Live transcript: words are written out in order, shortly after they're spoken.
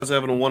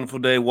Having a wonderful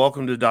day.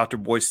 Welcome to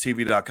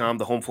drboycetv.com,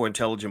 the home for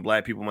intelligent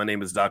Black people. My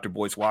name is Dr.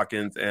 Boyce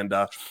Watkins, and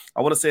I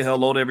want to say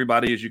hello to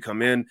everybody as you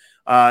come in.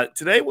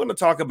 Today, we're going to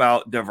talk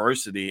about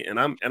diversity, and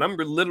I'm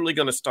literally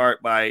going to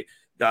start by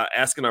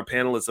asking our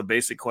panelists a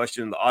basic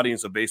question, the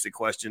audience a basic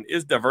question: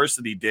 is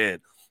diversity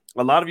dead?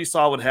 A lot of you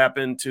saw what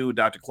happened to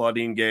Dr.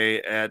 Claudine Gay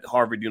at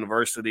Harvard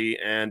University,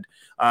 and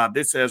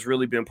this has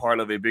really been part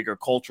of a bigger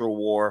cultural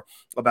war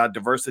about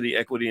diversity,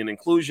 equity, and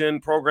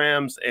inclusion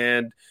programs,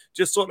 and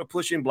just sort of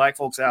pushing Black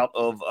folks out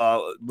of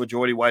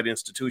majority white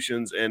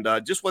institutions, and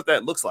just what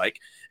that looks like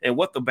and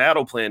what the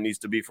battle plan needs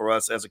to be for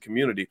us as a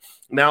community.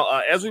 Now,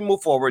 as we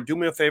move forward, do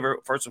me a favor,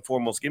 first and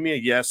foremost, give me a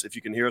yes if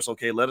you can hear us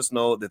okay. Let us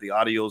know that the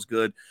audio is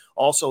good.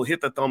 Also,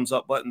 hit the thumbs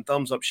up button,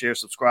 thumbs up, share,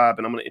 subscribe,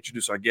 and I'm going to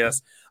introduce our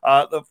guests.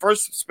 The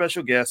first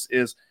special guest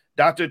is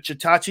Dr.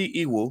 Tachi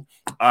Iwu,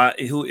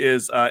 who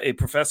is a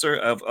professor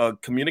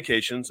of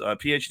communications, a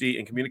PhD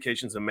in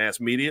communications and mass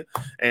media.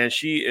 And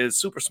she is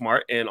super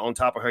smart and on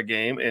top of her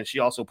game. And she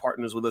also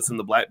partners with us in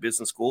the Black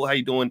Business School. How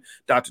you doing,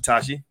 Dr.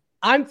 Tachi?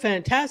 I'm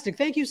fantastic.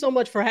 Thank you so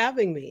much for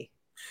having me.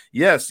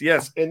 Yes.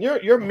 And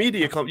your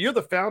media company, you're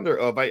the founder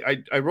of,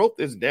 I wrote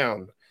this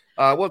down.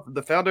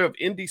 The founder of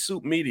Indie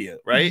Soup Media,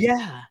 right?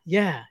 Yeah.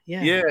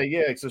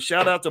 So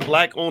shout out to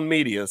Black-owned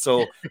media.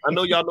 So I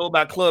know y'all know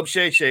about Club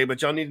Shay Shay,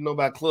 but y'all need to know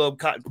about Club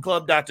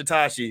Dr.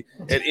 Tachi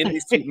at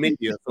Indie Soup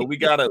Media. So we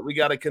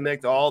gotta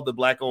connect all the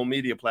Black-owned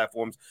media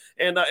platforms.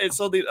 And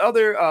so the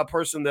other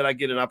person that I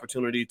get an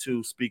opportunity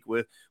to speak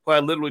with, who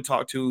I literally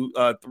talked to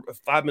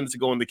 5 minutes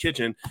ago in the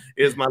kitchen,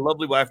 is my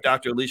lovely wife,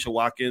 Dr. Alicia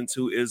Watkins,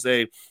 who is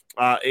a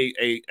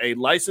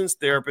licensed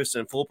therapist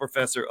and full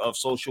professor of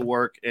social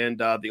work and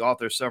the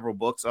author of several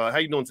books. How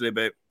you doing today,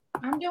 babe?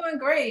 I'm doing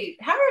great.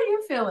 How are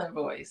you feeling,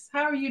 Boyce?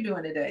 How are you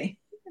doing today?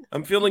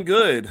 I'm feeling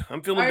good.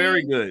 I'm feeling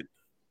very good.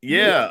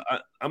 Yeah,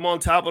 I'm on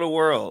top of the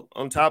world,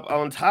 on top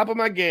of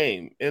my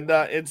game, and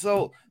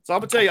so I'm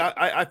gonna tell you,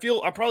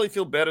 I probably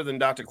feel better than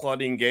Dr.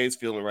 Claudine Gay's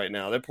feeling right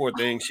now. That poor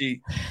thing.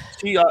 She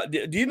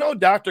do you know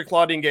Dr.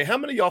 Claudine Gay? How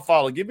many of y'all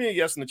follow? Give me a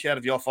yes in the chat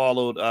if y'all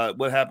followed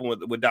what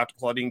happened with Dr.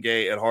 Claudine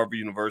Gay at Harvard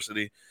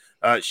University.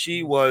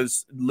 She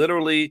was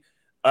literally.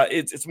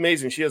 It's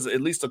amazing. She has at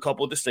least a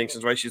couple of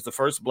distinctions, right? She's the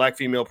first Black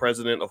female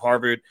president of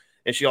Harvard,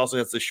 and she also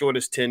has the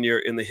shortest tenure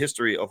in the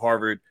history of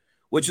Harvard,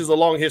 which is a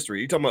long history.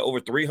 You're talking about over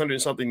 300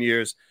 something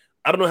years.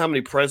 I don't know how many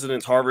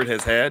presidents Harvard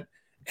has had.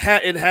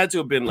 It had to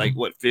have been like,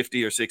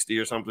 50 or 60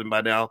 or something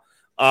by now.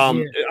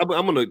 I'm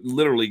going to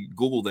literally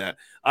Google that.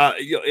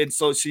 And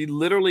so she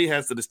literally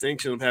has the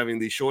distinction of having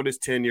the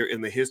shortest tenure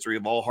in the history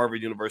of all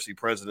Harvard University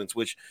presidents,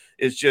 which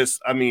is just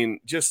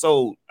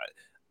so...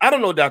 I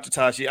don't know, Dr.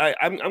 Tachi.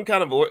 I'm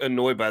kind of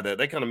annoyed by that.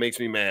 That kind of makes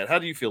me mad. How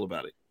do you feel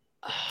about it?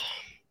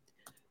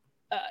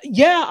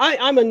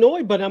 I'm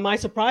annoyed, but am I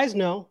surprised?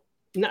 No,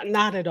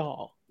 not at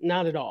all.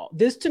 Not at all.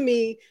 This to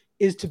me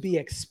is to be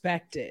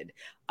expected.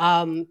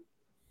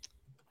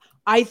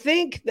 I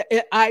think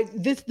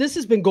that this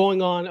has been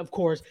going on, of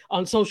course,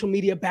 on social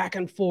media, back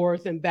and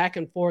forth.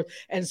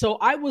 And so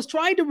I was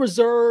trying to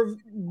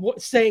reserve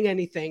saying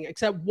anything,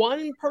 except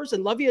one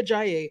person, Lovia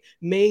Jaye,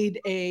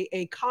 made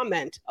a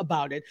comment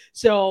about it.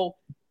 So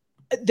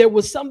there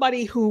was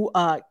somebody who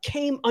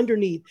came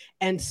underneath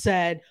and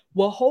said,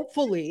 well,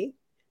 hopefully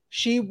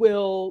she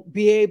will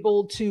be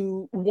able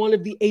to, one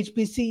of the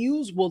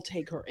HBCUs will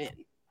take her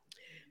in.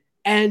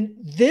 And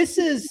this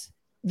is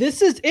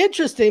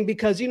interesting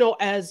because,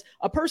 as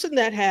a person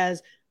that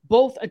has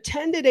both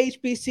attended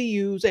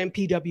HBCUs and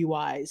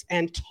PWIs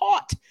and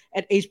taught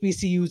at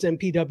HBCUs and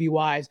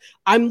PWIs,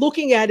 I'm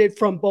looking at it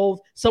from both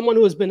someone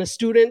who has been a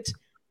student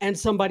and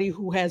somebody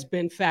who has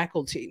been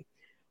faculty.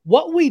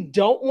 What we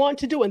don't want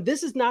to do, and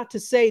this is not to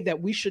say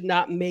that we should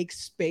not make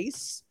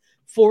space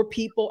for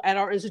people at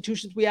our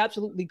institutions. We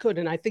absolutely could,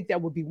 and I think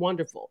that would be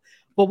wonderful.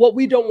 But what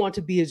we don't want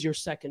to be is your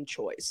second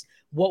choice.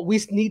 What we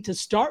need to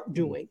start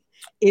doing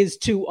is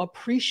to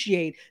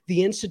appreciate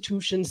the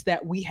institutions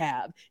that we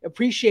have,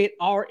 appreciate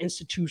our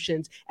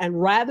institutions,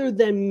 and rather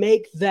than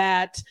make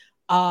that,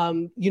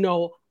 I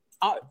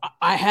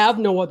have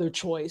no other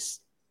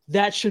choice,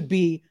 that should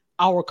be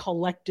our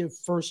collective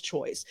first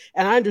choice.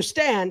 And I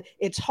understand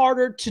it's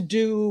harder to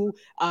do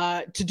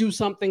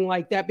something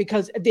like that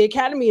because the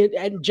academy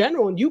in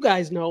general, and you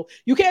guys know,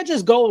 you can't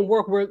just go and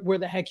work where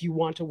the heck you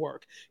want to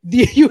work.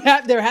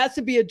 There has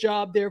to be a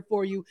job there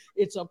for you.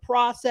 It's a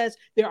process.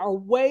 There are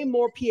way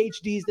more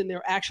PhDs than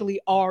there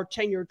actually are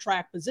tenure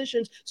track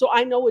positions. So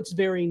I know it's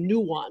very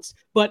nuanced,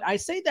 but I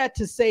say that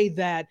to say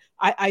that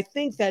I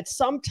think that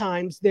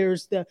sometimes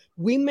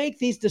we make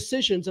these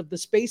decisions of the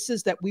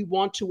spaces that we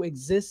want to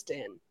exist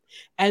in.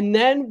 And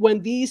then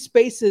when these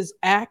spaces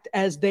act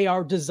as they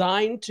are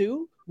designed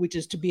to, which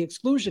is to be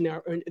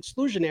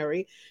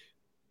exclusionary,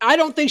 I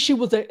don't think she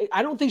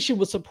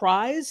was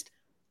surprised.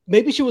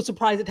 Maybe she was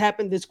surprised it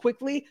happened this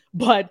quickly,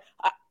 but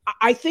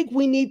I think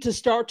we need to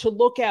start to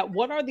look at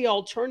what are the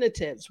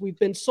alternatives. We've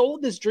been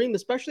sold this dream,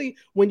 especially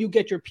when you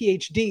get your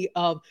PhD,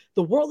 of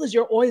the world is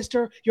your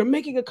oyster. You're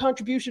making a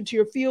contribution to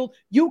your field.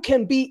 You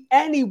can be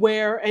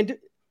anywhere. And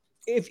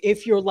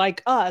if you're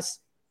like us,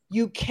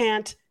 you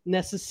can't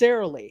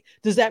necessarily.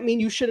 Does that mean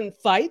you shouldn't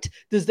fight?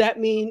 Does that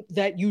mean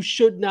that you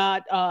should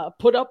not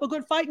put up a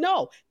good fight?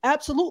 No,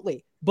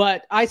 absolutely.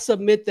 But I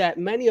submit that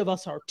many of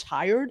us are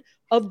tired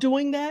of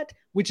doing that,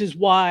 which is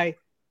why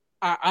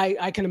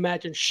I can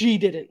imagine she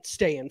didn't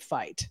stay and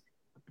fight.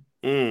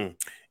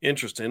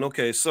 Interesting.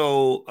 Okay,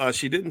 so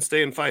she didn't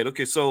stay and fight.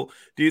 Okay, so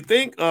do you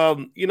think,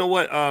 you know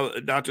what,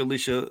 Dr.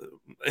 Alicia,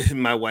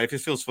 my wife,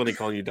 it feels funny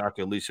calling you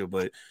Dr. Alicia,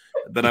 but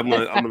I'm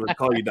gonna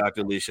call you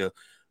Dr. Alicia.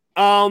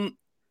 Um,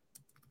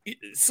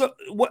 so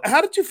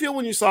how did you feel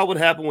when you saw what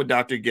happened with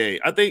Dr. Gay?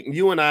 I think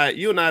you and I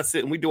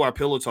sit and we do our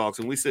pillow talks,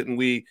 and we sit and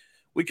we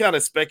kind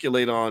of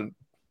speculate on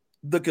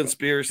the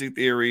conspiracy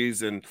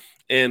theories and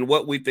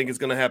what we think is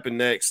going to happen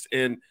next.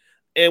 And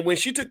when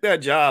she took that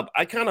job,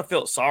 I kind of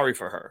felt sorry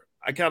for her.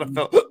 I kind of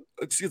felt,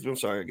 excuse me, I'm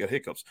sorry, I got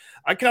hiccups.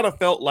 I kind of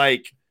felt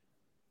like,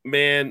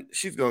 man,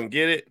 she's going to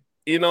get it.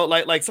 You know,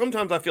 like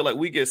sometimes I feel like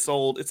we get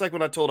sold. It's like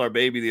when I told our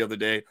baby the other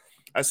day,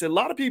 I said, a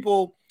lot of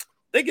people,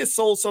 they get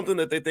sold something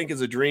that they think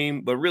is a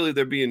dream, but really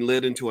they're being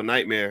led into a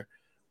nightmare.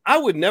 I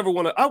would not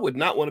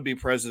want to be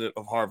president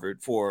of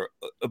Harvard for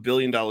 $1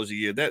 billion a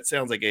year. That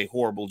sounds like a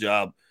horrible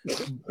job.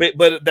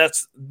 But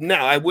that's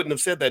now, I wouldn't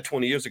have said that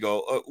 20 years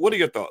ago. What are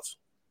your thoughts?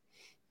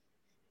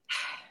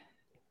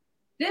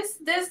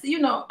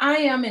 I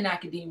am in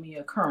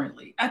academia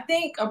currently. I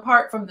think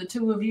apart from the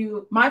two of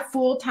you, my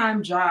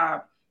full-time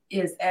job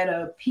is at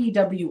a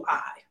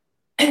PWI.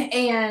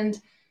 And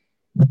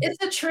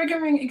it's a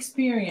triggering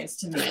experience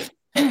to me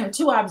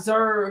to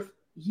observe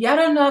yet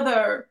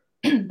another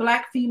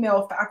Black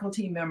female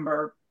faculty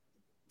member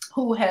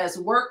who has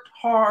worked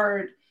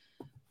hard,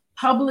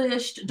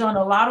 published, done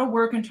a lot of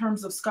work in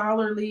terms of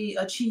scholarly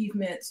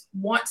achievements,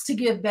 wants to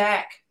give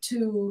back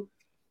to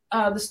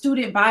the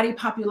student body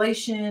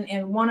population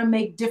and want to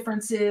make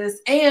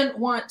differences and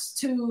wants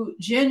to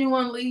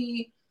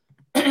genuinely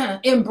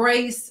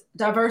embrace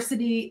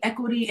diversity,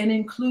 equity, and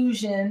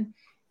inclusion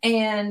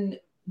and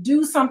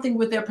do something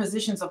with their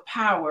positions of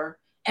power.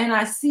 And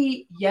I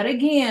see yet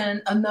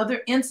again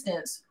another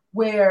instance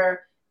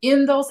where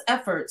in those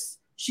efforts,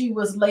 she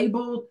was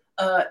labeled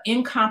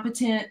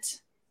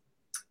incompetent,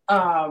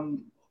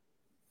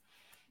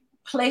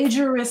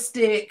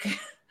 plagiaristic,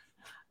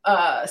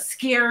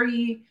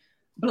 scary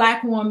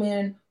Black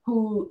woman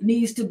who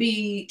needs to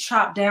be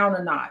chopped down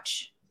a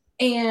notch.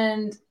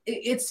 And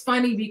it's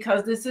funny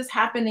because this is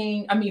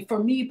happening. I mean,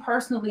 for me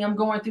personally, I'm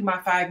going through my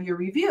 5-year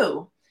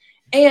review.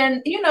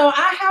 And,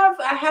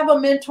 I have a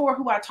mentor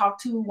who I talk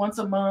to once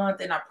a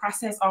month, and I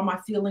process all my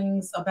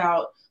feelings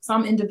about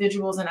some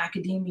individuals in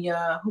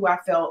academia who I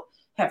felt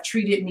have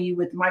treated me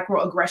with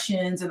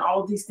microaggressions and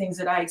all of these things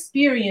that I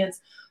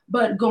experience.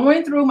 But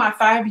going through my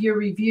 5-year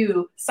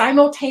review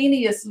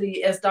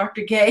simultaneously as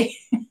Dr. Gay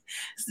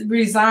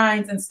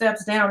resigns and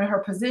steps down in her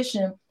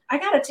position, I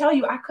got to tell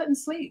you, I couldn't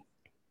sleep.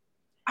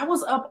 I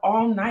was up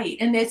all night,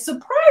 and it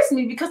surprised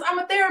me because I'm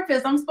a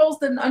therapist. I'm supposed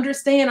to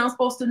understand. I'm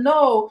supposed to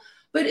know,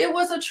 but it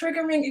was a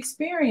triggering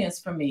experience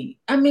for me.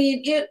 I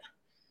mean,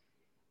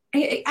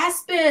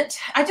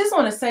 I just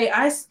want to say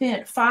I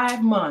spent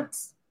 5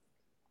 months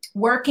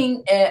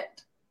working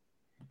at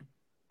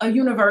a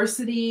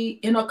university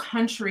in a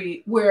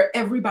country where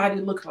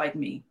everybody looked like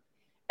me.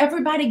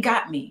 Everybody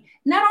got me.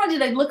 Not only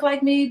did they look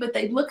like me, but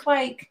they looked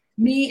like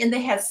me and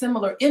they had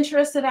similar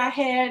interests that I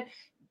had.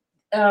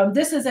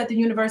 This is at the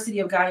University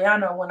of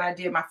Guyana when I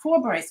did my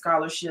Fulbright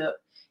scholarship.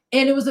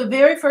 And it was the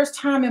very first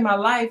time in my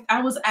life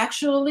I was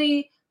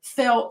actually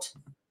felt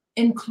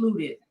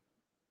included.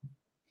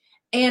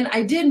 And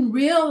I didn't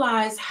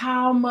realize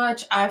how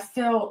much I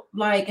felt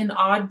like an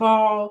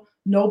oddball.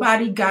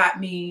 Nobody got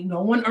me.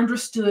 No one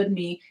understood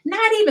me.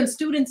 Not even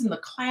students in the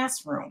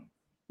classroom.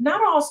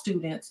 Not all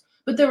students,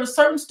 but there were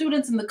certain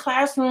students in the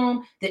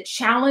classroom that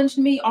challenged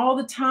me all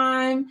the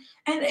time.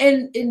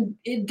 And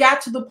it got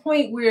to the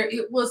point where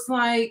it was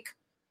like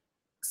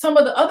some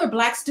of the other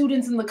Black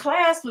students in the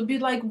class would be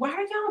like, why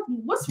are y'all,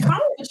 what's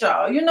wrong with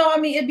y'all?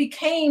 It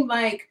became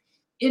like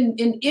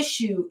an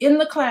issue in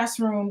the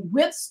classroom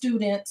with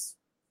students,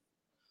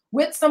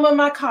 with some of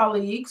my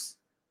colleagues,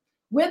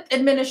 with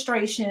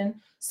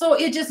administration. So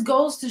it just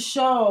goes to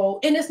show,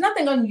 and it's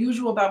nothing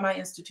unusual about my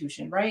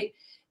institution, right?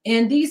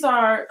 And these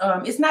are,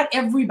 it's not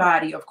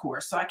everybody, of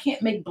course, so I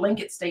can't make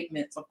blanket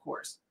statements, of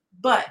course,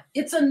 but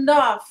it's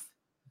enough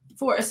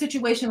for a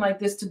situation like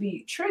this to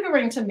be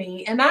triggering to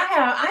me. And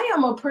I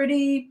am a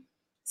pretty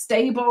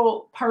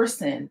stable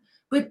person,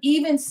 but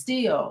even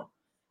still,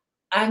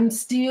 I'm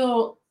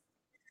still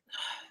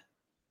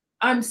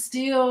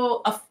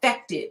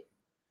affected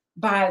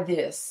by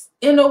this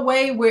in a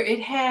way where it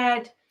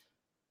had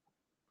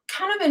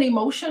kind of an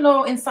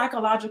emotional and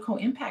psychological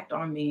impact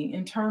on me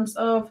in terms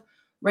of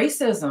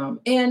racism.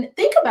 And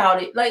think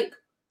about it, like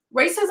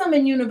racism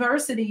in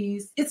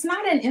universities, it's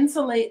not an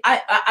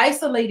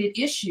isolated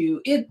issue.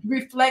 It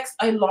reflects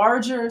a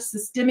larger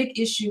systemic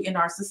issue in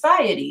our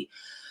society.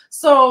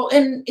 So,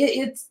 and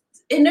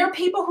there are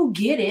people who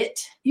get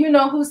it,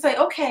 who say,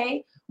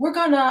 okay, we're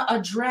going to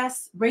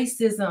address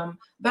racism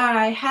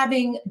by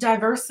having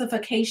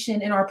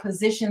diversification in our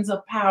positions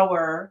of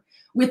power.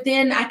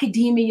 within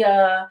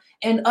academia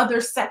and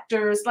other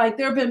sectors. Like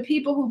there have been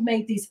people who've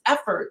made these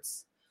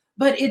efforts,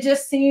 but it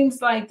just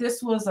seems like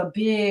this was a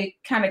big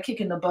kind of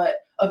kick in the butt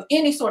of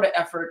any sort of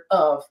effort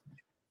of,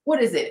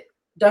 what is it?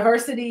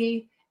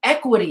 Diversity,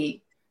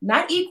 equity,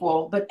 not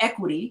equal, but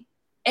equity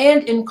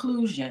and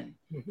inclusion.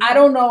 Mm-hmm. I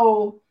don't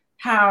know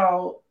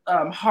how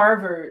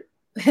Harvard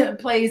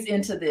plays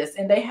into this,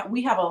 and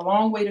we have a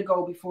long way to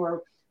go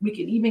before we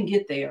can even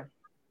get there.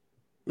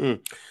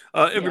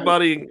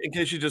 Everybody, in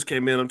case you just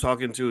came in, I'm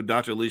talking to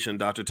Dr. Alicia and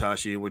Dr.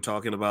 Tachi, and we're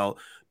talking about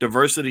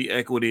diversity,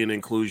 equity, and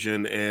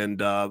inclusion, and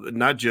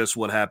not just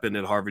what happened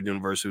at Harvard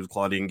University with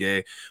Claudine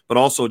Gay, but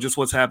also just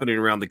what's happening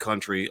around the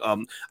country.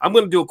 I'm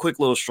going to do a quick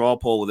little straw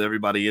poll with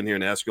everybody in here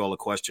and ask you all a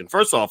question.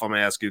 First off, I'm going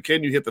to ask you,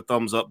 can you hit the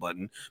thumbs up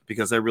button?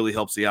 Because that really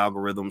helps the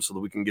algorithm so that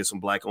we can get some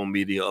Black-owned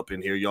media up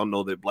in here. Y'all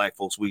know that Black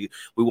folks, we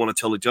want to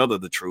tell each other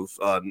the truth.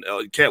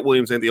 Cat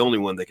Williams ain't the only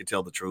one that can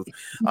tell the truth.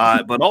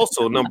 But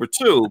also, number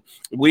two,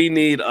 we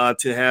need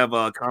to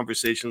have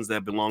conversations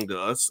that belong to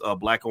us,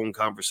 Black-owned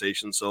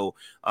conversations. So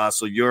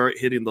you're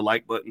hitting the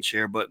like button,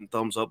 share button,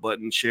 thumbs up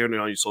button, sharing it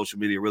on your social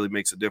media really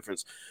makes a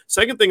difference.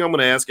 Second thing I'm going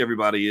to ask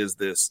everybody is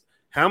this.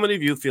 How many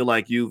of you feel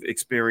like you've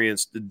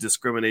experienced the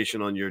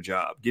discrimination on your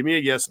job? Give me a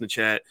yes in the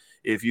chat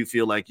if you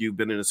feel like you've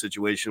been in a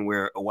situation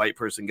where a white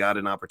person got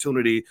an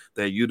opportunity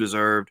that you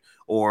deserved,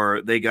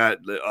 or they got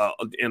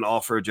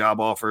a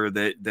job offer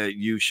that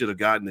you should have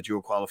gotten, that you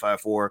were qualified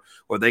for,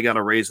 or they got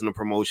a raise and a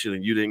promotion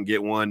and you didn't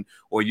get one,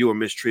 or you were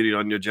mistreated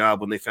on your job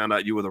when they found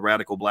out you were the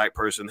radical Black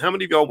person. How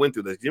many of y'all went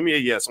through this? Give me a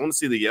yes. I want to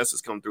see the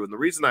yeses come through. And the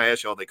reason I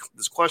ask y'all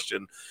this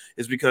question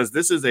is because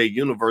this is a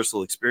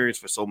universal experience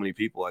for so many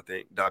people, I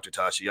think, Dr.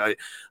 Tachi.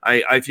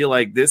 I feel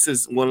like this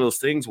is one of those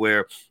things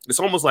where it's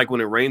almost like when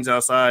it rains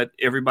outside,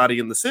 everybody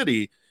in the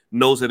city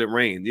knows that it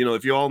rained. You know,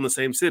 if you're all in the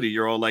same city,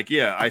 you're all like,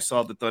 yeah, I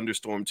saw the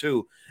thunderstorm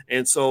too.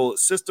 And so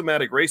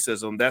systematic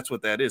racism, that's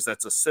what that is.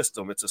 That's a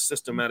system. It's a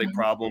systematic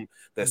problem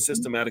that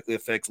systematically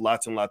affects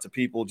lots and lots of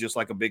people, just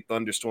like a big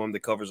thunderstorm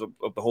that covers up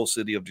the whole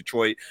city of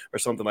Detroit or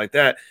something like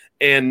that.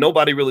 And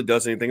nobody really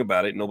does anything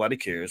about it. Nobody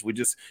cares. We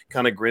just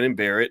kind of grin and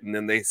bear it. And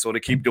then they sort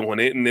of keep doing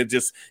it. And it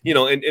just, you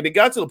know, and it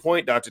got to the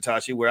point, Dr.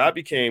 Tachi, where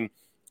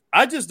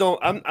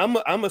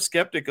I'm a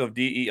skeptic of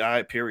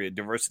DEI, period,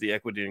 diversity,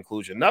 equity, and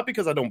inclusion. Not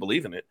because I don't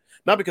believe in it,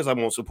 not because I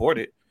won't support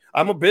it.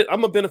 I'm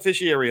a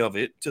beneficiary of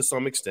it to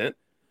some extent,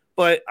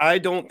 but I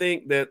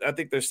think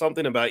there's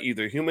something about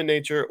either human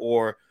nature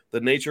or the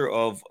nature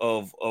of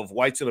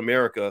whites in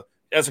America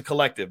as a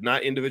collective,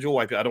 not individual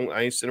white people.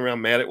 I ain't sitting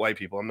around mad at white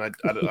people. I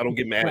don't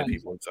get mad at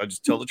people. I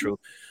just tell the truth.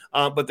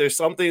 But there's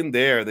something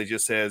there that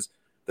just says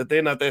that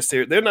they're not that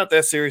serious. They're not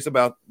that serious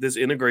about this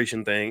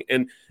integration thing,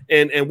 and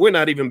we're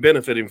not even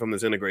benefiting from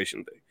this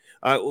integration thing.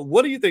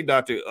 What do you think,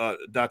 Dr.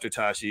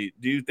 Tachi?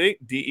 Do you think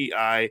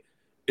DEI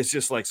is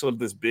just like sort of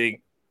this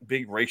big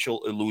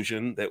racial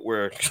illusion that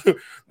we're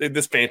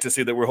this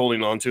fantasy that we're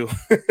holding on to?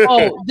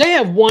 Oh, they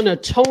have won a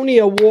Tony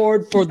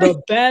Award for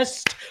the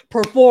best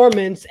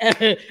performance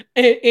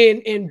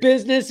in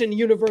business and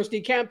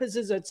university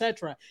campuses,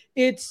 etc.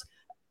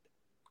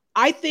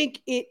 I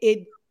think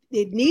it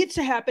needs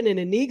to happen, and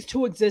it needs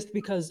to exist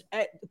because,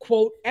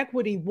 quote,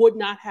 equity would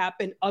not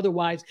happen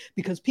otherwise,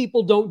 because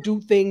people don't do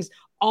things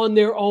on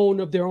their own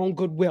of their own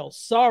goodwill.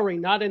 Sorry,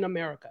 not in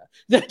America.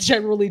 That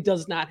generally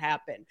does not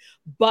happen.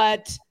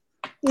 But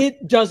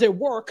does it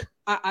work?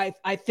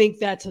 I think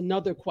that's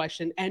another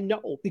question. And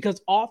no,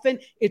 because often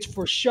it's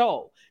for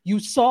show. You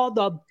saw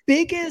the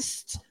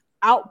biggest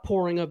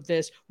outpouring of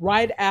this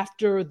right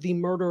after the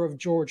murder of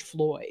George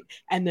Floyd.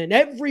 And then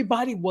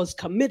everybody was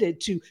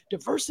committed to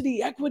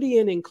diversity, equity,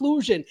 and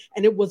inclusion.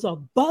 And it was a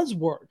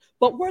buzzword.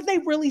 But were they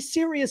really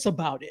serious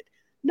about it?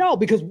 No,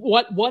 because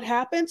what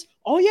happens?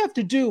 All you have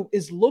to do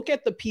is look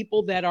at the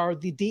people that are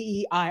the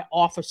DEI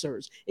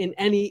officers in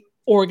any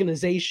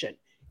organization.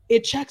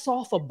 It checks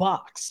off a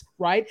box,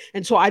 right?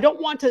 And so I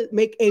don't want to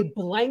make a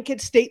blanket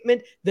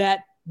statement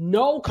that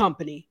no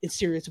company is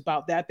serious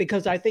about that,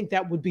 because I think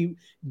that would be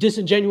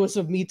disingenuous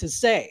of me to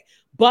say.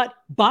 But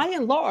by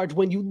and large,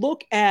 when you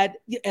look at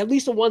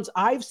least the ones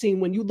I've seen,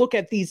 when you look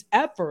at these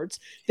efforts,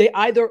 they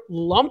either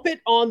lump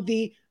it on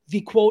the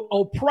quote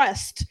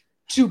oppressed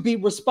to be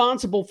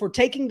responsible for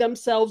taking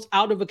themselves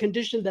out of a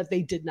condition that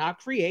they did not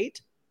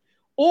create,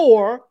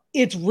 or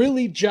it's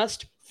really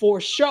just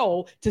for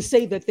show to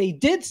say that they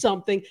did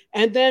something.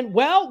 And then,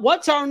 well,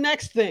 what's our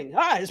next thing?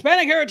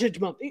 Hispanic Heritage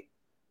Month.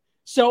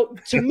 So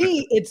to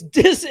me, it's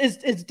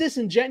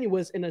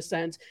disingenuous in a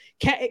sense.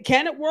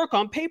 Can it work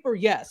on paper?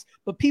 Yes,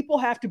 but people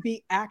have to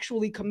be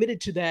actually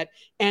committed to that.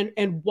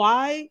 And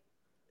why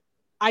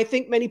I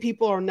think many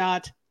people are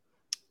not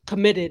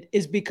committed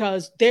is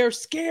because they're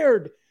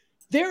scared.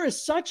 there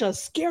is such a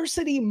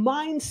scarcity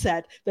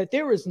mindset that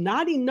there is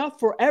not enough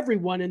for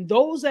everyone. And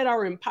those that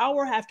are in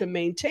power have to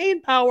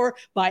maintain power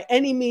by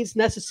any means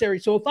necessary.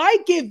 So if I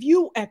give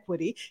you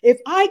equity, if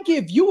I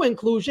give you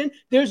inclusion,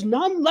 there's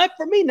none left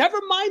for me. Never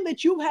mind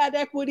that you had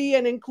equity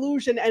and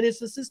inclusion and it's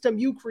the system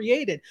you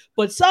created,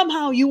 but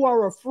somehow you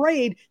are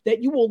afraid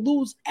that you will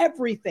lose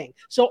everything.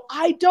 So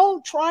I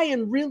don't try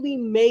and really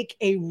make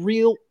a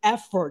real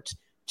effort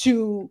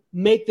to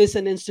make this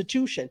an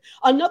institution.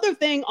 Another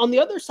thing on the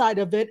other side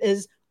of it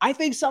is I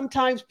think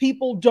sometimes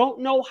people don't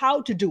know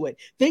how to do it.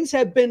 Things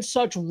have been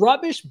such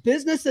rubbish,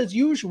 business as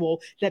usual,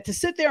 that to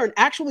sit there and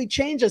actually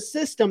change a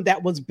system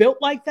that was built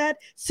like that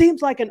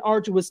seems like an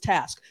arduous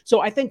task. So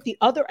I think the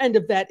other end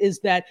of that is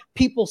that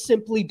people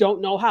simply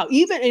don't know how.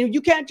 And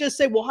you can't just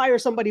say, well, hire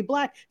somebody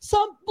Black.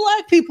 Some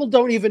Black people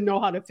don't even know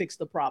how to fix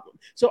the problem.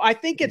 So I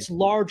think it's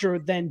larger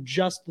than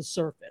just the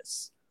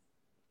surface.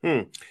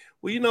 Well,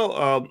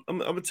 I'm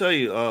going to tell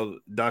you,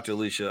 Dr.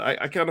 Alicia,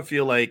 I kind of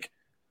feel like,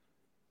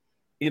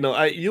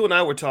 you and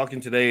I were talking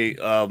today.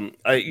 I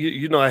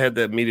had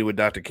that meeting with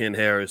Dr. Ken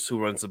Harris, who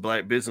runs the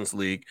Black Business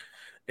League.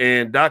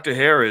 And Dr.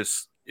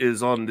 Harris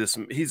is on this.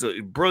 He's a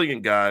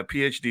brilliant guy,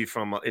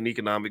 PhD in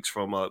economics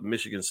from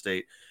Michigan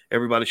State.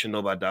 Everybody should know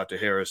about Dr.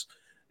 Harris.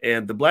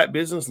 And the Black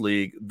Business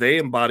League, they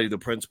embody the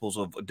principles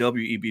of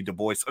W.E.B. Du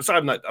Bois.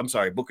 I'm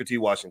sorry, Booker T.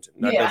 Washington,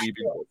 not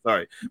W.E.B. Du Bois.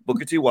 Sorry,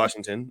 Booker T.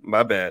 Washington.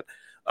 My bad.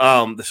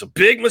 That's a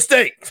big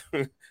mistake.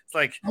 It's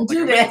like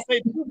I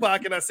say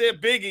Tupac and I said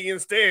Biggie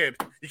instead.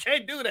 You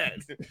can't do that.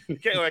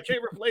 I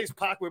can't replace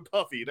Pac with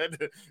Puffy.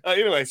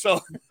 Anyway,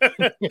 so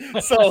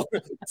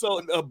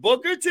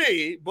Booker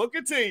T,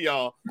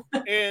 y'all,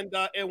 and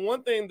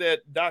one thing that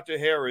Dr.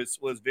 Harris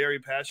was very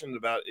passionate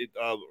about,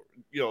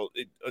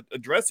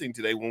 addressing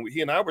today when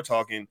he and I were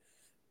talking,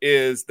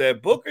 is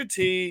that Booker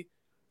T,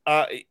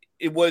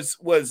 he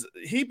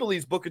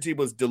believes Booker T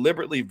was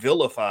deliberately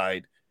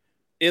vilified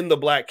in the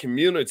Black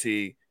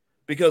community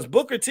because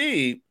Booker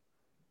T,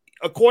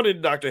 according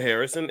to Dr.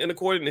 Harris and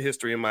according to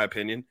history, in my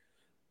opinion,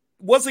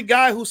 was a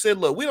guy who said,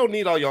 look, we don't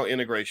need all y'all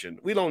integration.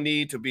 We don't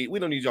need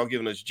y'all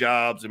giving us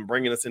jobs and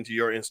bringing us into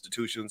your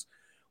institutions.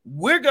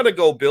 We're going to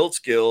go build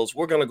skills.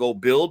 We're going to go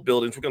build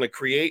buildings. We're going to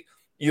create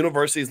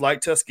universities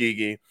like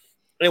Tuskegee.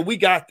 And we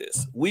got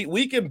this.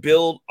 We can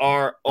build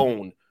our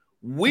own.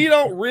 We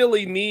don't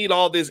really need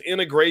all this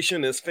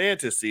integration as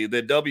fantasy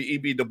that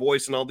W.E.B. Du Bois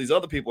and all these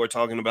other people are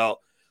talking about.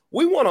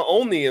 We want to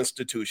own the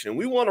institution.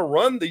 We want to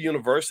run the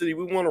university.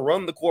 We want to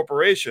run the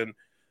corporation.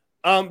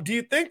 Do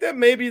you think that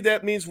maybe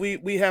that means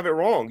we have it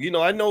wrong?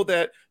 I know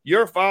that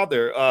your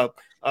father,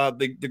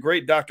 the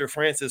great Dr.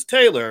 Francis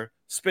Taylor,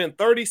 spent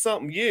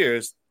 30-something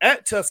years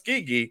at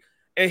Tuskegee,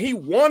 and he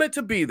wanted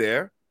to be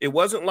there. It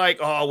wasn't like,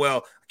 oh,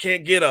 well,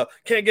 can't get a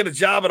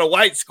job at a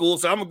white school,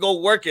 so I'm gonna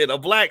go work at a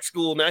Black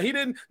school. Now he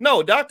didn't.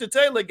 No, Dr.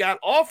 Taylor got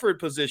offered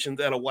positions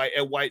at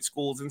white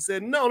schools and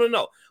said,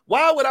 no.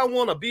 Why would I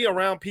want to be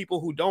around people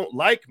who don't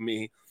like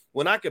me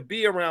when I could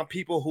be around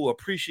people who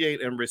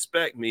appreciate and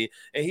respect me?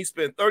 And he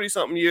spent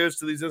 30-something years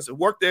to these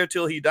worked there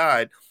till he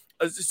died.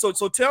 So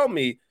tell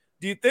me,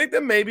 do you think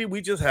that maybe we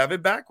just have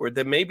it backward?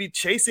 That maybe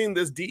chasing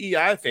this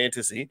DEI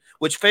fantasy,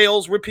 which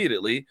fails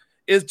repeatedly,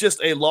 is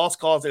just a lost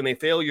cause and a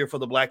failure for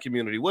the Black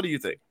community? What do you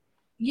think?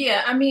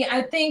 Yeah, I mean,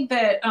 I think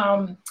that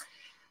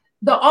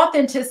the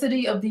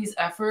authenticity of these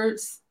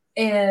efforts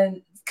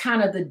and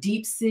kind of the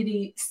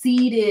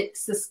deep-seated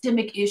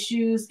systemic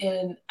issues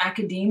in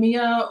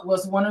academia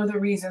was one of the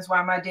reasons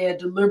why my dad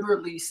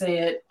deliberately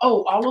said,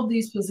 oh, all of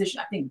these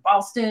positions, I think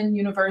Boston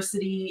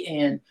University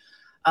and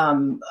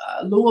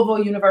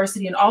Louisville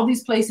University and all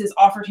these places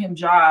offered him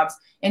jobs,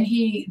 and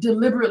he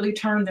deliberately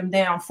turned them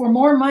down for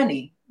more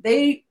money.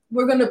 They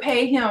were going to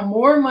pay him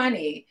more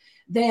money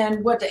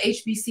than what the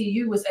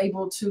HBCU was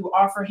able to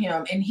offer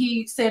him. And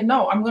he said,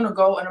 no, I'm going to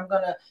go and I'm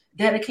going to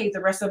dedicate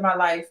the rest of my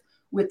life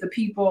with the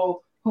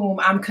people whom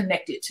I'm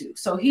connected to.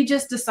 So he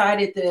just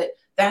decided that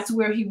that's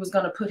where he was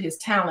going to put his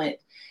talent.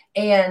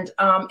 And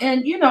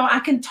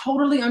I can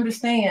totally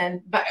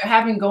understand, but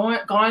having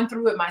gone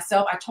through it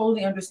myself, I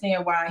totally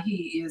understand why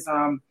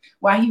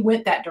he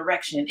went that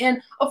direction.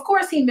 And of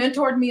course, he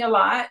mentored me a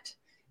lot.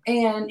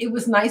 And it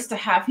was nice to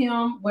have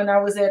him when I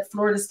was at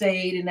Florida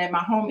State and at my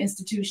home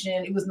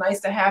institution. It was nice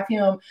to have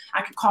him.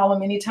 I could call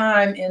him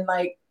anytime and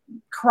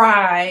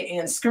cry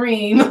and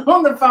scream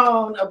on the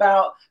phone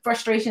about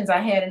frustrations I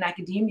had in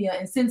academia.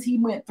 And since he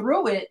went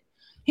through it,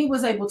 he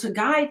was able to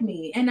guide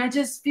me. And I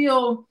just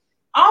feel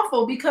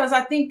awful because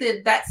I think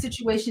that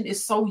situation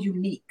is so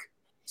unique.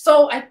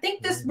 So I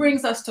think this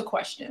brings us to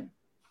question,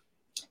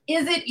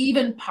 is it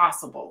even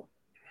possible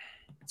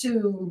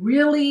to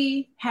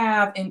really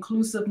have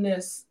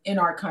inclusiveness in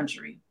our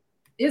country?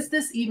 Is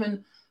this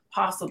even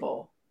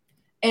possible?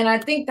 And I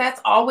think that's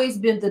always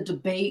been the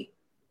debate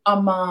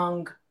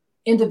among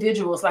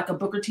individuals like a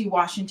Booker T.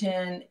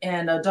 Washington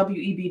and a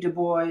W.E.B. Du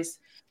Bois.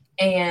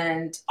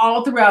 And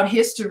all throughout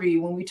history,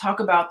 when we talk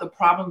about the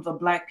problems of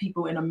Black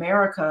people in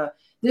America,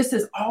 this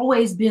has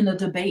always been a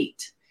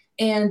debate.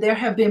 And there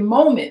have been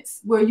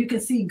moments where you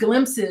can see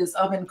glimpses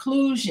of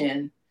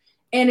inclusion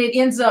And it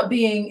ends up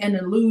being an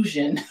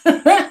illusion,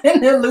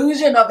 an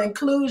illusion of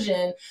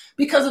inclusion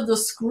because of the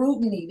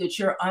scrutiny that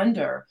you're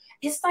under.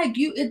 It's like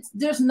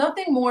there's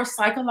nothing more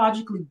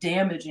psychologically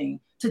damaging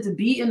to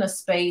be in a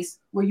space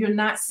where you're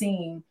not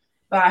seen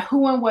by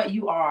who and what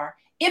you are.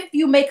 If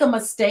you make a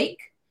mistake,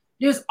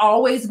 there's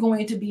always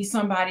going to be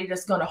somebody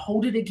that's going to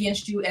hold it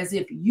against you as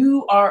if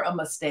you are a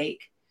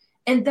mistake.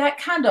 And that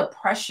kind of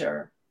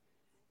pressure,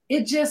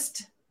 it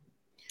just,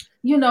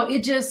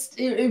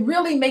 it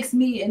really makes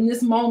me in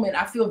this moment,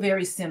 I feel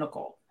very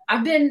cynical.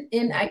 I've been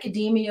in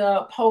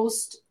academia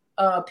post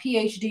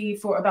PhD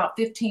for about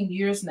 15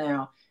 years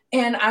now.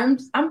 And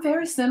I'm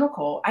very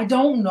cynical. I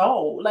don't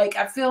know. Like,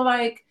 I feel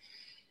like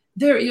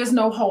there is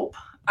no hope.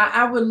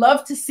 I would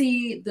love to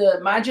see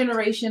my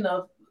generation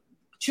of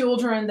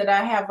children that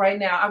I have right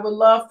now. I would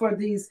love for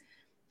these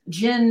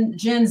Gen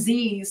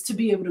Zs to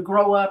be able to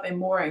grow up in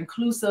more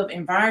inclusive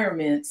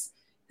environments,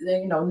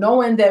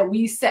 knowing that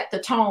we set the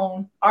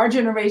tone. Our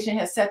generation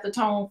has set the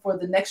tone for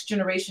the next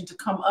generation to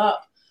come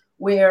up,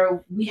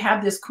 where we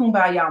have this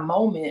kumbaya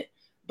moment.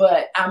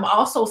 But I'm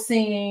also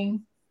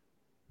seeing,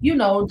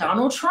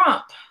 Donald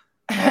Trump,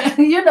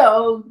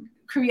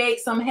 create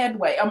some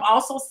headway. I'm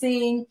also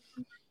seeing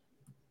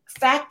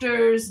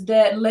factors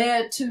that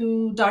led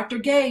to Dr.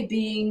 Gay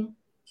being,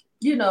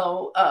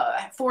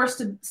 forced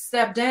to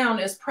step down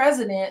as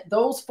president.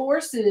 Those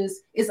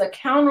forces is a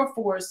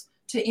counterforce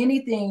to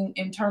anything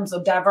in terms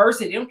of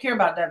diversity. They don't care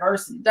about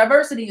diversity.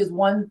 Diversity is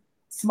one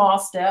small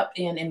step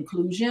in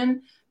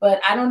inclusion, but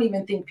I don't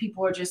even think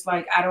people are just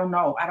like, I don't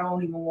know. I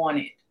don't even want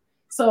it.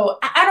 So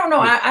I don't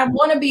know. I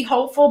want to be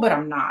hopeful, but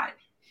I'm not.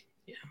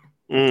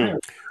 Yeah.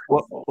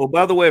 Well,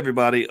 by the way,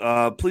 everybody,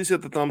 please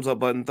hit the thumbs up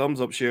button,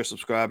 thumbs up, share,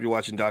 subscribe. You're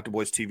watching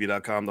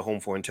drboycetv.com, the home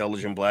for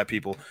intelligent Black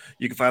people.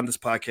 You can find this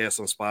podcast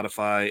on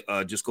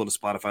Spotify. Just go to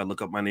Spotify,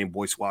 look up my name,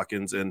 Boyce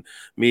Watkins, and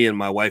me and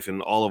my wife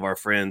and all of our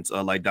friends,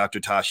 like Dr.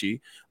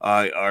 Tachi,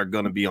 are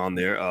going to be on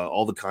there.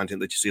 All the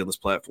content that you see on this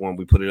platform,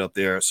 we put it up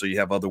there, so you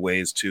have other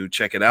ways to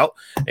check it out.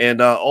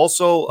 And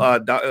also,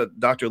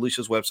 Dr.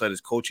 Alicia's website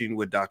is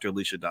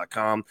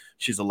coachingwithdralicia.com.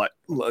 She's a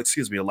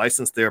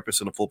licensed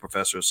therapist and a full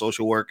professor of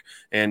social work,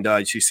 and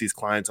she sees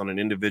clients on an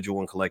individual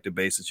and collective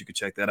basis. You can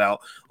check that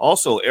out.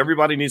 Also,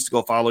 everybody needs to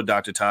go follow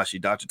Dr.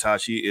 Tachi. Dr.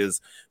 Tachi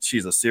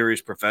she's a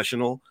serious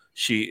professional.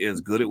 She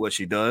is good at what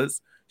she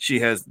does. She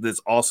has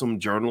this awesome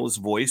journalist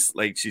voice.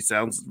 Like, she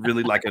sounds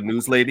really like a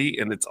news lady,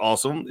 and it's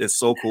awesome. It's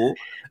so cool.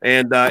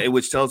 And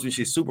which tells me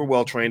she's super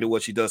well trained at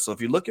what she does. So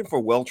if you're looking for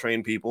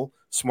well-trained people,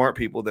 smart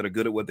people that are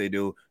good at what they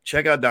do,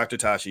 check out Dr.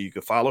 Tachi. You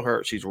can follow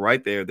her. She's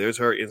right there. There's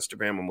her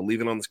Instagram. I'm going to leave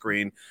it on the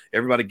screen.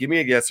 Everybody, give me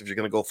a guess if you're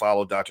going to go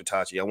follow Dr.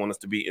 Tachi. I want us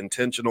to be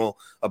intentional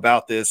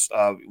about this.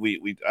 I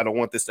don't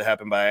want this to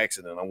happen by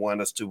accident. I want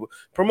us to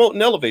promote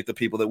and elevate the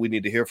people that we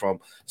need to hear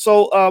from.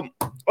 So,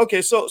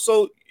 okay. So,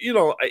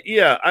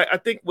 I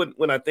think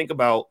when I think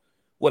about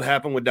what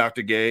happened with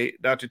Dr. Gay,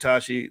 Dr.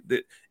 Tachi,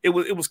 that it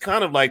was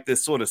kind of like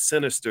this sort of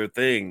sinister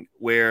thing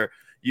where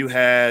you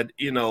had,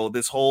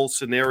 this whole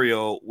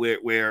scenario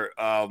where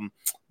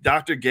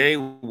Dr. Gay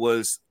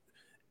was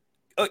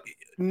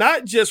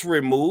not just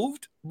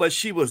removed, but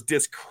she was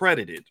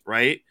discredited,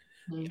 right?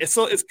 Mm-hmm. And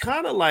so it's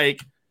kind of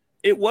like,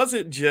 it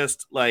wasn't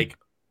just like,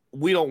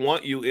 we don't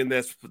want you in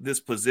this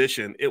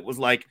position. It was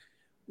like,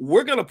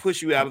 we're going to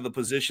push you out of the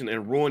position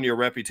and ruin your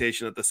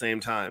reputation at the same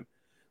time.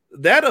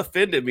 That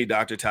offended me,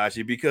 Dr.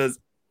 Tachi, because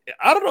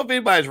I don't know if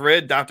anybody's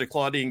read Dr.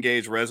 Claudine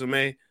Gay's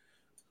resume,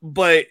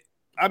 but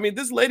I mean,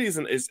 this lady is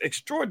an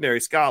extraordinary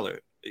scholar,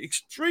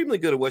 extremely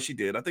good at what she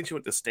did. I think she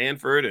went to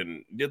Stanford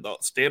and did the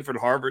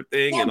Stanford-Harvard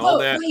thing and all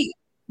that.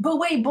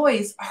 Wait,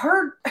 boys,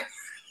 her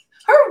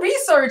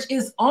research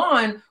is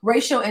on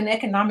racial and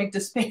economic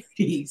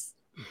disparities.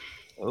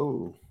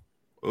 Oh,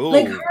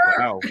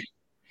 wow.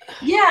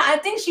 Yeah, I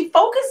think she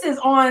focuses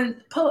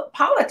on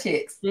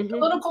politics,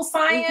 political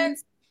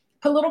science,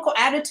 political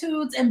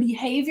attitudes and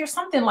behavior,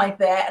 something like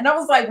that. And I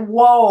was like,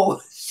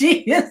 whoa, she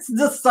is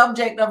the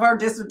subject of her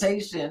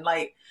dissertation.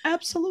 Like,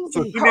 absolutely.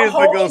 So she needs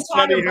to go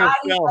study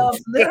herself.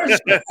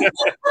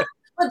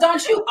 But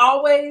don't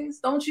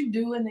you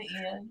do in the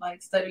end,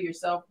 like, study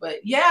yourself?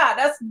 But yeah,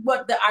 that's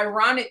what the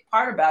ironic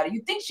part about it.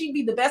 You think she'd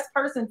be the best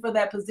person for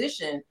that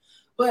position,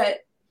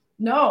 but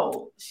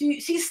no, she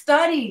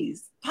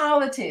studies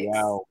politics.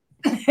 Wow.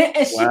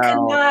 And she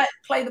cannot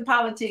play the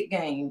politic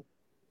game.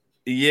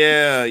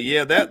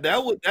 Yeah,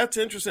 that's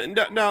interesting.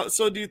 Now,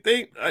 so do you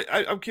think?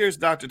 I'm curious,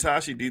 Dr.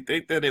 Tachi. Do you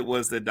think that it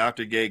was that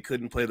Dr. Gay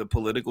couldn't play the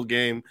political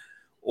game,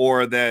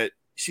 or that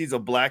she's a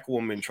Black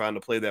woman trying to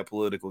play that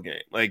political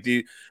game? Like,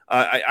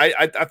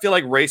 I feel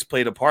like race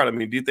played a part. I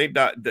mean, do you think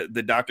that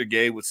Dr.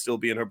 Gay would still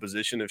be in her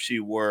position if she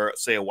were,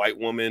 say, a white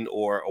woman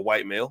or a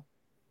white male,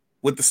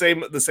 with the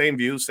same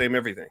views, same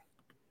everything?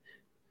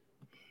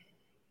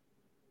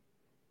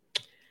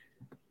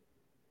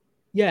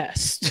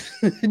 Yes.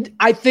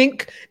 I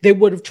think they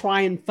would have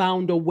tried and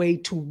found a way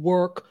to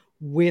work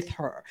with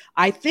her.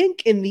 I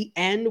think in the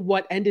end,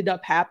 what ended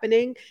up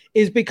happening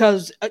is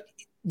because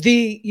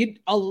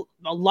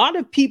a lot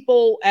of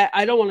people,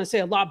 I don't want to say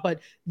a lot, but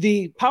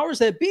the powers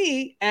that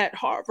be at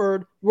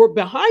Harvard were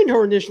behind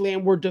her initially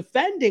and were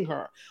defending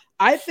her.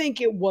 I think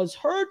it was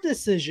her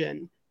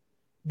decision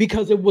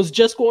because it was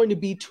just going to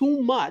be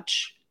too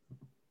much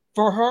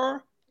for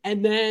her,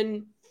 and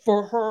then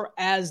for her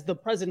as the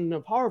president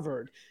of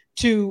Harvard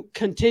to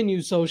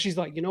continue. So she's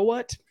like, you know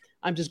what?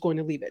 I'm just going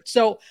to leave it.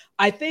 So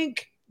I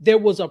think there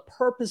was a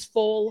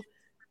purposeful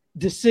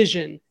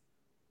decision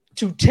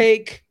to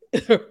take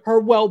her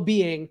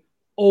well-being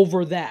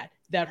over that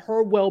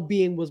her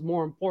well-being was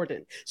more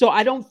important. So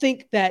I don't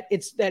think that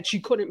it's that she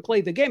couldn't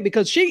play the game,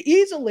 because she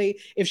easily,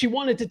 if she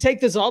wanted to take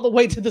this all the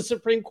way to the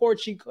Supreme Court,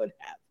 she could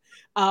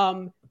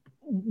have.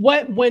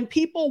 When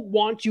people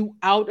want you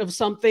out of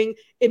something,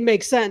 it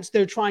makes sense.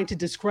 They're trying to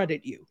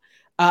discredit you.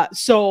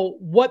 So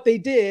what they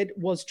did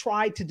was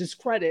try to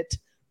discredit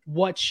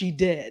what she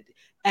did.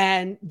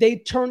 And they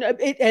turned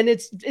it, and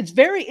it's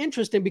very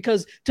interesting,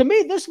 because to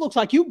me, this looks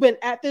like you've been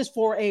at this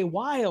for a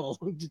while.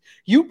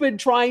 You've been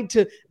trying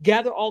to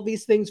gather all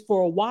these things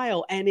for a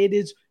while, and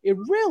it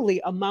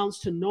really amounts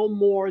to no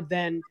more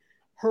than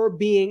her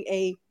being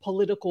a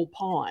political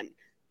pawn.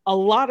 A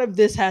lot of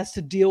this has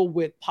to deal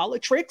with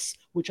politics,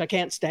 which I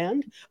can't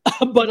stand,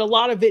 but a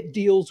lot of it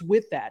deals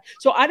with that.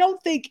 So I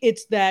don't think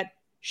it's that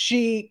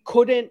she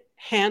couldn't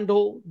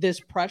handle this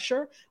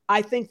pressure.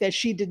 I think that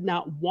she did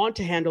not want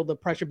to handle the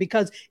pressure,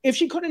 because if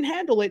she couldn't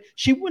handle it,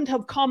 she wouldn't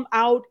have come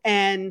out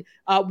and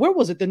where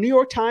was it? The New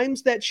York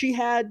Times that she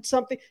had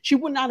something. She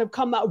would not have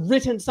come out,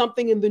 written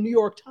something in the New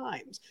York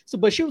Times. So,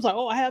 but she was like,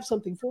 oh, I have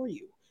something for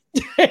you.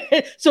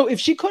 So if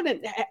she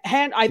couldn't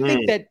I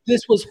think that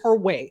this was her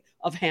way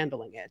of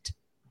handling it.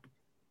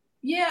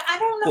 Yeah, I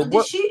don't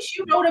know. She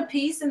wrote a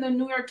piece in the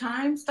New York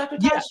Times, Dr.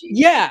 Tachi?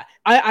 Yeah.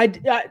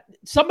 I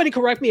somebody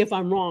correct me if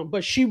I'm wrong,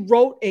 but she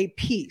wrote a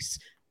piece.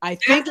 I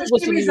think after it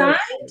was she the New York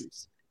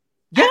Times.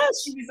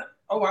 Yes.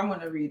 Oh, I'm going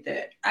to read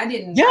that. I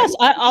didn't. Yes,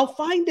 I'll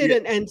find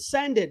it and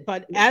send it.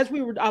 But as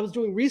I was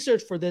doing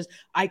research for this,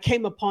 I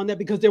came upon that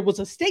because there was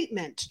a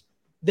statement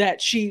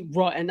that she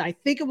wrote, and I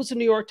think it was the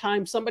New York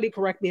Times. Somebody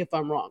correct me if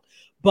I'm wrong.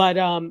 But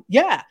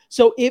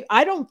so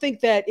I don't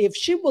think that if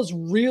she was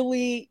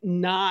really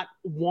not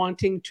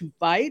wanting to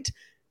fight,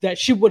 that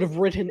she would have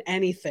written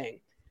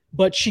anything.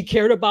 But she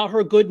cared about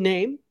her good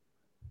name,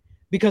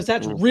 because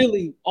that's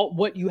really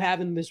what you have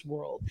in this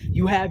world.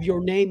 You have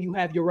your name, you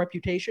have your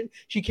reputation.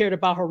 She cared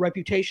about her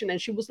reputation, and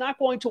she was not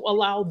going to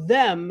allow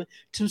them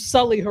to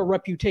sully her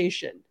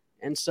reputation.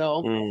 And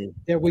so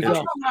there we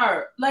go.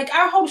 Like,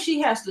 I hope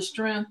she has the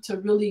strength to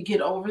really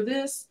get over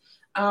this.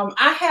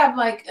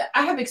 I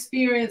have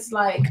experienced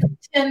like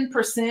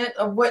 10%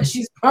 of what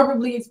she's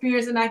probably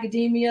experienced in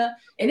academia,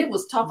 and it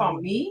was tough on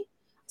me.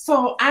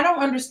 So I don't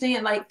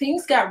understand, like,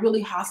 things got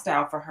really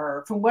hostile for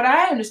her. From what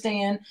I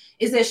understand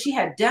is that she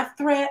had death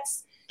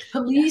threats.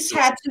 Police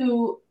had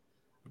to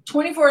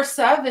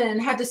 24/7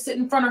 had to sit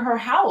in front of her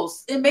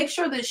house and make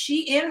sure that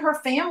she and her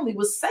family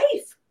was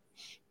safe.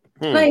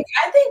 Like,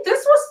 I think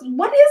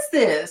what is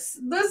this?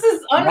 This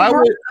is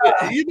unheard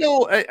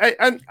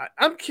of.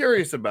 I'm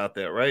curious about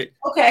that, right?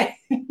 Okay.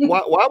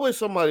 why would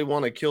somebody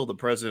want to kill the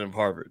president of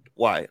Harvard?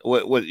 Why?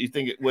 What you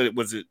think?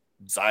 Was it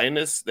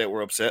Zionists that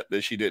were upset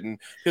that she didn't?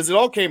 Because it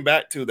all came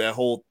back to that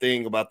whole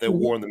thing about that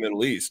war in the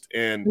Middle East,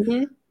 and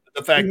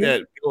the fact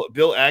that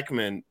Bill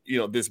Ackman,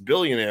 this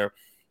billionaire,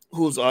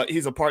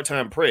 he's a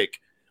part-time prick,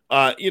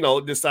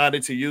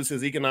 decided to use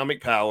his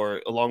economic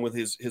power along with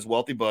his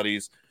wealthy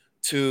buddies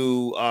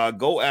to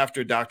go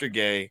after Dr.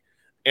 Gay.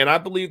 And I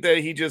believe that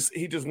he just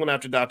went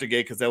after Dr.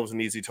 Gay because that was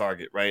an easy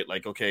target, right?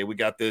 Like, okay, we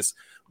got this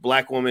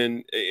black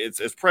woman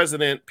as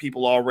president.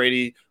 People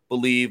already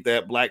believe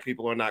that black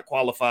people are not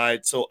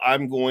qualified. So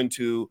I'm going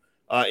to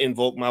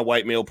invoke my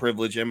white male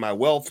privilege and my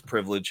wealth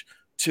privilege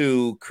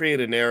to create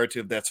a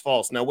narrative that's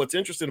false. Now, what's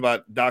interesting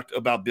about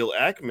Bill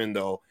Ackman,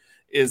 though,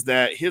 is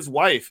that his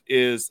wife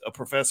is a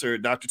professor,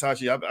 Dr.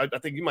 Tachi. I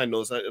think you might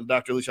know this,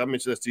 Dr. Alicia, I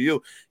mentioned this to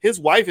you.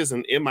 His wife is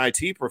an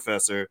MIT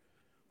professor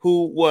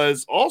who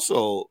was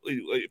also,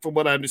 from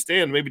what I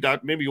understand,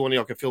 maybe one of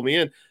y'all can fill me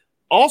in,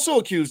 also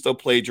accused of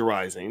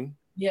plagiarizing.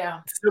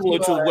 Yeah. Similar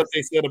to what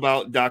they said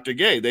about Dr.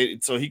 Gay.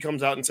 So he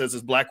comes out and says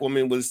this black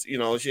woman was,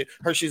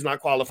 she's not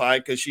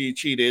qualified because she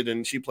cheated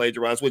and she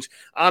plagiarized, which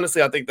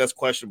honestly, I think that's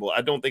questionable. I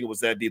don't think it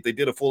was that deep. They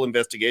did a full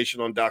investigation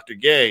on Dr.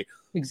 Gay,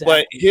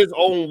 but his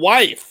own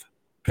wife,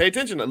 pay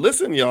attention.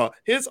 Listen, y'all.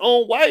 His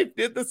own wife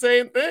did the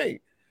same thing.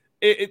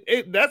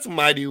 That's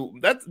mighty.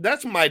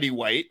 That's mighty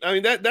white. I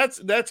mean,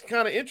 that's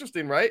kind of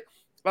interesting, right?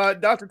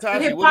 Dr. Tachi,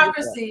 the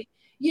hypocrisy.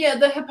 Yeah,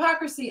 the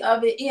hypocrisy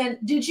of it. And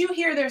did you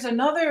hear? There's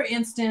another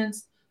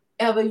instance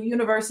of a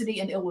university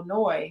in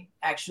Illinois,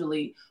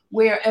 actually,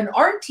 where an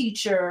art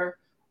teacher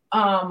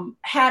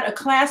had a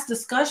class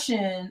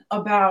discussion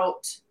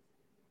about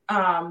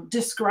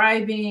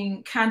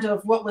describing kind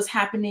of what was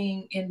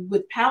happening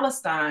with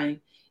Palestine.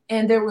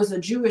 And there was a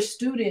Jewish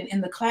student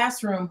in the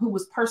classroom who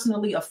was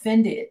personally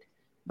offended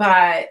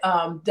by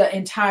the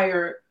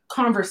entire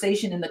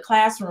conversation in the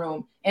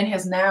classroom and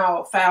has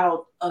now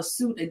filed a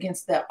suit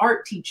against the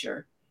art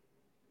teacher.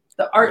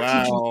 The art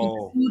teacher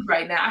is sued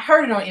right now. I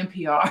heard it on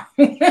NPR.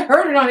 I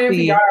heard it on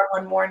NPR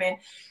one morning.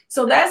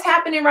 So that's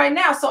happening right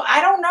now. So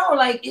I don't know,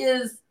 like,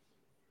 is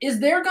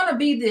there going to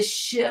be this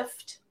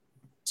shift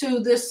to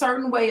this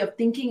certain way of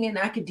thinking in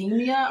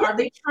academia? Are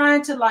they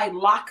trying to like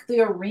lock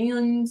their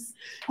reins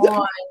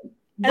on?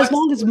 As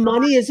long as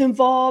money is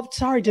involved,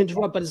 sorry to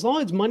interrupt, but as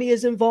long as money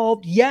is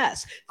involved,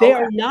 yes, they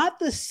are not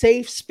the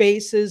safe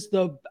spaces,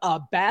 the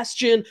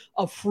bastion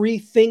of free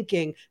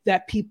thinking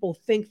that people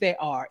think they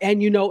are.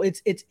 And, you know,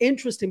 it's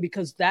interesting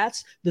because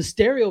that's the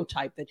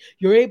stereotype, that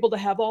you're able to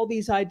have all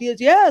these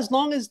ideas. Yeah, as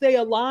long as they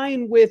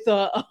align with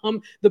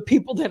the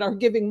people that are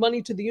giving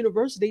money to the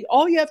university.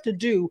 All you have to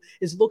do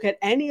is look at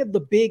any of the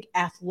big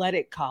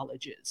athletic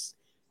colleges,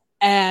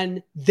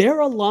 and their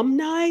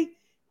alumni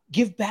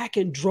give back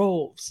in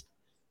droves.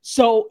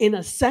 So in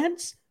a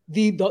sense,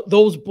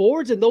 those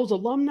boards and those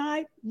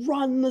alumni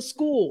run the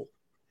school.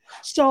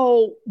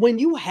 So when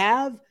you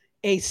have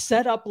a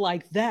setup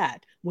like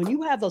that, when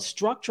you have a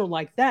structure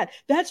like that,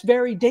 that's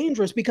very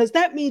dangerous, because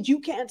that means you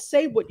can't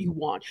say what you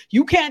want.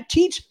 You can't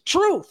teach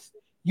truth.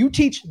 You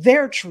teach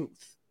their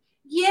truth.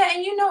 Yeah,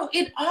 and you know,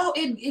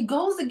 it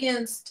goes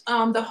against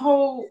the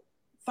whole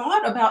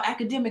thought about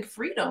academic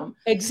freedom.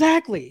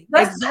 Exactly.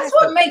 That's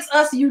what makes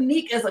us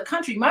unique as a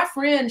country. My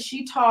friend,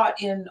 she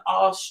taught in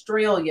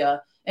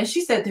Australia, and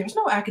she said there's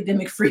no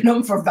academic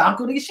freedom for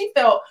faculty. She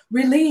felt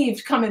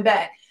relieved coming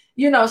back.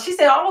 You know, she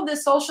said all of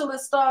this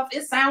socialist stuff,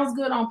 it sounds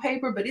good on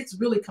paper, but it's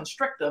really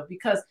constrictive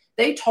because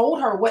they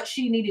told her what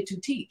she needed to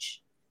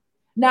teach.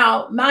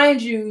 Now,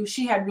 mind you,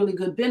 she had really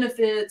good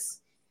benefits.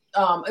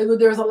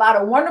 There's a lot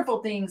of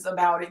wonderful things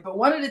about it, but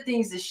one of the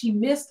things that she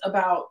missed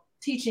about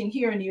teaching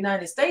here in the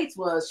United States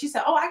was, she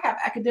said, oh, I have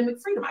academic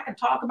freedom. I can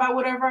talk about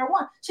whatever I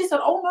want. She said,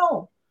 oh,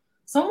 no.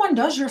 Someone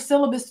does your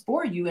syllabus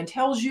for you and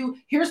tells you,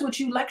 here's what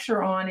you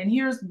lecture on, and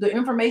here's the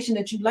information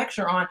that you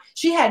lecture on.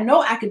 She had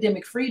no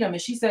academic freedom.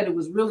 And she said it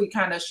was really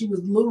she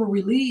was a little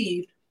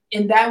relieved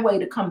in that way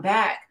to come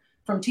back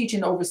from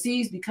teaching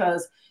overseas,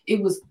 because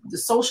it was the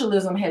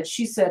socialism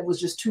she said was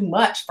just too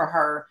much for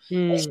her.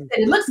 And she said,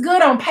 it looks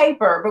good on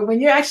paper, but when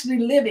you actually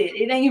live it,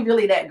 it ain't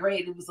really that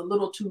great. It was a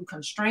little too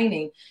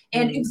constraining.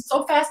 And it was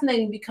so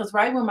fascinating because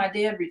right when my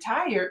dad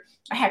retired,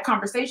 I had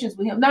conversations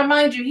with him. Now,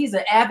 mind you, he's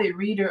an avid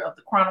reader of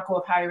the Chronicle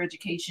of Higher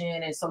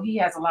Education. And so he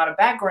has a lot of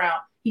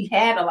background. He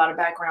had a lot of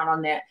background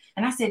on that.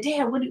 And I said,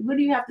 Dad, what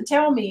do you have to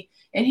tell me?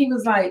 And he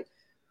was like,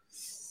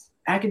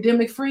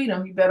 academic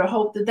freedom, you better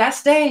hope that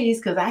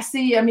stays, because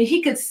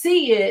he could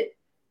see it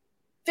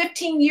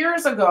 15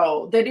 years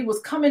ago that it was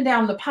coming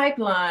down the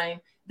pipeline,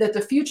 that the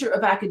future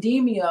of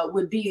academia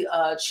would be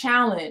a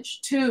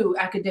challenge to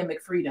academic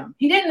freedom.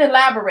 He didn't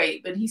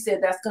elaborate, but he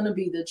said that's going to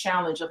be the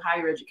challenge of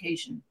higher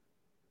education.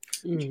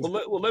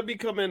 Well, let me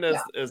come in as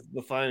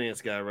the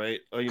finance guy, right?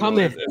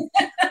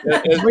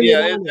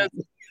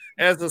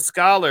 As a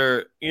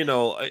scholar, you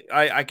know,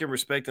 I can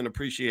respect and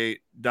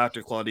appreciate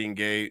Dr. Claudine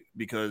Gay,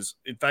 because,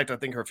 in fact, I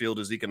think her field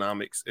is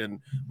economics and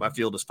my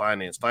field is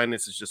finance.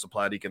 Finance is just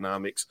applied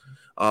economics.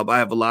 I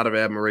have a lot of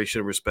admiration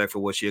and respect for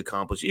what she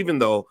accomplished, even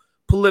though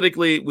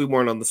politically we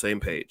weren't on the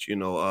same page. You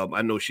know,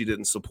 I know she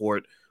didn't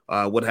support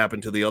what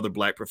happened to the other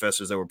Black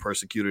professors that were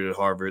persecuted at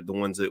Harvard, the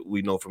ones that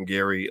we know from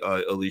Gary,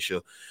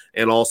 Alicia.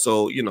 And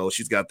also, you know,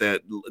 she's got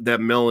that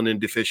melanin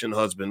deficient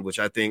husband, which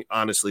I think,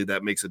 honestly,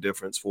 that makes a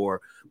difference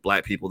for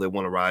Black people that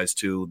want to rise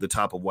to the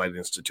top of white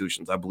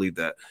institutions. I believe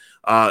that.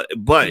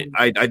 But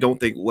I don't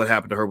think what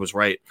happened to her was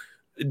right.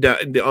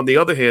 On the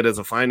other hand, as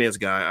a finance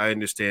guy, I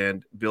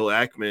understand Bill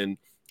Ackman,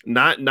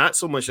 not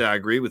so much that I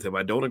agree with him.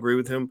 I don't agree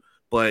with him.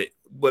 But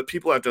what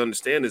people have to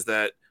understand is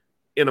that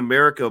in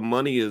America,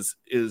 money is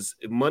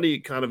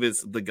kind of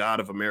is the god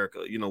of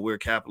America. You know, we're a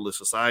capitalist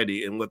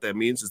society. And what that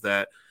means is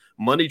that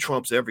money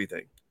trumps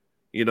everything,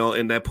 you know,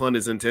 and that pun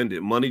is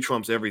intended. Money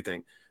trumps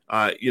everything.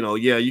 You know,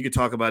 yeah, you could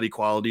talk about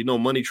equality. No,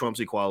 money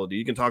trumps equality.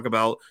 You can talk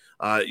about,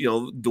 you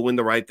know, doing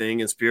the right thing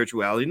and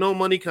spirituality. No,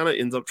 money kind of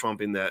ends up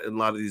trumping that in a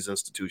lot of these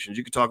institutions.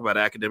 You could talk about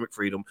academic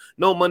freedom.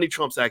 No, money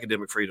trumps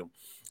academic freedom.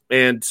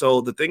 And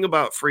so the thing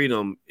about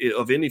freedom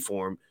of any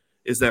form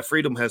is that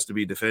freedom has to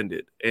be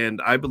defended.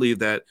 And I believe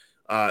that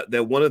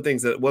that one of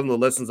the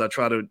lessons I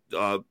try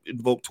to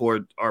invoke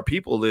toward our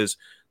people is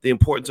the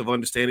importance of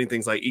understanding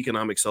things like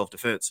economic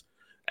self-defense.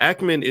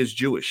 Ackman is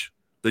Jewish.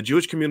 The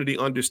Jewish community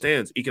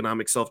understands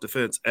economic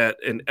self-defense at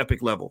an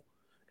epic level,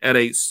 at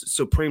a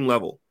supreme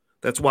level.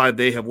 That's why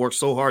they have worked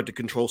so hard to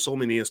control so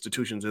many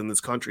institutions in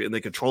this country, and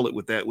they control it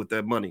with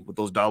that money, with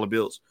those dollar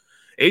bills.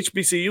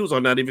 HBCUs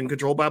are not even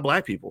controlled by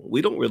Black people.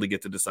 We don't really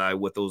get to decide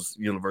what those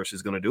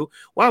universities are going to do.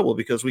 Why? Well,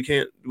 because we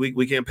can't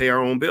pay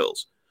our own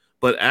bills.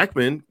 But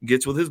Ackman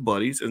gets with his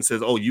buddies and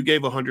says, "Oh, you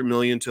gave $100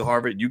 million to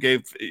Harvard, you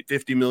gave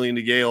 $50 million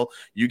to Yale,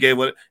 you gave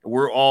what?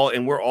 We're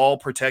all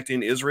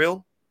protecting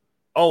Israel.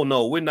 Oh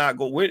no, we're not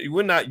going.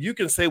 We're not. You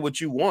can say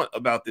what you want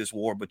about this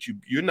war, but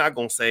you're not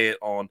going to say it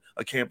on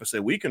a campus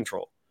that we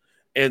control."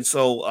 And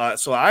so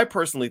I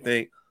personally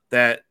think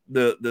that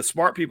the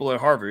smart people at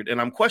Harvard, and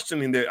I'm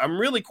questioning I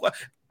really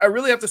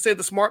have to say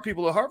the smart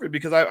people at Harvard,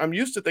 because I'm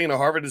used to thinking that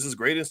Harvard is this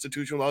great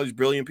institution with all these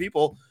brilliant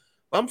people.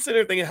 I'm sitting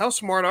there thinking, how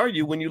smart are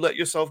you when you let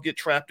yourself get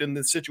trapped in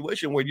this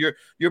situation where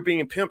you're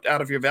being pimped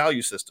out of your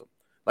value system?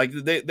 Like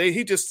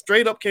he just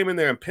straight up came in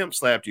there and pimp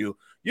slapped you.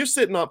 You're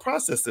sitting on,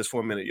 process this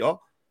for a minute,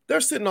 y'all.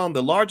 They're sitting on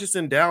the largest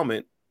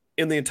endowment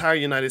in the entire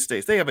United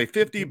States. They have a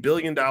 $50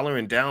 billion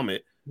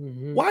endowment.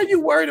 Mm-hmm. Why are you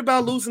worried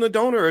about losing a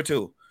donor or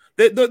two?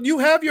 You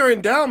have your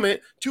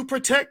endowment to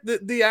protect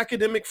the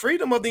academic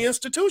freedom of the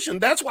institution.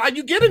 That's why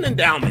you get an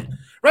endowment,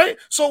 right?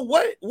 So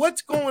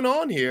what's going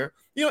on here?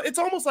 You know, it's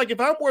almost like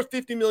if I'm worth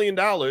 $50 million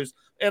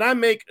and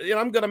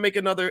I'm going to make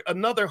another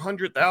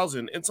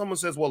 100,000, and someone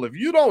says, well, if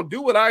you don't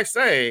do what I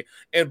say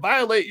and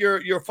violate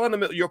your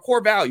fundamental, your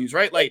core values,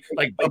 right? Like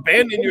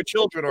abandon your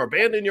children or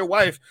abandon your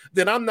wife,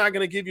 then I'm not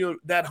going to give you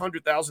that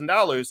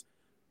 $100,000.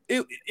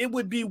 It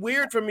would be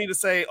weird for me to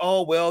say,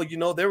 oh, well, you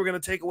know, they were going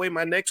to take away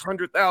my next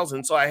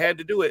 100,000, so I had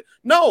to do it.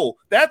 No,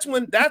 that's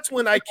when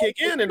I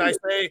kick in and I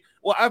say,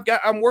 well,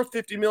 I'm worth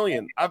 50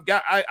 million.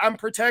 I'm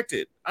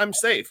protected. I'm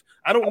safe.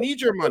 I don't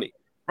need your money,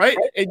 right?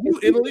 And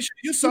Alicia,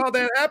 you saw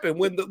that happen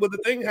when the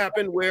thing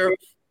happened where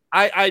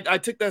I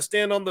took that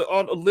stand on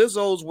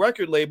Lizzo's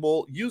record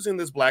label using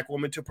this Black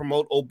woman to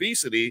promote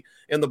obesity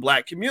in the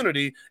Black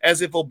community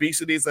as if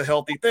obesity is a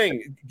healthy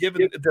thing,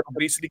 given that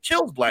obesity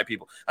kills Black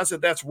people. I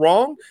said, that's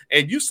wrong.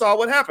 And you saw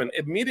what happened.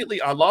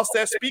 Immediately, I lost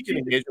that speaking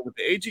engagement with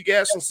the A.G.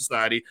 Gaston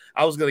Society.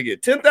 I was going to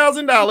get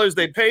 $10,000.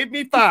 They paid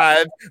me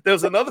 $5,000. There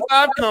was another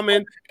 $5,000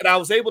 coming, and I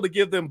was able to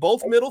give them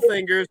both middle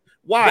fingers.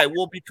 Why?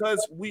 Well,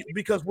 because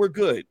we're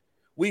good.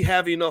 We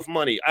have enough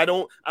money.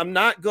 I'm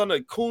not going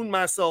to coon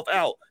myself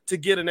out to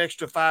get an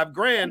extra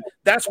 $5,000.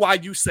 That's why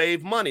you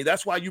save money.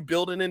 That's why you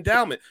build an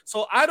endowment.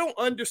 So I don't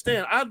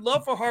understand. I'd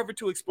love for Harvard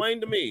to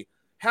explain to me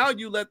how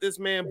you let this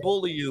man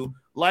bully you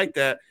like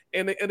that.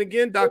 And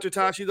again, Dr.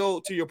 Tachi,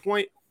 though, to your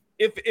point,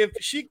 if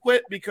she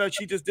quit because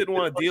she just didn't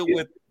want to deal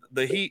with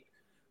the heat,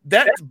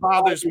 that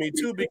bothers me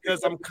too,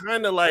 because I'm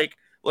kind of like,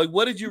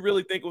 what did you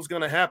really think was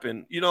going to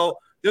happen? You know,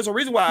 there's a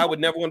reason why I would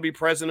never want to be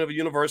president of a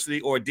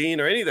university or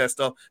dean or any of that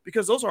stuff,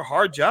 because those are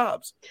hard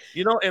jobs,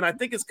 you know, and I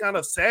think it's kind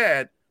of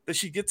sad that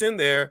she gets in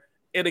there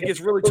and it gets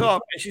really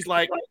tough. And she's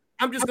like,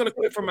 I'm just going to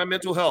quit for my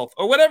mental health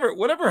or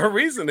whatever her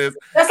reason is.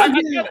 I'm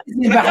like, you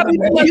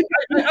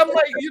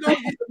know,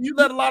 you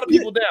let a lot of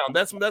people down.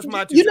 That's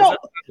my two cents.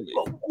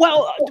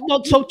 Well,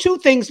 so two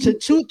things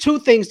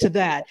to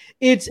that.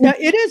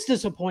 It is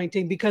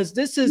disappointing because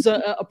this is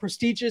a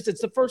prestigious.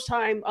 It's the first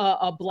time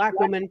a Black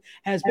woman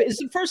has been. It's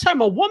the first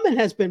time a woman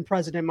has been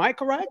president. Am I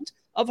correct?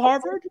 Of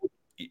Harvard?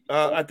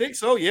 I think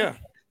so. Yeah.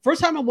 First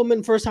time a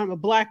woman, first time a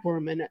Black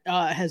woman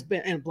has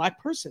been, and a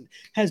Black person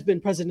has been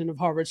president of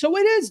Harvard. So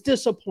it is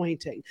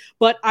disappointing.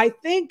 But I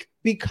think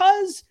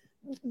because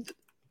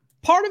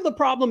part of the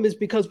problem is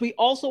because we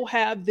also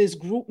have this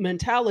group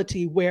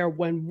mentality where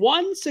when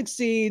one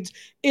succeeds,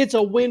 it's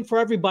a win for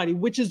everybody,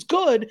 which is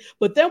good.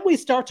 But then we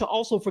start to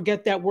also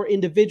forget that we're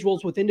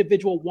individuals with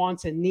individual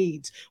wants and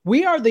needs.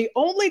 We are the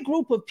only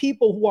group of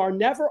people who are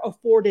never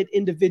afforded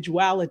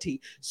individuality.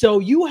 So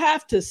you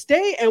have to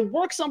stay and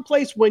work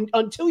someplace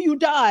until you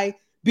die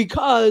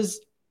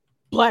because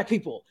Black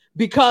people,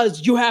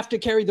 because you have to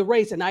carry the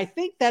race. And I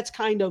think that's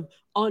kind of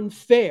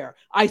unfair.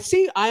 I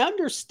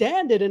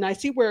understand it and I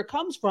see where it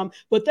comes from,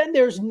 but then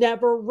there's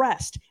never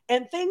rest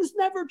and things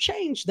never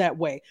change that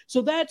way.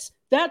 So that's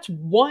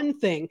one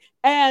thing.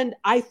 And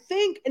I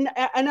think, and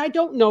I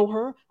don't know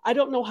her, I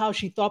don't know how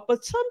she thought,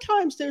 but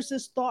sometimes there's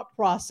this thought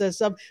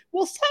process of,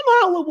 well,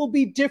 somehow it will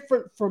be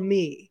different for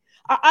me.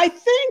 I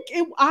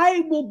think I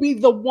will be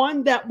the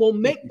one that will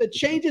make the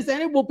changes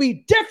and it will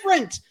be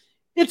different.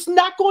 It's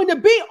not going to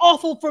be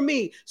awful for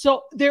me.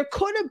 So there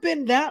could have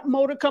been that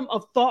modicum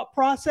of thought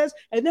process.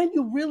 And then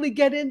you really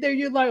get in there.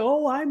 You're like,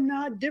 oh, I'm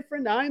not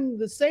different. I'm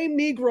the same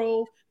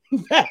Negro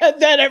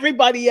that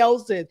everybody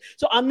else is.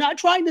 So I'm not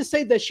trying to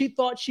say that she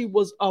thought she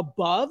was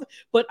above,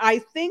 but I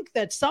think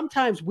that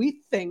sometimes we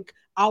think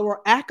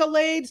our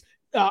accolades,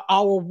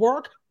 our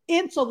work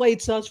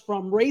insulates us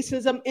from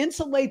racism,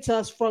 insulates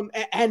us from,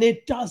 and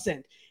it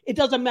doesn't. It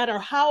doesn't matter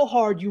how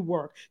hard you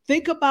work.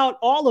 Think about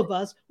all of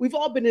us. We've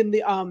all been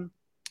in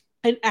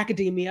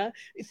academia.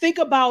 Think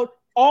about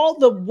all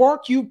the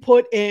work you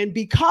put in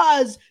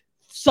because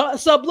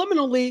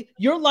subliminally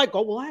you're like,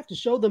 oh, well, I have to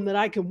show them that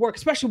I can work,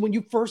 especially when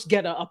you first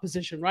get a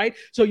position, right?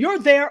 So you're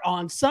there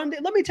on Sunday.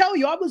 Let me tell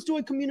you, I was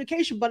doing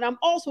communication, but I'm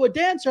also a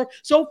dancer.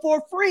 So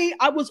for free,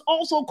 I was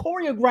also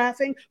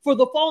choreographing for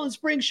the fall and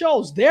spring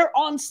shows there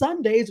on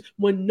Sundays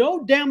when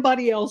no damn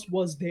body else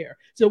was there.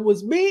 So it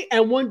was me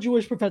and one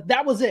Jewish professor.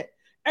 That was it.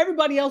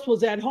 Everybody else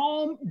was at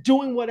home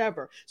doing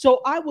whatever.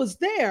 So I was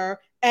there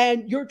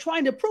and you're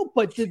trying to prove,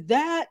 but did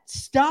that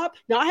stop?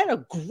 Now, I had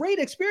a great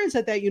experience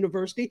at that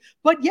university,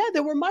 but yeah,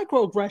 there were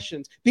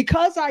microaggressions.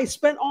 Because I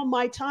spent all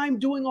my time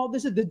doing all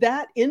this, did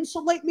that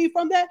insulate me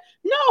from that?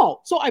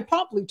 No. So I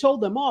promptly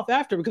told them off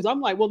after because I'm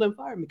like, well, then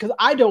fire me because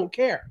I don't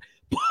care.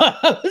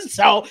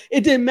 So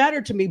it didn't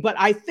matter to me. But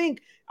I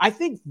think I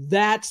think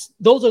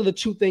those are the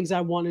two things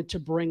I wanted to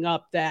bring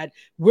up, that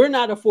we're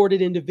not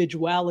afforded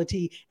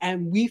individuality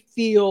and we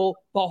feel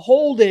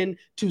beholden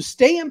to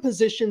stay in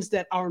positions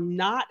that are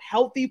not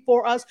healthy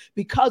for us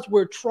because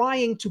we're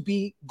trying to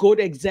be good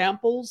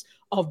examples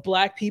of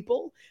Black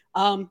people.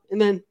 And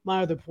then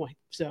my other point.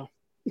 So,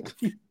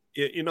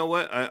 you know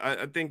what?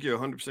 I think you're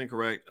 100%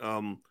 correct.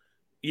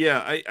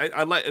 Yeah,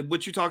 I like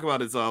what you talk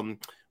about is Dr.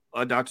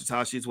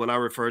 Tachi is what I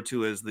refer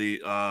to as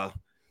the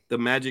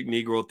magic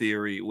Negro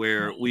theory,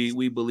 where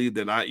we believe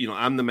that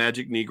I'm the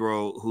magic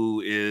Negro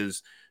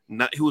who's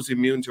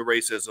immune to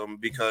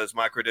racism because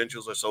my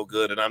credentials are so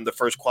good and I'm the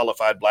first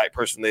qualified Black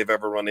person they've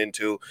ever run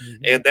into.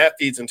 Mm-hmm. And that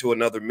feeds into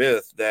another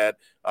myth that,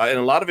 and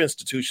a lot of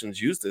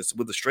institutions use this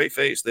with a straight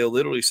face. They'll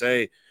literally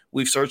say,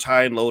 we've searched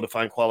high and low to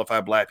find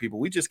qualified Black people.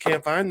 We just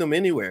can't find them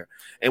anywhere.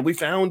 And we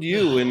found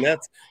you. And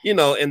that's,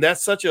 and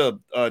that's such a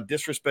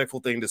disrespectful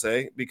thing to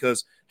say,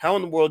 because how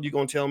in the world are you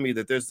going to tell me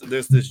that there's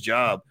this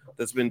job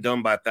that's been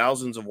done by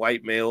thousands of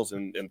white males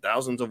and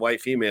thousands of white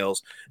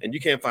females, and you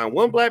can't find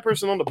one Black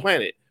person on the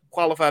planet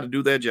qualified to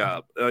do that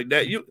job?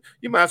 That you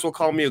might as well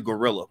call me a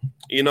gorilla,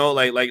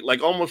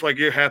 like almost like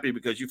you're happy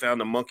because you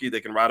found a monkey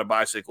that can ride a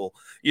bicycle.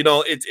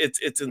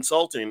 It's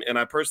insulting. And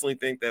I personally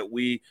think that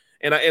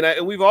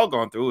and we've all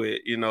gone through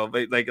it,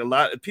 like a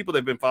lot of people that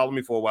have been following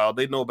me for a while,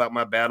 they know about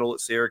my battle at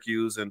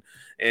Syracuse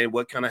and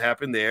what kind of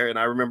happened there. And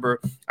I remember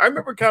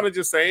kind of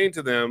just saying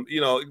to them,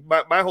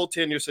 my whole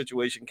tenure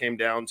situation came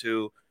down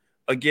to,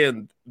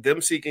 again,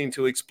 them seeking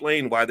to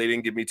explain why they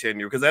didn't give me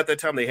tenure, because at that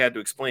time they had to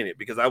explain it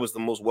because I was the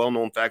most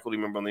well-known faculty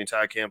member on the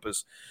entire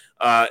campus.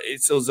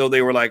 So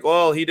they were like,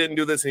 oh, he didn't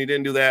do this and he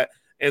didn't do that.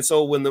 And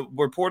so when the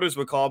reporters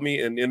would call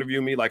me and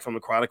interview me, like from the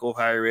Chronicle of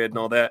Higher Ed and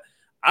all that,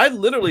 I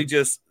literally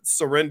just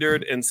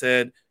surrendered and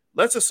said,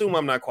 let's assume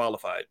I'm not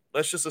qualified.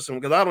 Let's just assume,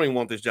 because I don't even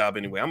want this job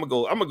anyway. I'm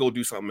gonna go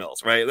do something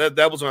else, right?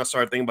 That was when I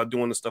started thinking about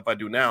doing the stuff I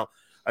do now.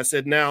 I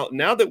said, now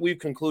that we've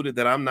concluded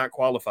that I'm not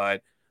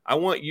qualified, I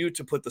want you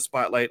to put the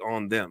spotlight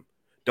on them.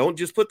 Don't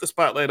just put the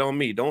spotlight on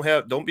me.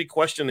 Don't be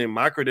questioning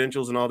my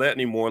credentials and all that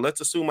anymore.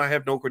 Let's assume I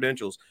have no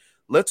credentials.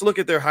 Let's look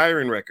at their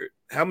hiring record.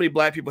 How many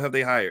Black people have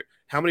they hired?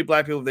 How many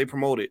Black people have they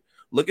promoted?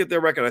 Look at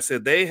their record. I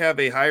said, they have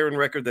a hiring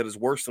record that is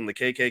worse than the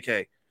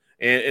KKK.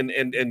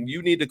 And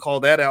you need to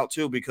call that out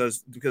too,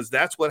 because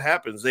that's what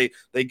happens.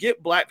 They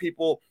get Black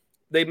people,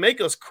 they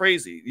make us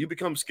crazy. You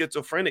become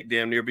schizophrenic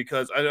damn near,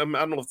 because I don't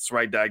know if it's the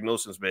right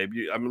diagnosis, babe.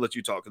 I'm gonna let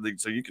you talk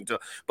so you can tell.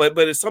 But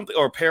it's something,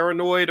 or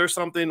paranoid or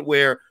something,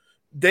 where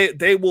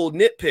they will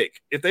nitpick.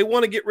 If they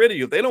want to get rid of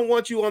you, if they don't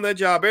want you on that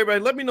job,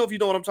 everybody let me know if you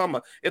know what I'm talking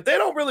about. If they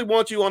don't really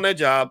want you on that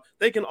job,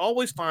 they can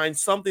always find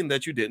something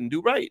that you didn't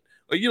do right.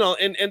 Or,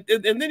 and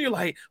then you're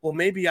like, well,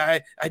 maybe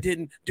I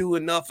didn't do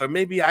enough, or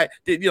maybe I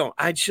did,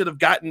 I should have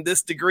gotten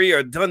this degree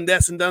or done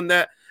this and done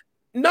that.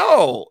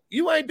 No,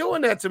 you ain't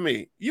doing that to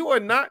me. You are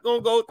not going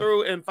to go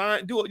through and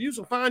use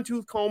a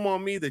fine-tooth comb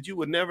on me that you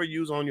would never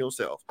use on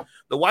yourself.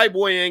 The white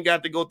boy ain't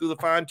got to go through the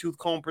fine-tooth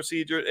comb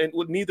procedure, and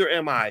neither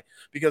am I,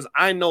 because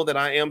I know that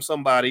I am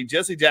somebody.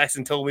 Jesse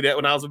Jackson told me that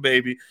when I was a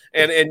baby,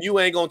 and you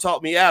ain't going to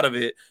talk me out of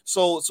it.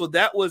 So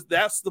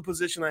that's the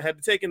position I had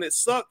to take, and it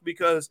sucked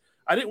because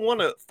I didn't want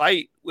to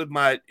fight with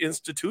my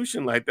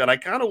institution like that. I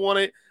kind of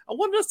wanted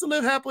us to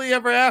live happily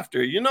ever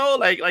after,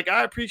 like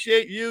I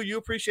appreciate you, you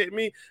appreciate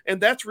me. And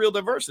that's real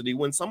diversity.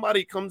 When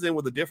somebody comes in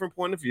with a different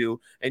point of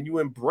view and you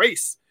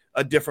embrace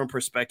a different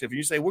perspective, and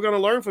you say, we're going to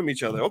learn from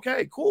each other.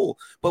 Okay, cool.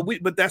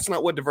 But that's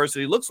not what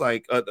diversity looks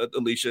like,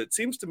 Alicia. It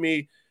seems to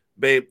me,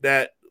 babe,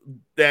 that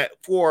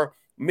for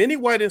many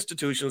white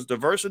institutions,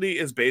 diversity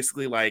is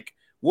basically like,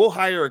 we'll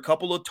hire a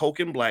couple of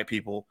token Black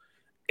people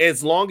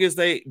as long as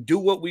they do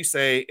what we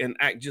say and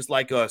act just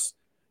like us.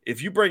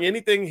 If you bring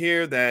anything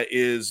here that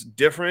is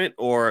different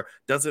or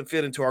doesn't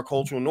fit into our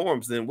cultural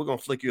norms, then we're going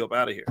to flick you up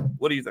out of here.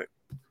 What do you think?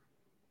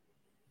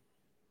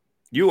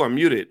 You are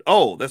muted.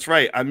 Oh, that's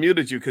right. I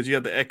muted you because you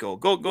had the echo.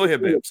 Go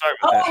ahead, babe. Sorry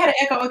about that. I had an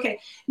echo. Okay.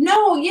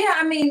 No, yeah.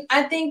 I mean,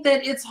 I think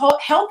that it's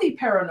healthy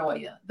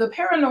paranoia. The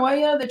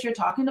paranoia that you're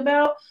talking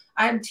about,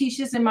 I teach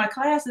this in my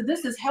class, that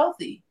this is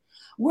healthy.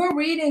 We're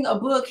reading a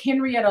book,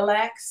 Henrietta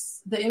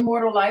Lacks, The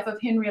Immortal Life of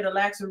Henrietta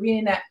Lacks. We're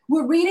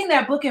reading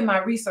that book in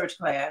my research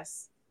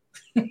class.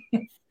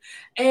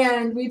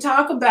 And we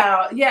talk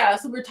about,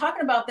 so we're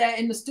talking about that,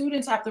 and the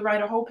students have to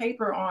write a whole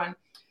paper on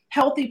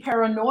healthy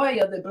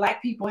paranoia that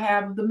Black people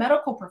have of the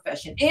medical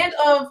profession and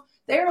of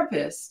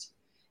therapists,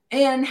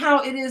 and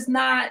how it is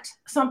not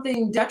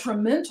something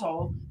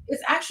detrimental.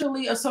 It's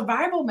actually a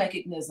survival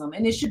mechanism,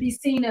 and it should be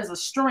seen as a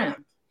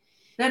strength.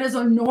 That is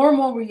a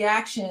normal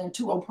reaction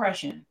to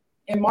oppression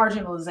and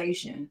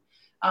marginalization.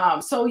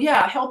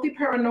 Healthy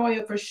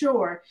paranoia for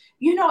sure.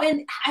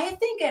 And I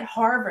think at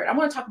Harvard, I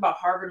want to talk about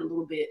Harvard a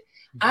little bit.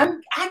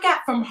 I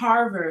got from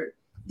Harvard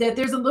that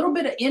there's a little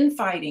bit of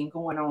infighting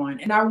going on.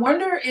 And I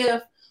wonder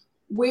if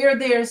where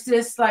there's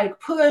this like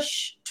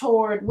push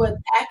toward what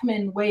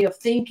Ackman way of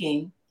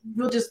thinking,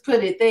 we'll just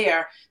put it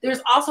there.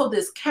 There's also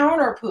this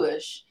counter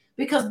push,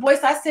 because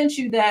Boyce, I sent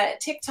you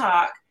that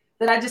TikTok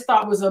that I just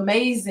thought was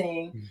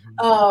amazing.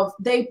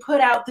 They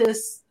put out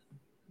this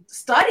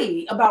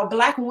study about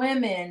Black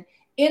women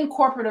in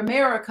corporate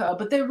America,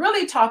 but they're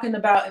really talking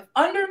about,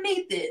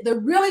 underneath it, they're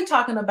really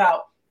talking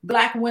about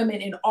Black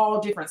women in all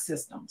different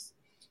systems.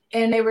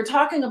 And they were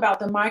talking about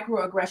the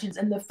microaggressions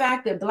and the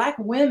fact that Black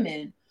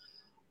women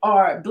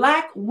are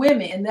Black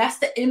women, and that's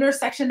the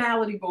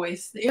intersectionality,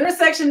 Boyce, the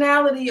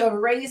intersectionality of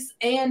race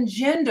and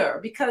gender,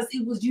 because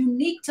it was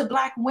unique to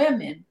Black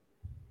women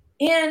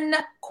in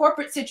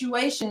corporate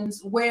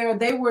situations where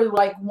they were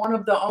like one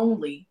of the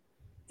only.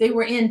 They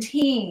were in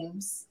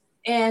teams,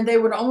 and they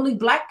were the only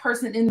Black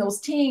person in those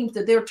teams,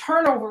 that their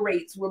turnover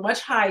rates were much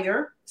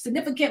higher,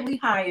 significantly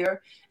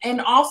higher. And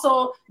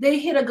also they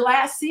hit a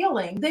glass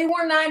ceiling. They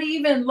were not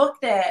even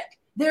looked at.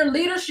 Their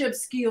leadership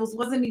skills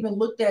wasn't even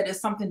looked at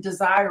as something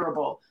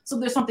desirable. So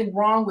there's something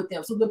wrong with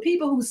them. So the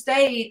people who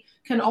stayed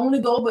can only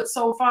go but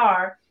so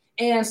far.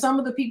 And some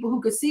of the people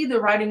who could see the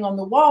writing on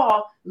the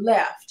wall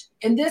left.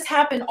 And this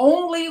happened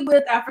only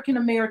with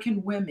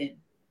African-American women,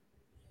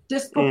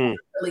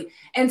 disproportionately.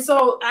 And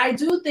so I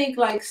do think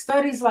like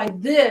studies like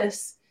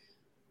this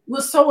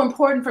was so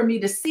important for me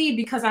to see,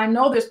 because I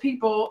know there's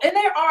people, and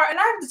I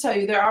have to tell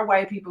you, there are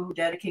white people who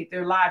dedicate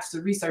their lives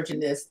to researching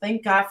this.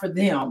 Thank God for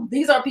them.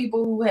 These are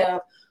people who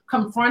have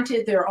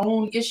confronted their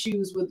own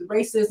issues with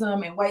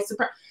racism and white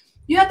supremacy.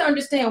 You have to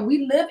understand,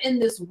 we live in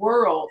this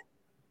world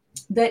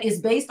that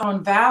is based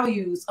on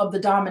values of the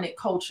dominant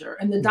culture.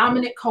 And the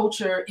dominant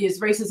culture is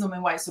racism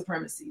and white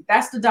supremacy.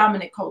 That's the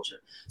dominant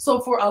culture. So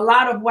for a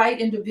lot of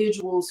white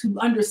individuals who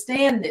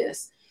understand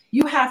this,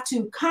 you have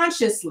to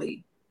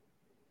consciously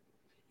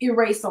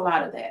erase a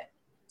lot of that.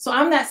 So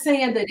I'm not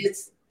saying that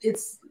it's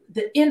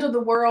the end of the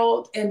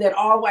world and that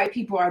all white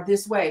people are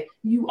this way.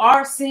 You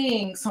are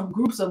seeing some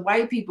groups of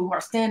white people who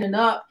are standing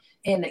up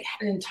and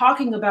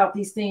talking about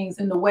these things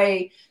in the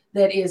way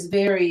that is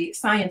very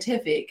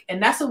scientific.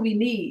 And that's what we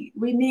need.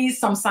 We need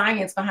some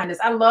science behind this.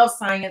 I love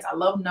science. I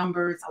love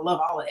numbers. I love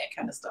all of that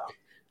kind of stuff.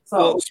 So,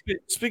 well,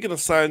 speaking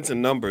of science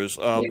and numbers,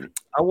 I'm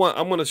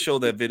going to show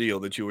that video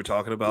that you were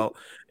talking about.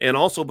 And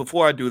also,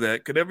 before I do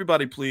that, could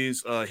everybody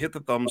please hit the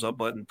thumbs up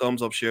button,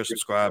 thumbs up, share,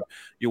 subscribe.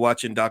 You're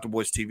watching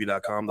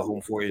DrBoyceTV.com, the home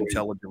for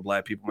intelligent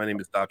Black people. My name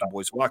is Dr.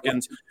 Boyce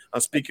Watkins.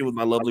 I'm speaking with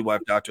my lovely wife,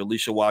 Dr.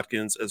 Alicia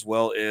Watkins, as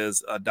well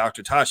as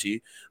Dr.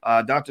 Tachi.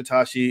 Dr.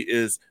 Tachi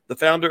is the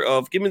founder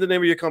of, give me the name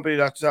of your company,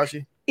 Dr.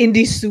 Tachi.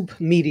 Indie Soup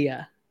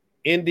Media.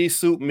 Indie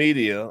Soup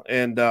Media,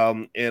 and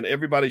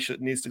everybody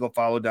needs to go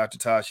follow Dr.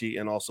 Tachi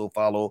and also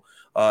follow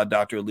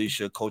Dr.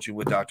 Alicia, coaching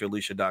with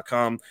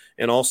dralicia.com.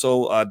 And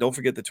also don't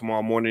forget that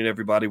tomorrow morning,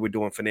 everybody, we're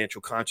doing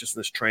financial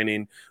consciousness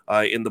training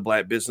in the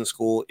Black Business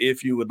School.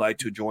 If you would like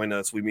to join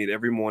us, we meet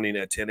every morning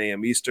at 10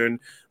 a.m.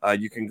 Eastern.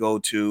 You can go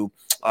to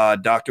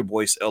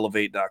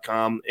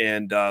drboyceelevate.com.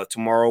 And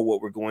tomorrow,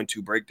 what we're going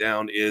to break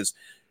down is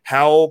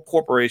how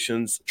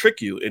corporations trick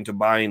you into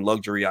buying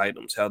luxury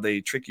items, how they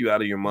trick you out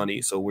of your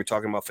money. So we're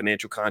talking about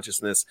financial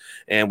consciousness,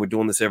 and we're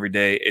doing this every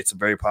day. It's a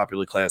very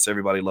popular class.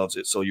 Everybody loves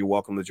it. So you're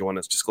welcome to join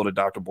us. Just go to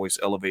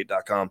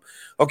drboyceelevate.com.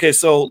 Okay,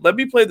 so let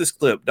me play this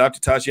clip.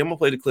 Dr. Tachi, I'm going to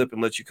play the clip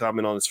and let you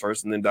comment on this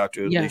first, and then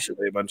Dr. Alicia,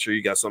 I'm sure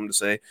you got something to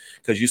say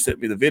because you sent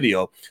me the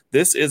video.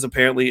 This is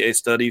apparently a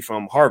study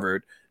from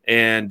Harvard,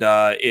 and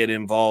it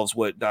involves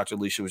what Dr.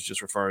 Alicia was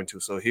just referring to.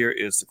 So here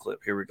is the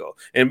clip. Here we go.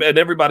 And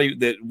everybody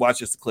that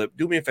watches the clip,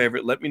 do me a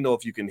favor. Let me know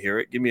if you can hear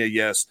it. Give me a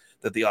yes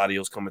that the audio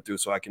is coming through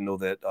so I can know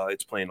that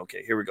it's playing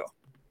okay. Here we go.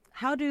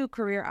 How do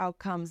career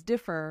outcomes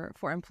differ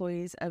for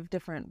employees of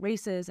different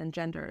races and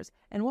genders?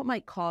 And what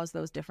might cause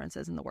those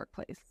differences in the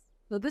workplace?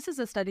 So this is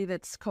a study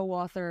that's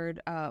co-authored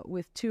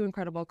with two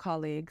incredible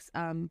colleagues,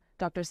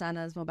 Dr.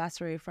 Sanaz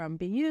Mobasri from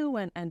BU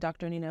and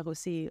Dr. Nina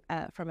Roussi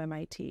from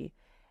MIT.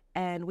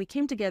 And we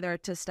came together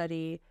to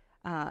study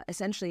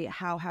essentially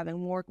how having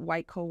more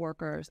white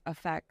coworkers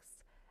affects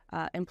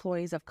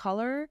employees of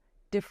color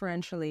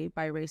differentially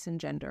by race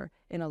and gender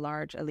in a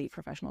large elite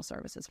professional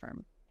services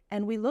firm.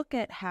 And we look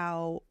at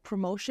how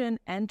promotion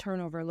and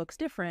turnover looks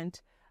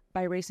different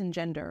by race and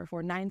gender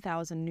for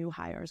 9,000 new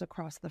hires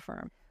across the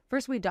firm.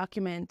 First, we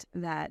document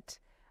that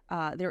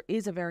there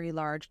is a very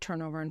large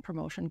turnover and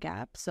promotion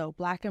gap. So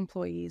Black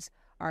employees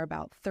are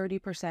about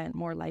 30%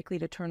 more likely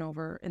to turn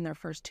over in their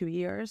first 2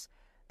 years.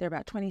 They're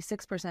about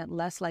 26%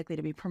 less likely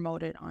to be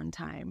promoted on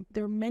time.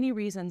 There are many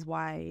reasons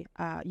why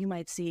you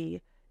might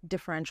see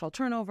differential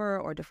turnover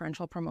or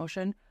differential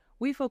promotion.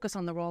 We focus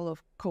on the role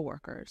of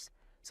coworkers.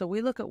 So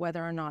we look at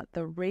whether or not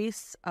the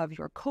race of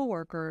your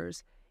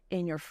coworkers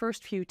in your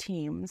first few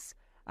teams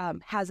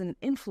has an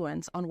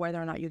influence on whether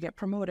or not you get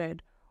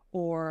promoted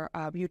or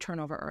you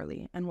turn over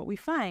early. And what we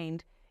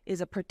find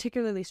is a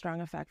particularly strong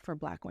effect for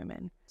Black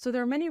women. So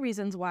there are many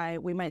reasons why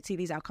we might see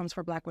these outcomes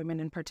for Black women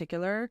in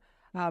particular.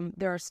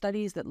 There are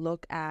studies that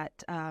look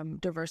at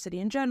diversity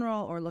in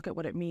general or look at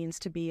what it means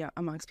to be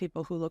amongst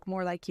people who look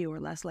more like you or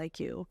less like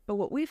you. But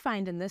what we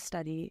find in this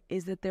study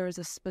is that there is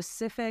a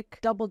specific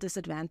double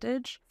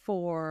disadvantage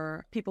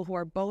for people who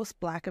are both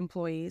Black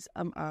employees,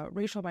 a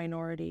racial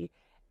minority,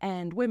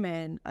 and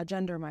women, a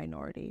gender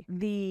minority.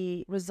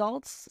 The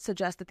results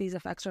suggest that these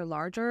effects are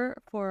larger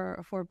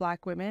for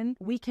Black women.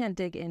 We can't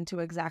dig into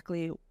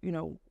exactly,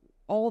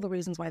 all the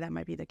reasons why that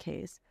might be the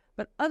case.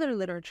 But other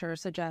literature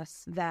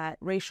suggests that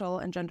racial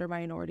and gender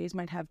minorities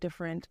might have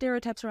different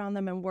stereotypes around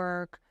them in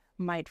work,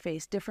 might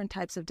face different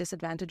types of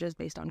disadvantages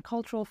based on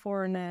cultural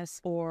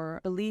foreignness or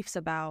beliefs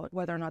about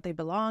whether or not they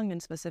belong in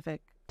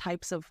specific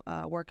types of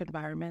work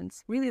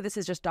environments. Really, this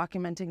is just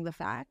documenting the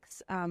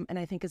facts, and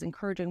I think is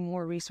encouraging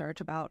more research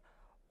about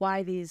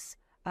why these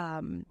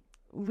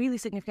really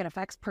significant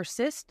effects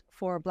persist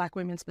for Black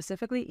women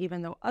specifically,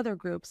 even though other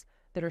groups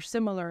that are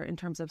similar in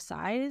terms of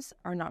size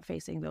are not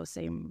facing those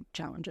same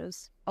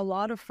challenges. A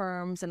lot of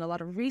firms and a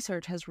lot of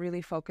research has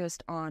really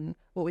focused on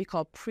what we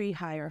call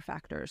pre-hire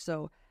factors.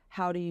 So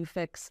how do you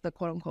fix the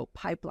quote-unquote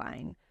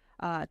pipeline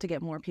to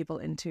get more people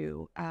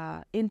into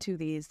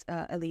these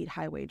elite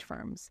high-wage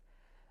firms?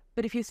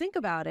 But if you think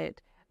about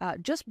it,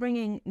 just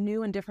bringing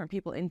new and different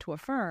people into a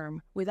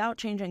firm without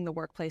changing the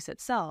workplace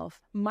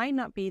itself might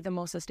not be the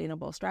most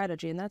sustainable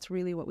strategy. And that's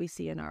really what we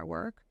see in our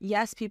work.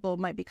 Yes, people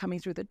might be coming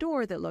through the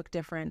door that look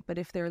different, but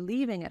if they're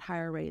leaving at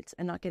higher rates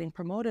and not getting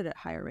promoted at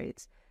higher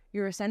rates,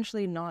 you're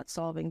essentially not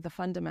solving the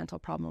fundamental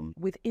problem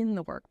within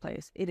the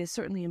workplace. It is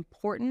certainly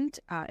important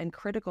and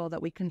critical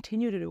that we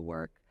continue to do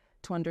work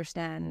to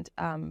understand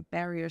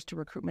barriers to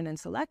recruitment and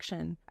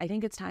selection. I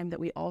think it's time that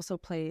we also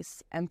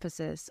place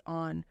emphasis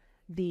on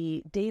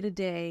the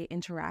day-to-day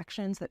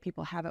interactions that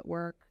people have at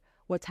work,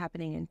 what's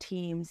happening in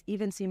teams,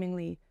 even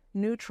seemingly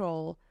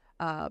neutral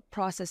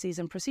processes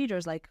and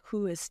procedures like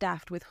who is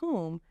staffed with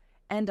whom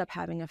end up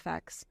having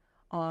effects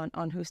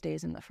on who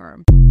stays in the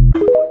firm.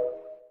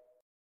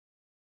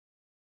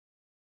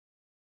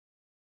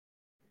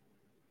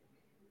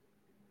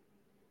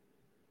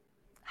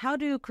 How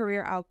do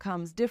career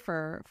outcomes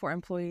differ for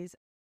employees?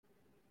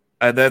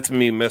 That's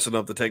me messing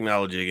up the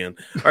technology again.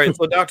 All right,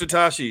 so Dr.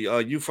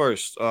 Tachi, you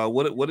first.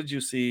 What did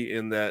you see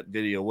in that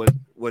video?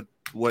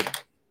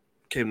 What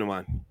came to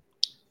mind?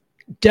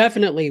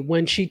 Definitely,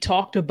 when she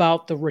talked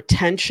about the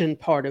retention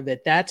part of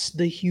it, that's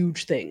the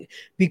huge thing,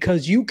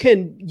 because you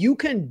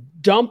can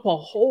dump a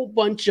whole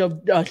bunch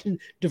of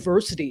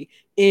diversity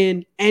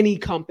in any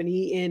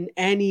company, in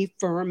any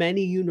firm,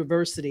 any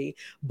university,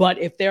 but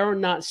if there are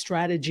not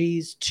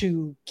strategies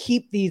to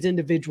keep these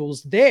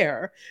individuals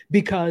there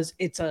because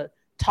it's a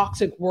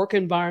toxic work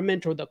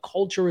environment or the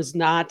culture is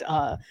not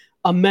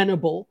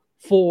amenable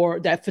for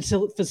that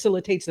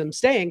facilitates them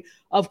staying,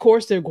 of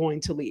course they're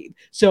going to leave.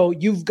 So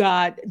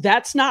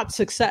that's not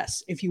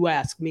success, if you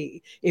ask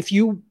me. If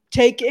you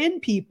take in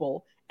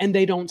people and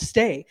they don't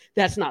stay,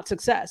 that's not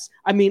success.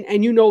 I mean,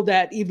 and you know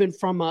that even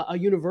from a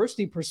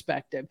university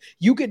perspective,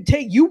 you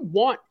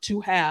want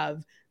to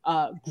have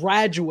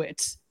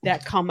graduates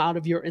that come out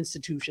of your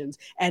institutions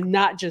and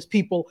not just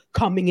people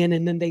coming in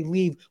and then they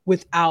leave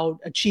without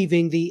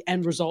achieving the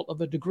end result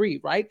of a degree,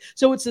 right?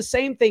 So it's the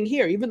same thing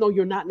here. Even though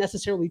you're not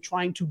necessarily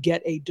trying to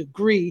get a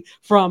degree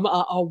from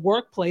a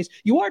workplace,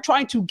 you are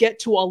trying to get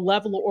to a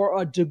level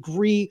or a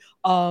degree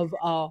of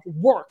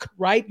work,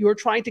 right? You're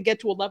trying to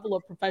get to a level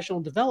of professional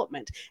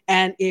development.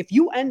 And if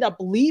you end up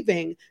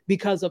leaving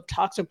because of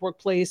toxic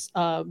workplace,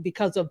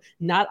 because of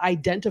not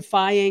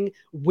identifying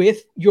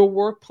with your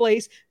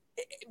workplace,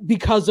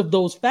 because of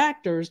those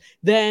factors,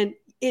 then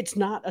it's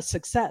not a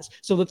success.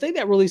 So the thing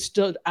that really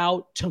stood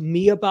out to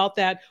me about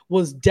that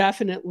was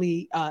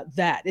definitely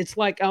that. It's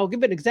like, I'll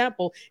give an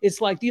example. It's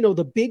like,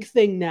 the big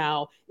thing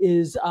now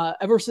is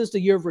ever since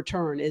the year of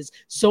return is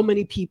so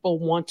many people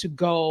want to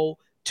go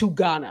to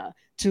Ghana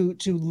to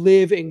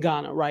live in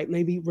Ghana, right?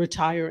 Maybe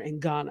retire in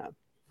Ghana.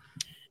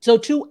 So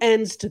two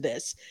ends to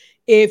this.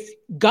 If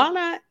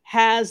Ghana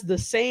has the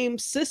same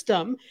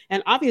system,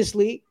 and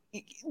obviously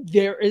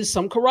there is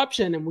some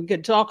corruption, and we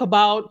could talk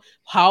about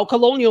how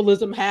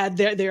colonialism had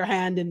their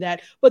hand in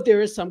that, but there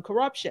is some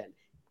corruption.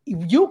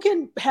 You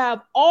can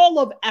have all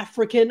of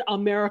African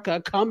America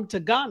come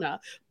to Ghana,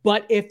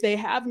 but if they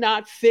have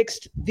not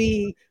fixed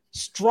the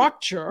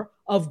structure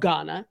of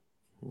Ghana,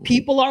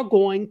 people are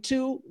going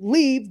to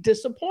leave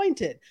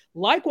disappointed.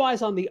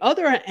 Likewise, on the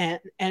other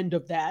end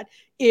of that,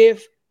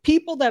 if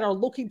people that are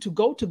looking to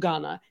go to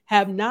Ghana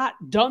have not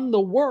done the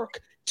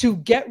work to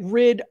get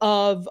rid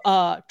of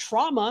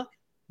trauma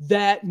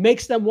that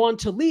makes them want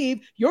to leave,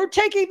 you're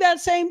taking that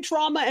same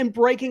trauma and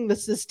breaking the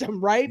system,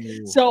 right?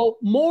 Mm. So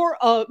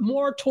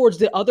more towards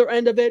the other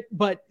end of it,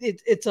 but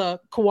it's a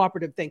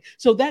cooperative thing.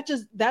 So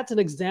that's an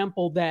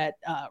example that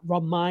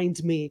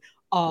reminds me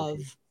of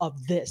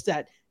this,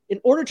 that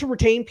in order to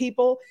retain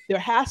people, you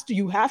have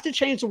to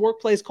change the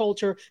workplace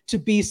culture to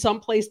be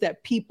someplace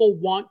that people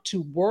want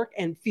to work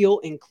and feel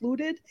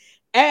included.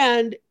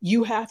 And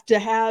you have to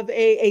have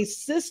a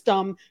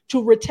system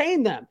to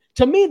retain them.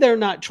 To me, they're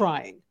not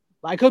trying.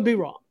 I could be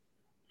wrong.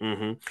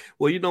 Mm-hmm.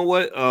 Well, you know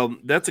what?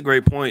 That's a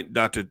great point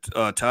Dr.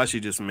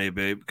 Tachi just made,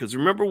 babe. Because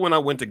remember when I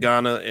went to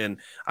Ghana, and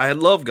I had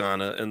loved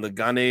Ghana, and the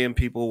Ghanaian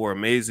people were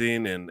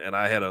amazing, and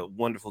I had a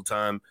wonderful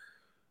time.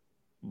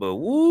 But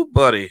woo,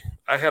 buddy,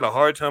 I had a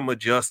hard time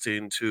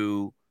adjusting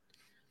to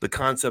the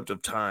concept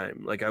of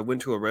time. Like, I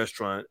went to a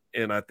restaurant,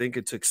 and I think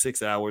it took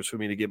 6 hours for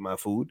me to get my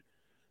food.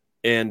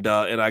 And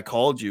I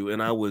called you,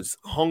 and I was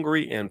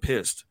hungry and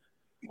pissed.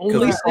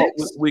 Only we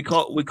 6?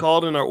 we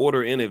called in our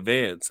order in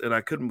advance, and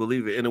I couldn't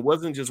believe it. And it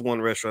wasn't just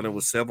one restaurant; it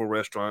was several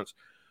restaurants.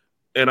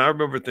 And I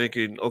remember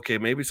thinking, okay,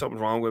 maybe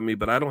something's wrong with me,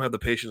 but I don't have the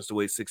patience to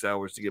wait 6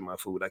 hours to get my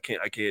food. I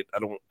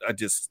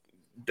just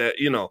that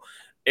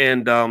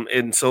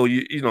and so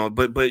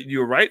but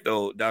you're right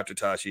though, Dr.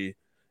 Tachi.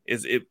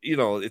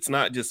 It's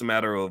not just a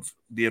matter of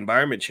the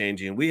environment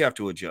changing. We have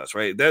to adjust,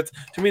 right? That's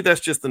to me,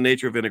 that's just the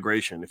nature of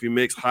integration. If you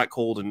mix hot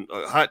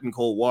and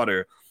cold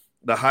water,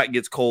 the hot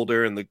gets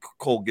colder and the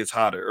cold gets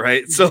hotter,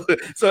 right? So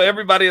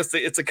everybody has to,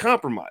 it's a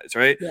compromise,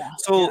 right? Yeah.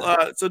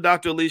 So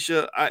Dr.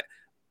 Alicia,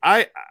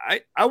 I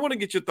want to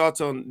get your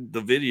thoughts on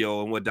the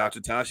video and what Dr.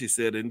 Tachi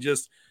said, and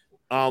just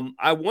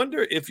I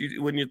wonder if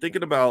when you're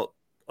thinking about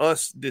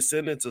us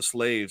descendants of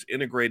slaves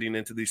integrating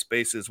into these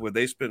spaces where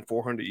they spent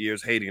 400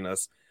 years hating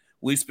us,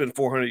 we spent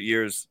 400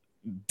 years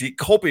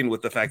coping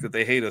with the fact that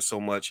they hate us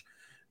so much.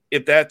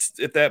 If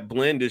that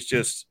blend is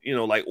just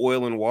like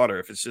oil and water,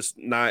 if it's just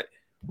not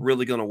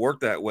really going to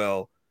work that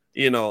well,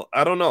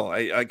 I don't know.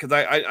 Because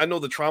I know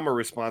the trauma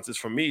responses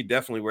from me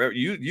definitely where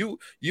you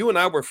and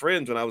I were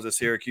friends when I was at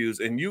Syracuse,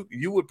 and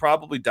you would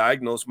probably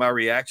diagnose my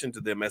reaction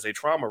to them as a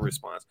trauma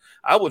response.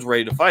 I was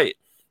ready to fight.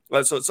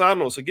 So I don't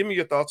know. So give me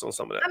your thoughts on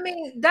some of that. I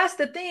mean, that's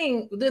the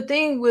thing. The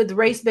thing with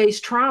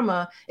race-based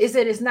trauma is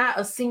that it's not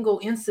a single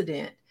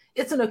incident.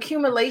 It's an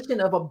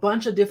accumulation of a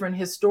bunch of different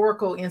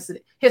historical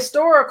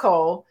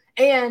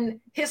and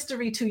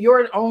history to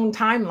your own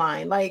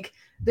timeline. Like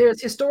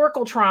there's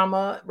historical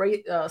trauma,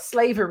 right?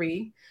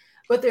 Slavery,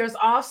 but there's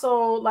also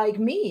like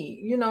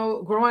me,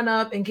 growing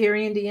up in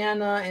Gary,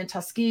 Indiana, and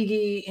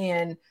Tuskegee,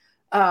 and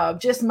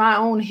just my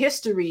own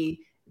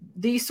history.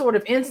 These sort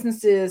of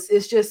instances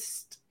is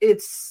just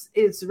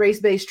it's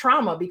race-based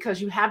trauma because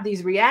you have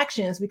these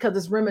reactions because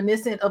it's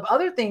reminiscent of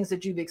other things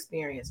that you've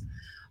experienced.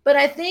 But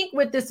I think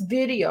with this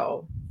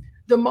video,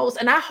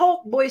 and I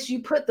hope, Boyce,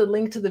 you put the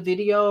link to the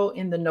video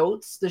in the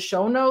notes, the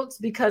show notes,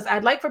 because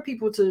I'd like for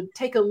people to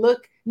take a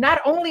look,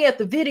 not only at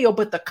the video,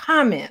 but the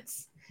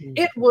comments.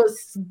 It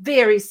was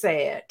very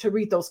sad to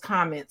read those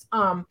comments.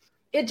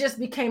 It just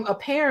became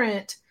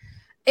apparent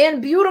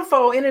and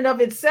beautiful in and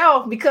of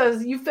itself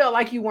because you felt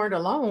like you weren't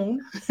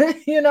alone,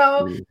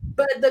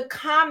 but the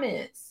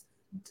comments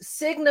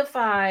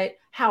signified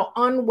how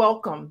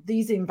unwelcome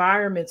these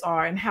environments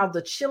are and how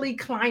the chilly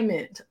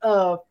climate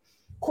of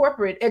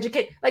corporate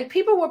education, like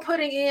people were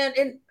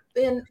putting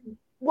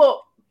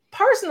well,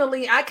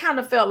 personally, I kind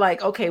of felt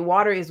like, okay,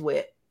 water is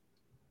wet.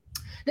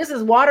 This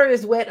is water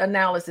is wet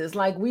analysis.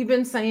 Like we've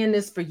been saying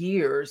this for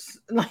years.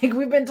 Like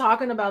we've been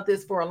talking about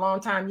this for a long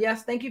time.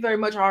 Yes, thank you very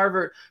much,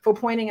 Harvard, for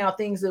pointing out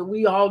things that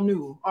we all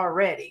knew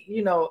already.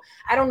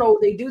 I don't know.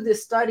 They do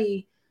this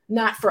study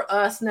not for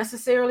us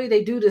necessarily.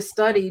 They do this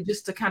study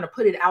just to kind of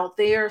put it out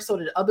there so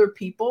that other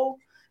people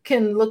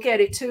can look at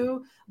it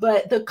too.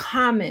 But the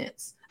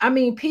comments, I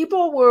mean,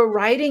 people were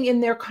writing in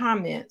their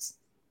comments.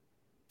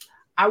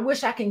 I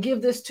wish I can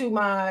give this to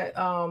my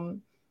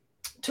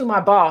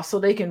boss so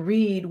they can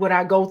read what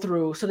I go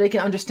through, so they can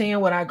understand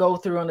what I go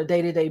through on a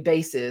day-to-day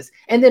basis.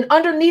 And then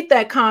underneath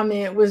that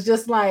comment was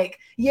just like,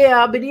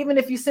 yeah, but even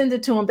if you send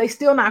it to them, they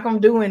still not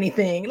going to do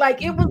anything.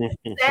 Like it was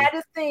the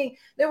saddest thing.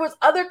 There was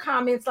other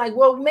comments like,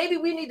 well, maybe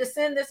we need to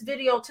send this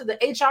video to the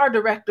HR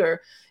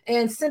director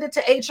and send it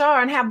to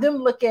HR and have them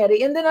look at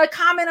it. And then a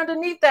comment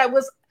underneath that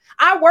was,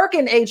 I work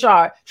in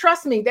HR.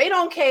 Trust me, they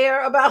don't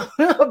care about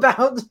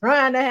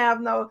trying to have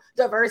no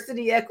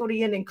diversity,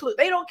 equity, and include.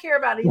 They don't care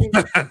about anything.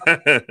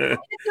 It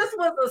just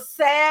was a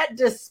sad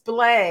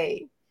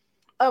display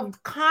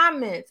of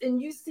comments,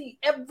 and you see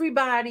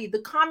everybody.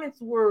 The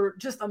comments were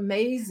just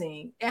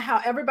amazing, and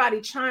how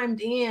everybody chimed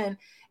in.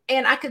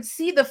 And I could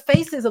see the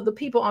faces of the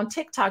people on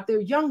TikTok.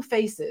 They're young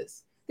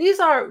faces.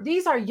 These are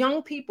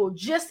young people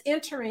just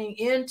entering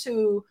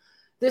into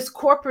this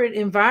corporate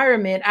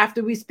environment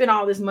after we spent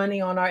all this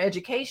money on our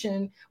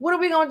education. What are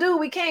we going to do?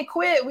 We can't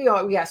quit. We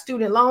got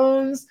student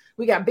loans.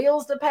 We got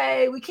bills to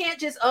pay. We can't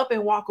just up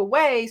and walk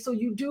away. So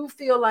you do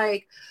feel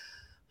like,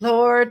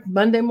 Lord,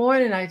 Monday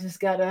morning, I just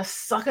got to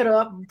suck it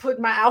up, put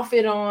my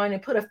outfit on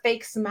and put a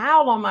fake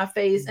smile on my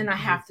face, and I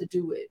have to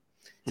do it.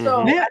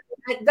 So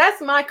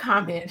that's my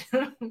comment.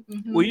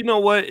 Well, you know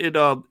what?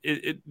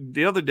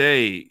 The other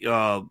day,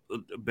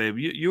 babe,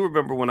 you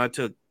remember when I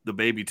took the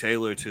baby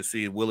Taylor to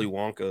see Willy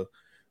Wonka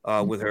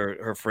with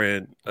her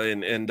friend,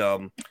 and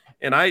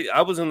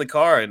I was in the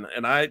car, and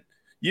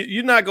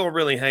you're not gonna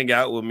really hang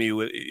out with me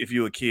if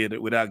you're a kid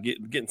without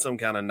getting some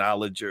kind of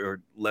knowledge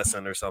or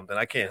lesson or something.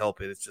 I can't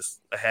help it; it's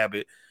just a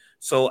habit.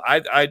 So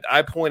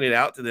I pointed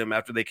out to them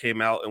after they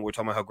came out and we're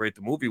talking about how great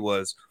the movie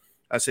was.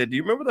 I said, do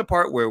you remember the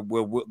part where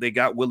they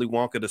got Willy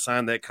Wonka to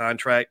sign that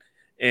contract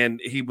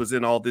and he was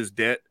in all this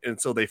debt,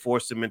 and so they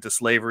forced him into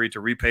slavery to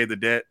repay the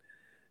debt?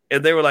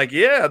 And they were like,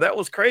 yeah, that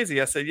was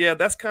crazy. I said, yeah,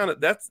 that's kind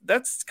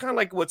of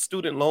like what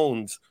student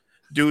loans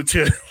do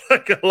to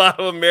like a lot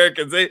of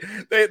Americans.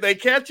 They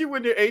catch you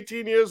when you're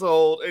 18 years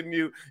old and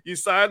you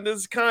sign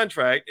this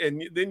contract,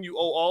 and then you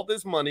owe all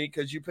this money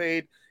because you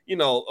paid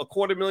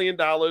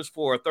 $250,000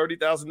 for a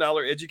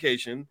 $30,000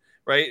 education.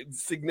 right?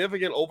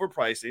 Significant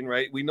overpricing,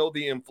 right? We know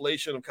the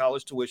inflation of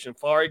college tuition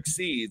far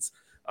exceeds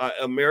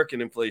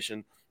American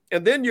inflation.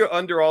 And then you're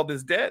under all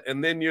this debt,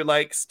 and then you're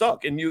like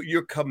stuck, and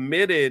you're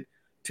committed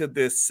to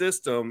this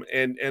system.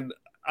 And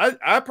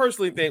I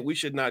personally think we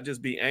should not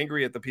just be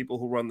angry at the people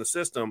who run the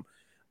system.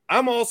 I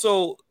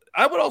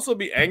would also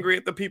be angry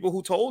at the people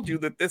who told you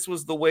that this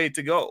was the way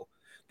to go.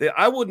 That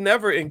I would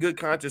never in good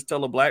conscience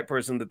tell a black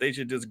person that they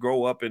should just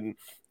grow up and,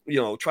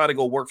 try to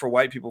go work for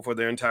white people for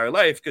their entire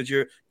life, because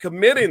you're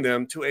committing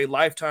them to a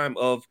lifetime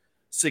of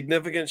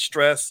significant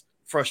stress,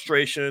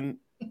 frustration,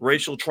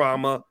 racial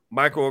trauma,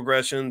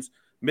 microaggressions,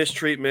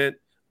 mistreatment,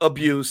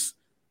 abuse.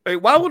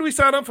 Why would we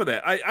sign up for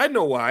that? I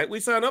know why.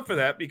 We sign up for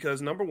that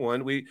because, number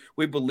one, we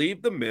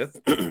believe the myth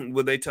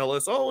where they tell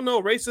us, oh,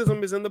 no,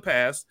 racism is in the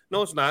past.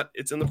 No, it's not.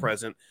 It's in the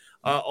present.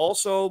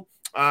 Also,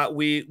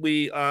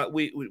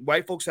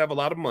 white folks have a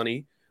lot of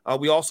money.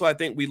 We also, I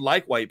think, we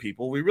like white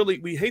people.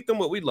 We hate them,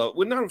 but we love.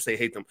 We're not going to say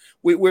hate them.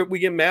 We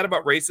get mad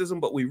about racism,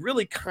 but we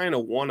really kind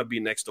of want to be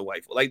next to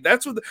white folks. Like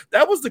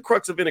that was the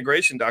crux of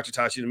integration, Dr.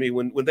 Tachi, to me.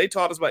 When they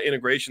taught us about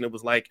integration, it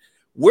was like,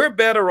 we're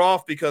better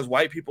off because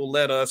white people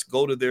let us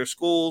go to their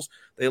schools.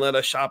 They let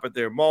us shop at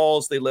their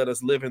malls. They let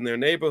us live in their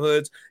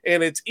neighborhoods.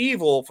 And it's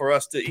evil for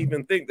us to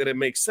even think that it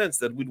makes sense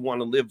that we'd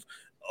want to live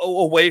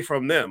away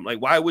from them.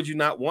 Like, why would you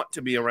not want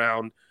to be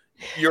around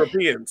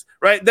Europeans,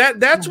 right?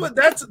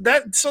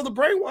 So the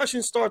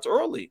brainwashing starts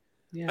early.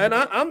 Yeah. And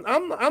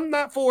I'm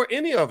not for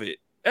any of it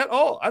at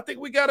all. I think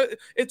I think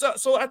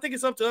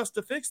it's up to us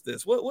to fix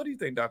this. What do you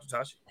think, Dr.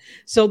 Tachi?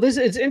 So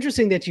it's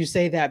interesting that you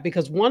say that,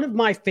 because one of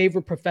my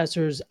favorite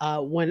professors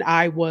when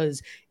I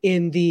was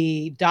in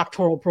the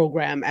doctoral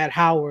program at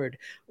Howard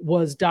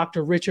was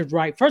Dr. Richard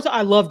Wright. First,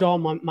 I loved all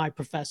my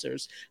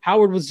professors.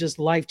 Howard was just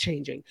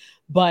life-changing.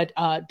 But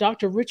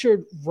Dr.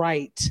 Richard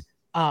Wright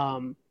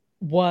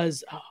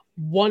was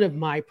one of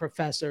my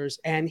professors,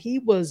 and he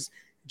was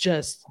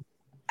just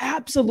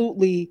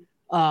absolutely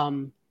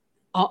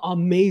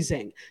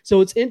amazing.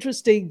 So it's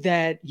interesting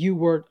that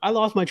I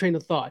lost my train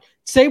of thought.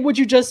 Say what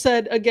you just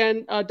said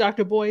again,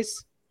 Dr.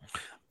 Boyce.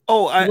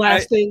 Oh, I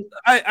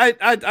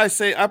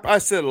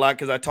said a lot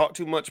because I talk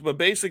too much, but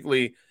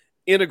basically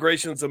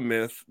integration's a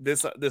myth.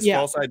 This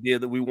false idea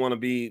that we want to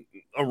be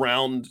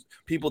around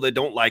people that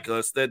don't like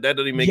us, that doesn't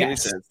even make any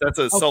sense. That's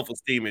a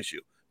self-esteem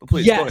issue. But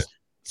please go ahead.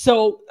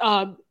 So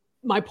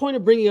my point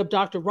of bringing up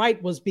Dr.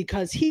 Wright was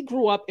because he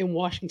grew up in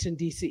Washington,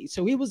 D.C.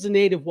 So he was a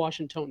native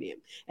Washingtonian.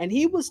 And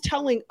he was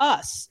telling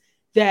us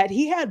that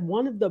he had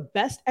one of the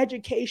best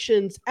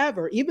educations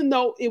ever, even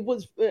though it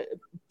was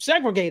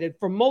segregated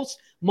for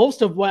most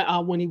of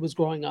when he was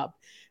growing up,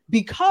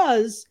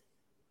 because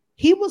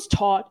he was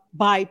taught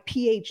by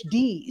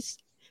PhDs.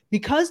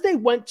 Because they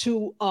went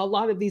to a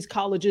lot of these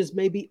colleges,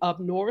 maybe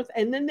up north,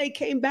 and then they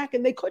came back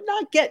and they could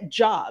not get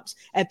jobs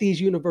at these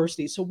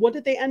universities. So what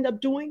did they end up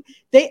doing?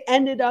 They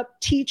ended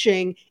up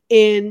teaching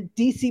in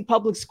DC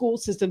public school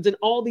systems and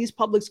all these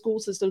public school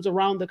systems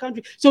around the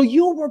country. So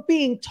you were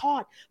being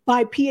taught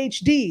by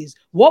PhDs.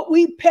 What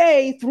we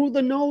pay through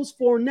the nose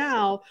for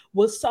now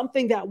was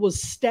something that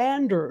was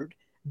standard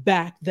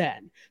back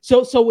then.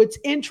 So it's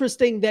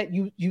interesting that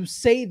you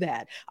say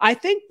that. I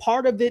think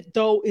part of it,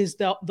 though, is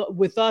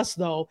with us,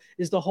 though,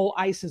 is the whole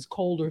ice is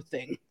colder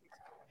thing.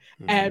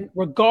 Mm-hmm. And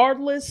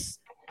regardless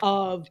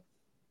of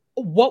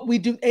what we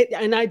do,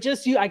 and I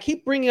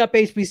keep bringing up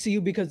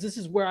HBCU because this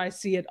is where I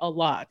see it a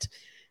lot.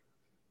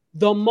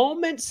 The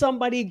moment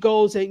somebody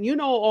goes and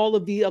a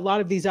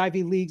lot of these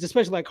Ivy Leagues,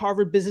 especially like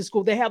Harvard Business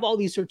School, they have all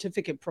these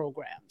certificate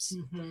programs.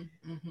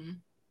 Mm-hmm.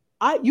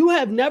 Mm-hmm. You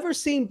have never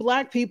seen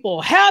Black people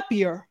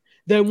happier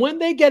than when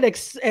they get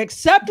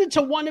accepted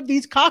to one of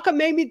these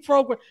cockamamie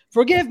programs.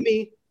 Forgive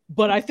me,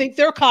 but I think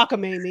they're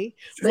cockamamie.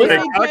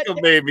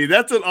 Cockamamie,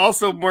 that's an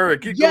awesome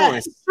word. Keep going.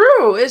 It's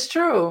true. It's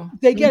true.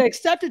 They get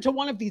accepted to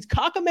one of these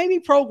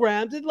cockamamie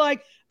programs,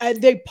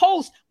 and they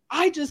post,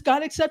 I just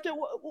got accepted,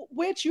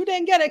 which you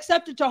didn't get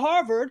accepted to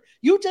Harvard.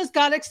 You just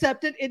got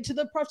accepted into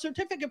the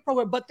certificate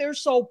program, but they're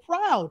so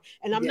proud.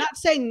 And I'm not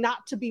saying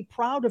not to be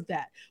proud of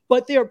that,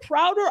 but they're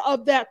prouder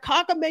of that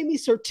cockamamie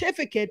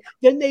certificate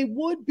than they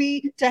would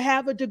be to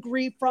have a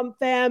degree from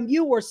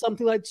FAMU or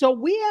something like that. So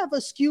we have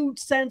a skewed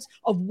sense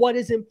of what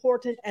is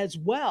important as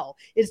well.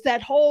 It's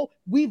that whole,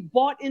 we've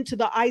bought into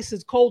the ice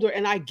is colder,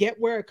 and I get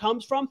where it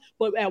comes from,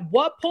 but at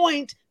what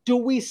point do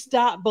we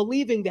stop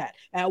believing that?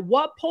 At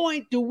what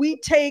point do we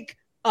take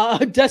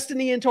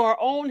destiny into our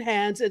own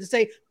hands and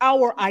say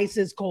our ice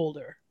is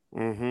colder?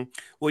 Mm-hmm.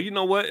 Well, you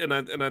know what, and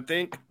I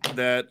think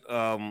that,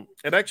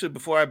 and actually,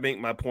 before I make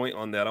my point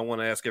on that, I want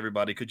to ask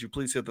everybody: could you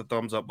please hit the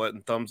thumbs up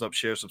button, thumbs up,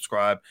 share,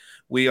 subscribe?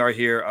 We are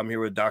here. I'm here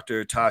with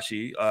Dr.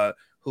 Tachi,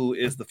 who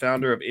is the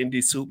founder of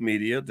Indie Soup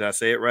Media. Did I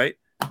say it right?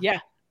 Yeah.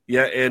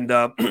 Yeah, and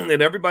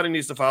and everybody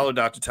needs to follow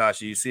Dr.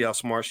 Tachi. You see how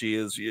smart she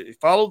is.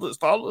 Follow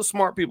the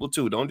smart people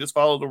too. Don't just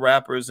follow the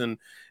rappers and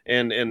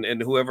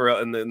whoever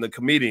and the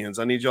comedians.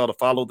 I need y'all to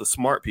follow the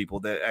smart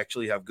people that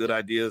actually have good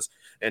ideas.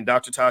 And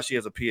Dr. Tachi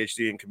has a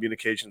PhD in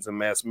communications and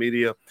mass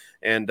media,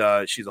 and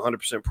she's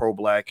 100%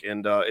 pro-Black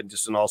and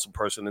just an awesome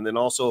person. And then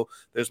also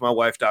there's my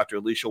wife, Dr.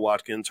 Alicia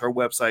Watkins. Her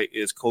website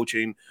is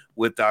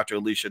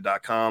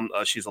coachingwithdralicia.com.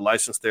 She's a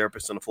licensed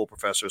therapist and a full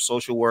professor of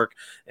social work,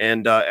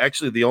 and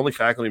actually the only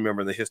faculty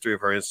member in the history of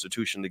her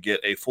institution to get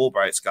a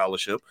Fulbright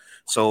scholarship.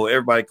 So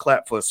everybody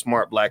clap for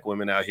smart Black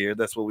women out here.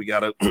 That's what we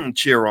got to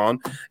cheer on.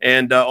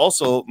 And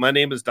also, my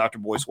name is Dr.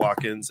 Boyce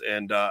Watkins,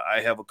 and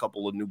I have a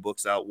couple of new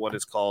books out. One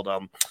is called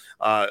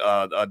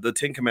The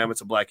 10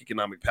 Commandments of Black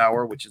Economic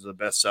Power, which is a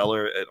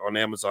bestseller on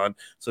Amazon.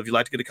 So if you'd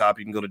like to get a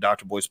copy, you can go to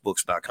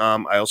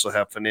drboycebooks.com. I also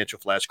have financial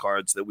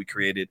flashcards that we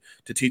created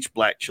to teach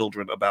Black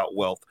children about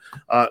wealth.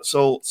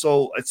 So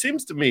it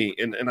seems to me,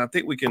 and I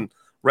think we can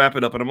wrap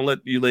it up, and I'm gonna let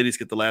you ladies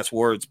get the last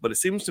words, but it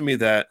seems to me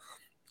that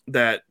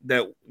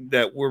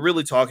we're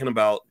really talking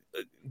about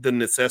the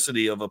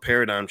necessity of a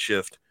paradigm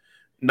shift,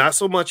 not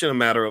so much in a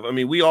matter of, I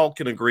mean, we all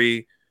can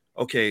agree,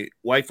 okay,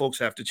 white folks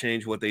have to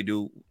change what they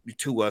do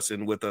to us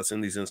and with us in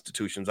these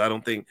institutions. I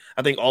think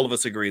all of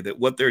us agree that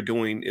what they're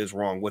doing is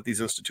wrong. What these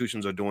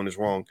institutions are doing is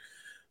wrong,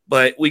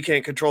 but we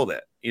can't control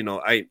that.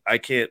 I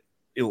can't,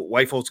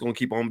 white folks are going to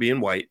keep on being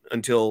white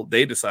until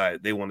they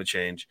decide they want to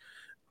change.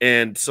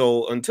 And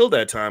so until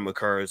that time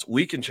occurs,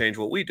 we can change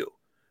what we do,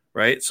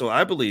 right? So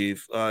I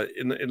believe,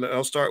 and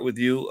I'll start with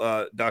you,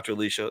 Dr.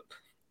 Alicia.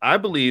 I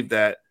believe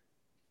that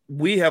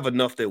we have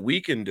enough that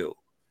we can do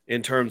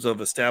in terms of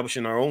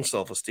establishing our own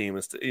self-esteem,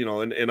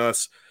 and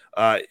us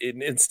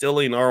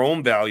instilling our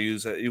own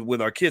values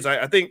with our kids.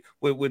 I think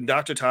when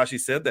Dr. Tachi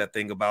said that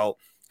thing about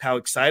how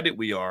excited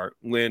we are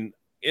when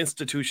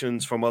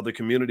institutions from other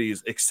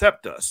communities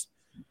accept us,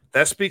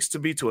 that speaks to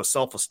me to a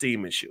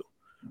self-esteem issue.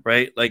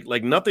 Right?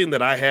 Like nothing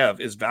that I have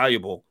is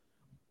valuable.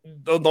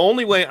 The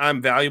only way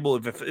I'm valuable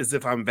is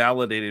if I'm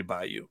validated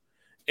by you.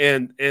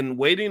 And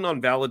waiting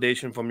on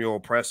validation from your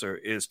oppressor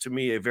is, to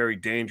me, a very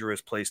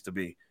dangerous place to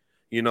be,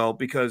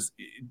 because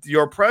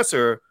your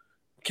oppressor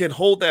can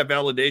hold that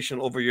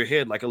validation over your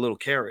head like a little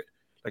carrot.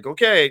 Like,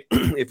 okay,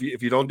 if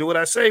you don't do what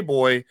I say,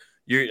 boy,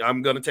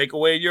 I'm going to take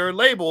away your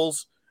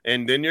labels,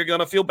 and then you're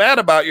going to feel bad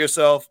about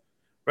yourself.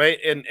 Right?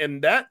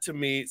 And that, to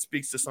me,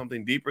 speaks to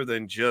something deeper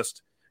than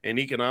just an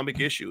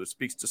economic issue. It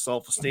speaks to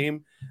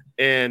self-esteem.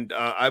 And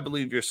I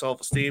believe your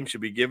self-esteem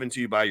should be given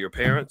to you by your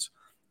parents.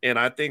 And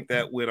I think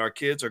that when our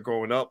kids are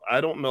growing up,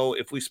 I don't know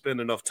if we spend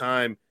enough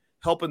time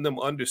helping them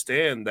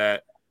understand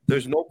that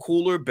there's no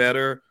cooler,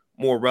 better,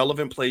 more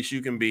relevant place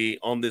you can be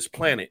on this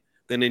planet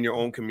than in your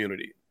own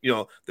community.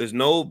 There's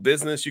no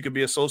business you could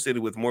be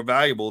associated with more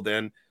valuable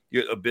than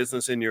a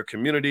business in your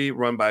community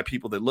run by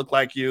people that look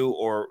like you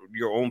or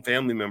your own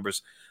family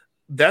members.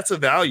 That's a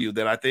value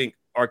that I think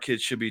our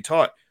kids should be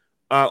taught.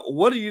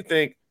 What do you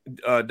think,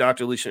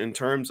 Dr. Alicia, in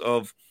terms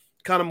of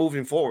kind of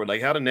moving forward,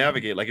 like how to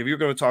navigate, like if you're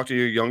going to talk to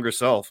your younger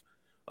self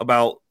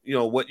about,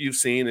 what you've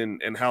seen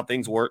and how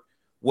things work,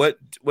 what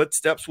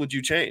steps would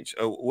you change?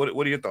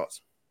 What are your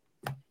thoughts?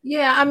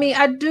 Yeah, I mean,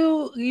 I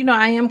do,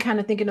 I am kind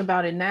of thinking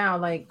about it now,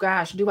 like,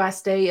 gosh, do I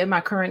stay in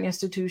my current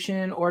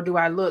institution or do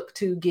I look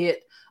to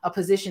get a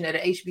position at a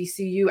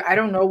HBCU? I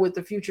don't know what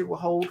the future will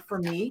hold for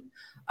me.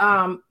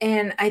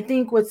 And I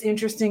think what's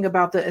interesting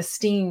about the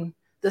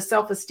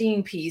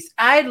self-esteem piece,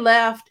 I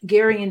left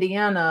Gary,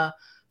 Indiana,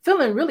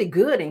 feeling really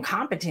good and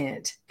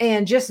competent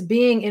and just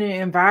being in an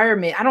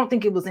environment. I don't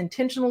think it was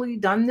intentionally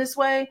done this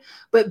way,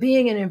 but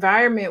being in an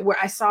environment where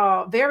I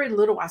saw very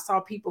little. I saw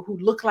people who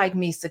looked like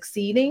me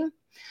succeeding.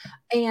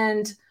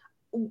 And,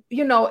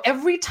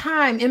 every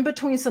time in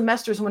between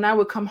semesters when I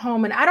would come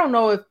home, and I don't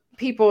know if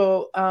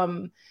people,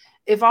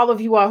 if all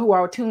of you all who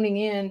are tuning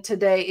in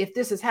today, if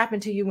this has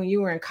happened to you when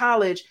you were in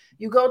college,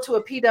 you go to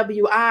a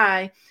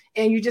PWI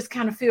and you just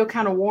kind of feel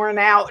kind of worn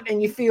out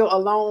and you feel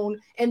alone.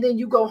 And then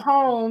you go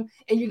home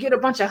and you get a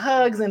bunch of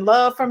hugs and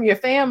love from your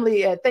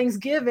family at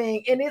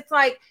Thanksgiving. And it's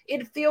like,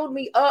 it filled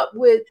me up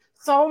with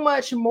so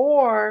much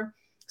more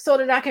so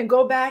that I can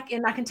go back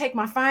and I can take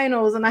my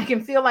finals and I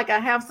can feel like I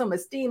have some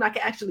esteem. I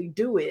can actually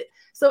do it.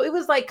 So it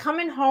was like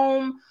coming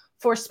home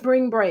for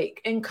spring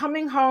break and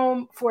coming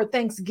home for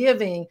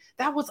Thanksgiving.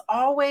 That was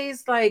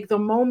always like the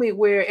moment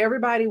where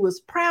everybody was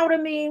proud of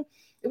me.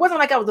 It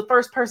wasn't like I was the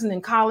first person in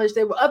college.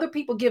 There were other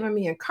people giving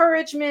me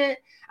encouragement.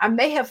 I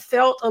may have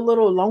felt a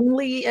little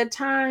lonely at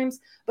times,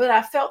 but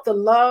I felt the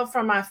love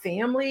from my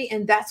family.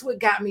 And that's what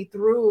got me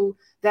through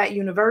that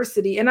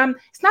university. And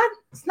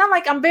it's not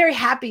like I'm very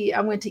happy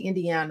I went to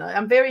Indiana.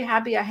 I'm very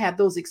happy I had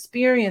those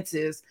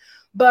experiences,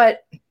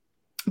 but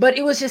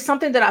it was just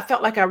something that I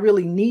felt like I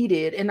really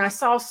needed. And I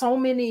saw so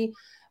many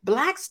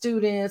Black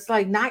students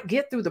like not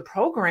get through the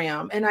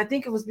program. And I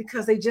think it was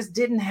because they just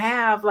didn't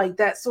have like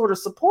that sort of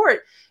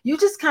support. You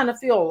just kind of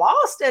feel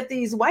lost at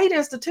these white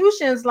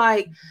institutions.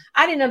 Like,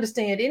 I didn't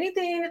understand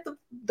anything that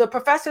the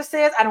professor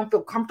says. I don't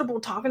feel comfortable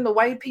talking to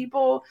white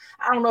people.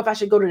 I don't know if I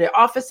should go to their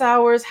office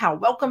hours, how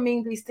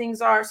welcoming these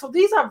things are. So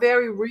these are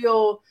very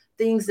real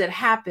things that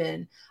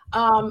happen.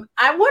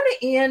 I want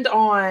to end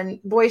on,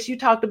 Boyce, you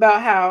talked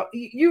about how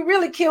you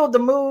really killed the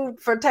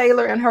mood for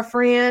Taylor and her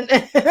friend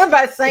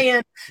by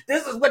saying,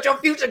 this is what your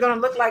future going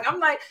to look like. I'm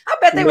like, I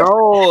bet they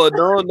no.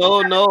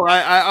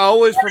 I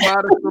always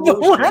provide a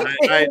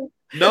solution.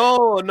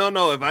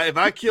 No. If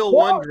I kill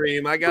one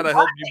dream, I gotta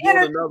help you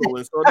build another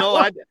one. So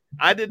no,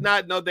 I did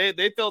not know.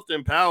 They felt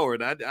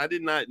empowered. I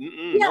did not.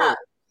 No.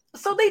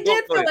 So they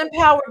did feel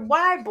empowered.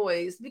 Why,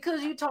 Boyce?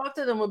 Because you talked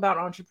to them about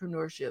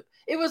entrepreneurship.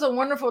 It was a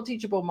wonderful,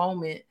 teachable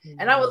moment.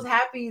 And I was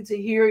happy to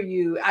hear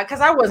you,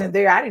 because I wasn't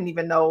there. I didn't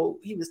even know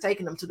he was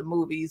taking them to the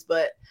movies.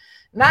 But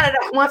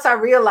once I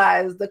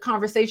realized the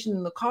conversation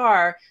in the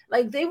car,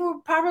 like they were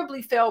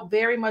probably felt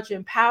very much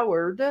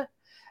empowered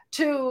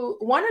to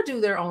want to do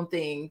their own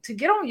thing, to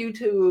get on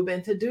YouTube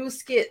and to do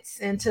skits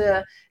and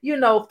to,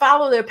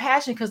 follow their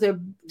passion, because they're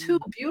too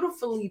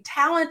beautifully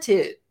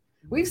talented.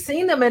 We've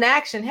seen them in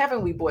action,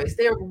 haven't we, Boyce?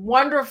 They're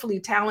wonderfully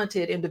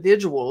talented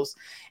individuals.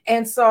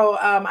 And so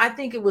I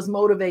think it was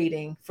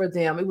motivating for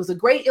them. It was a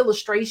great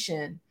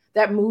illustration.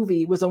 That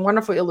movie was a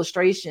wonderful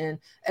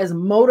illustration as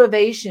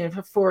motivation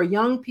for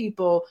young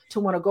people to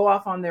want to go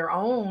off on their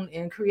own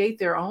and create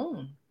their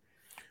own,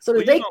 so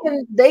that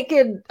they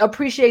can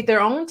appreciate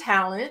their own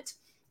talent.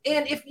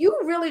 And if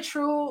you're really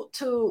true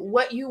to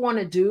what you want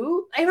to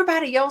do,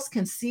 everybody else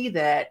can see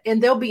that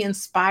and they'll be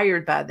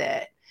inspired by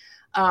that.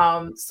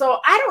 So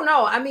I don't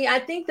know. I mean, I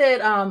think that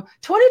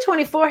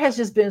 2024 has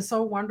just been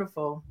so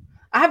wonderful.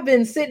 I've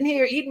been sitting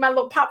here eating my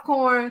little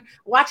popcorn,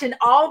 watching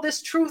all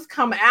this truth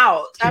come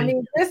out. I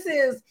mean,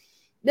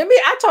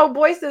 I told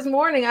Boyce this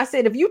morning, I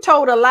said, if you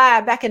told a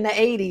lie back in the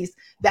 80s,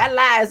 that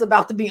lie is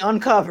about to be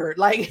uncovered.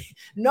 Like,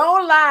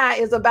 no lie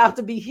is about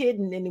to be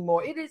hidden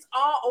anymore. It is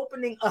all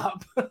opening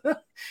up.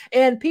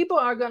 And people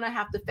are going to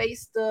have to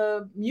face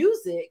the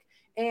music.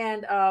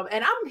 And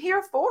I'm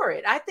here for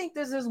it. I think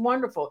this is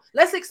wonderful.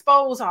 Let's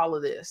expose all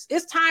of this.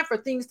 It's time for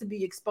things to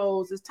be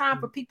exposed. It's time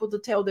for people to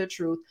tell their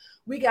truth.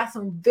 We got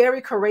some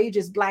very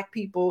courageous Black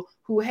people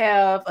who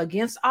have,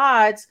 against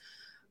odds,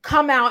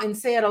 come out and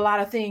said a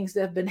lot of things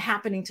that have been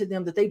happening to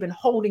them that they've been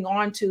holding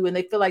on to, and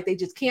they feel like they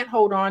just can't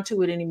hold on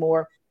to it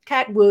anymore.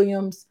 Cat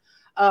Williams.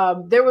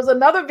 There was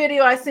another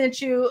video I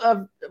sent you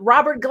of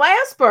Robert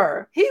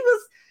Glasper. He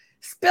was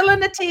spilling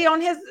the tea on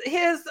his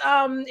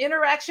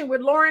interaction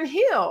with Lauryn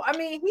Hill. I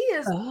mean, he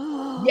is,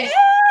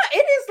 it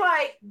is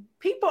like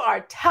people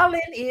are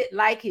telling it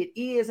like it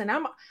is. And I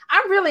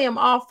really am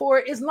all for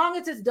it, as long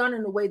as it's done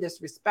in a way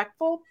that's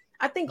respectful.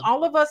 I think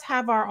all of us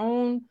have our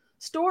own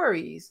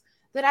stories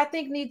that I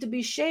think need to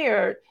be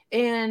shared.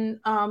 And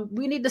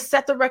we need to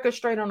set the record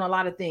straight on a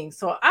lot of things.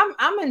 So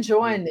I'm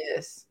enjoying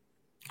this.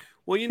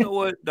 Well, you know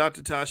what,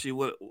 Dr.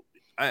 Tachi,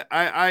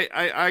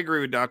 I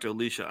agree with Dr.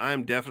 Alicia.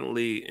 I'm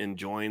definitely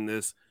enjoying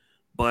this,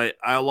 but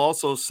I'll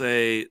also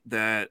say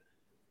that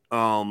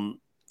some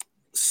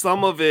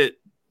of it,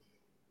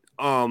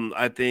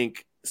 I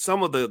think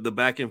some of the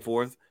back and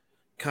forth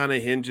kind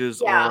of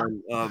hinges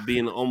on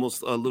being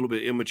almost a little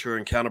bit immature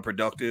and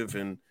counterproductive,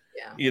 and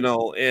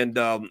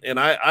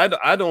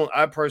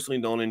I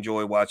personally don't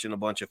enjoy watching a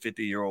bunch of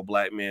 50-year-old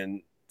Black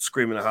men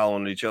screaming and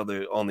hollering at each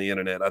other on the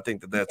internet. I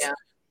think that's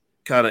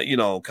kind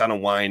of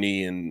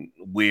whiny and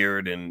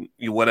weird and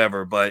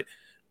whatever. But,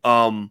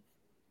 and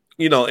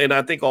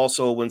I think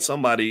also when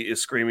somebody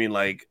is screaming,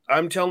 like,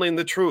 I'm telling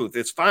the truth,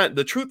 it's fine.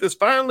 The truth is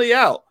finally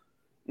out.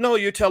 No,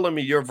 you're telling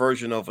me your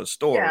version of a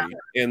story.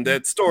 And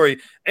that story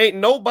ain't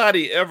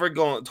nobody ever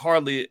going to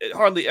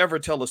hardly ever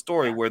tell a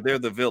story where they're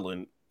the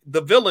villain.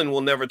 The villain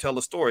will never tell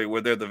a story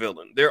where they're the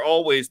villain. They're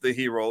always the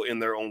hero in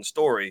their own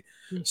story.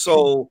 Mm-hmm.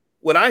 So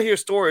when I hear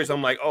stories,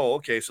 I'm like, oh,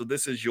 okay, so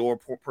this is your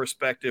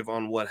perspective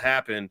on what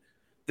happened.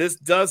 This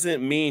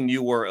doesn't mean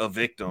you were a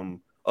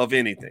victim of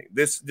anything.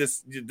 This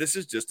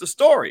is just a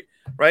story,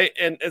 right?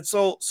 And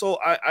so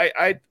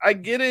I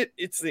get it.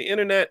 It's the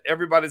internet.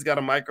 Everybody's got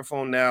a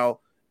microphone now,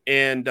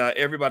 and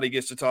everybody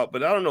gets to talk.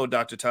 But I don't know,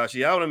 Dr.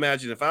 Tachi. I would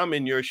imagine if I'm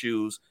in your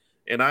shoes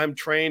and I'm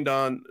trained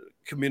on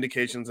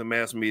communications and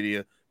mass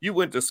media, you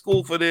went to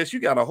school for this. You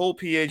got a whole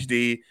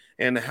PhD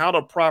and how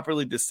to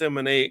properly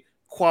disseminate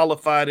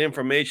qualified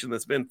information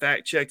that's been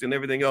fact checked and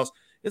everything else.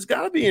 It's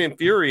got to be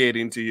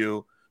infuriating to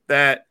you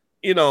that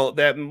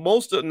that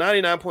most of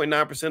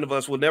 99.9% of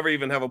us will never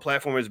even have a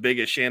platform as big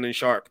as Shannon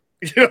Sharp,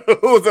 who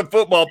was a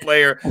football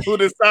player who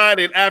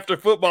decided after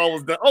football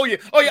was done, oh yeah,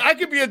 I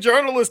could be a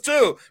journalist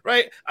too,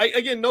 right?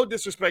 Again, no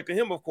disrespect to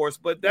him, of course,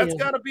 but that's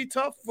got to be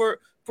tough for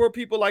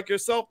people like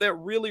yourself that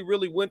really,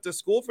 really went to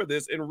school for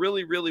this and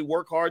really, really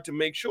work hard to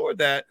make sure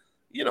that,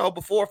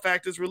 before a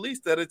fact is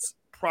released, that it's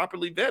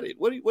properly vetted.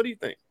 What do you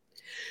think?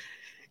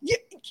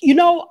 You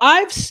know,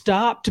 I've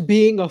stopped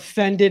being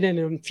offended and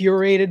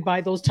infuriated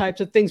by those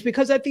types of things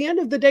because at the end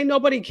of the day,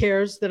 nobody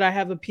cares that I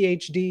have a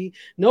PhD.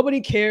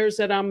 Nobody cares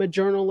that I'm a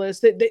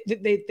journalist.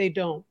 They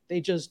don't. They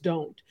just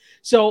don't.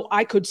 So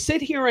I could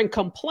sit here and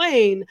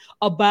complain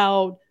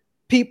about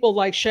people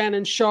like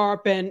Shannon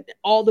Sharp and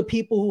all the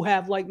people who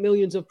have like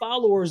millions of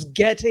followers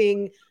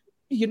getting,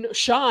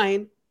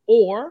 shine,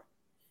 or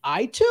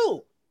I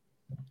too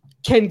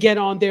can get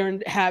on there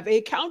and have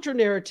a counter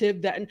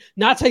narrative that,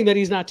 not saying that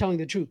he's not telling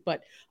the truth,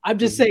 but I'm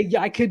just saying,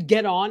 yeah, I could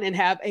get on and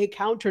have a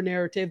counter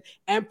narrative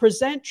and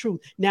present truth.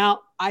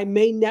 Now, I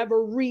may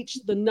never reach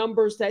the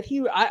numbers that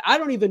I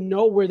don't even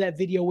know where that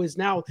video is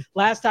now.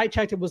 Last I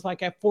checked, it was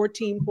like at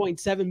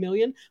 14.7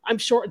 million. I'm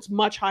sure it's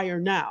much higher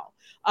now.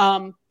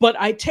 But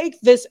I take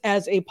this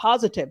as a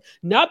positive,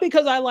 not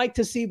because I like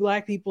to see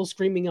Black people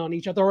screaming on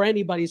each other or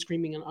anybody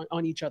screaming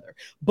on each other.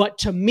 But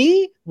to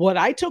me, what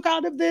I took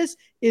out of this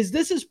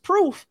is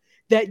proof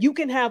that you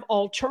can have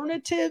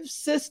alternative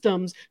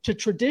systems to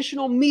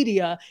traditional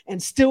media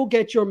and still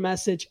get your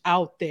message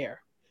out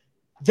there.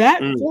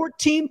 That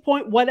 14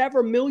 point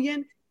whatever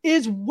million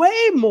is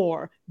way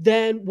more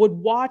than would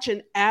watch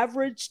an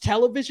average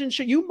television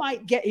show. You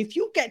might get, if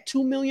you get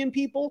 2 million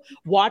people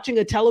watching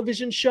a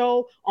television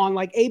show on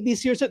like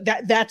ABC or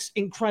something, that's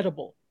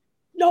incredible.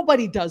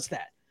 Nobody does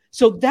that.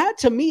 So that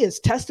to me is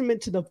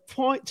testament to the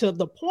point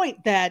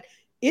that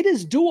it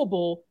is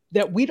doable,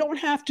 that we don't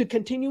have to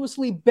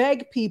continuously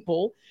beg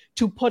people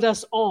to put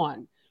us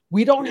on.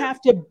 We don't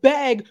have to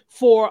beg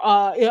for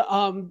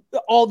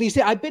all these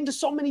things. I've been to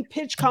so many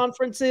pitch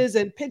conferences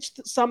and pitch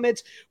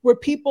summits where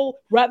people,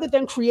 rather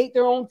than create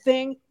their own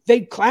thing,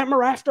 they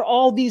clamor after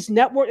all these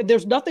networks.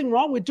 There's nothing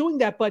wrong with doing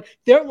that, but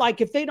they're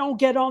like, if they don't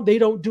get on, they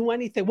don't do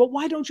anything. Well,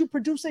 why don't you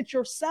produce it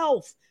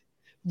yourself?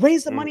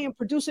 Raise the money and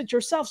produce it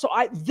yourself. So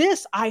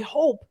I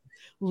hope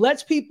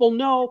lets people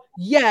know,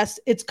 yes,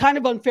 it's kind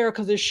of unfair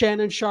because it's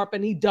Shannon Sharp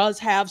and he does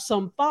have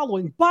some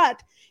following,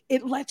 but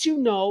it lets you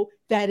know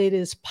that it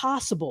is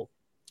possible.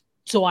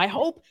 So I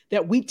hope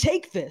that we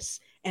take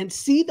this and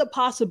see the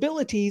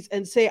possibilities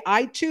and say,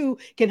 I too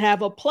can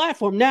have a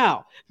platform.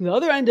 Now, the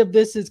other end of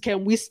this is,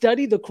 can we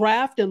study the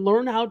craft and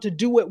learn how to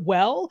do it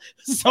well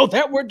so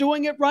that we're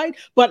doing it right?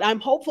 But I'm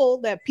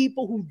hopeful that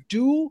people who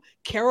do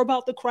care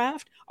about the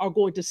craft are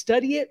going to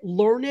study it,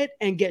 learn it,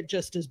 and get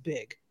just as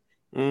big.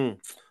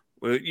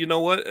 Well, you know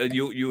what?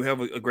 You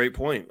have a great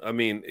point. I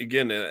mean,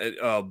 again,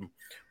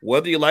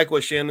 whether you like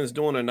what Shannon's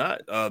doing or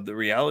not, the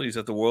reality is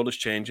that the world is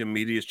changing,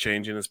 media is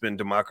changing. It's been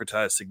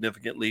democratized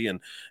significantly,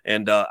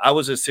 and I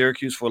was at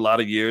Syracuse for a lot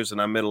of years, and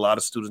I met a lot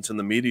of students in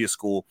the media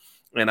school,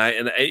 and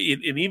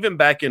even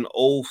back in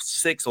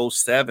 06,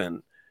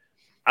 07,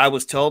 I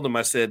was telling them,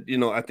 I said,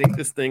 I think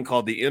this thing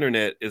called the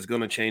internet is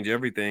going to change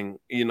everything.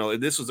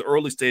 This was the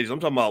early stages. I'm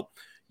talking about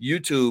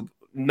YouTube.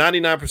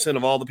 99%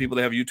 of all the people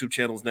that have YouTube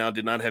channels now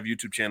did not have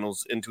YouTube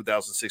channels in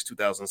 2006,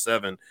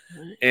 2007.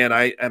 And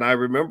I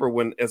remember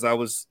when, as I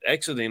was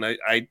exiting,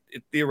 I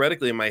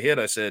theoretically in my head,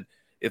 I said,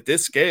 if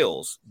this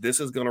scales,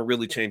 this is going to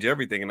really change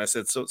everything. And I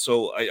said,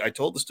 so I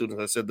told the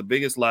students, I said, the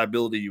biggest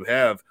liability you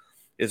have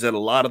is that a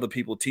lot of the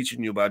people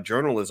teaching you about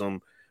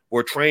journalism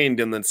were trained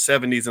in the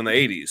 70s and the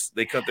 80s.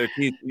 They cut their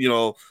teeth,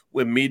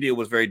 when media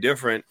was very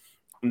different.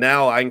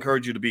 Now I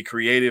encourage you to be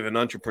creative and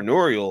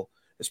entrepreneurial,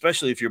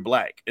 especially if you're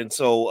Black. And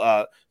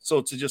so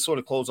to just sort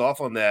of close off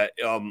on that,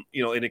 and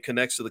it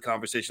connects to the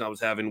conversation I was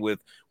having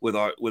with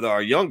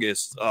our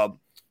youngest.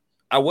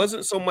 I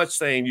wasn't so much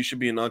saying you should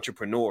be an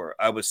entrepreneur.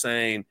 I was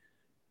saying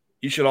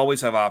you should always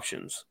have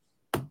options,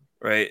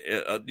 right?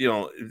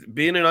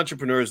 Being an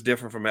entrepreneur is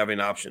different from having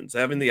options.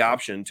 Having the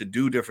option to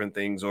do different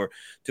things or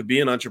to be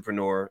an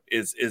entrepreneur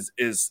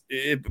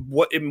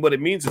what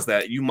it means is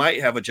that you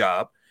might have a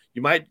job,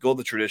 you might go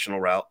the traditional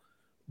route,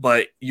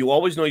 but you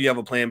always know you have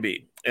a plan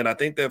B. And I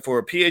think that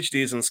for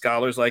PhDs and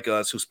scholars like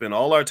us who spend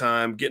all our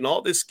time getting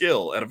all this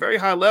skill at a very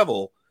high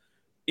level,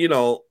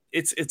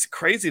 it's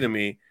crazy to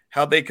me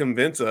how they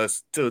convince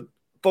us to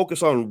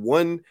focus on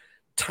one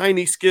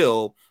tiny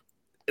skill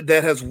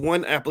that has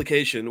one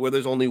application where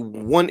there's only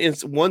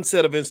one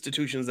set of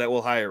institutions that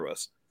will hire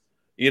us.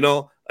 And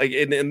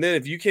then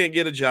if you can't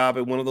get a job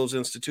at one of those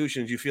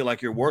institutions, you feel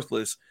like you're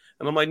worthless.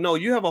 And I'm like, no,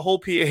 you have a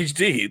whole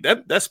PhD.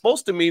 That's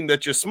supposed to mean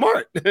that you're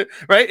smart,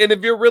 right? And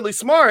if you're really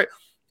smart,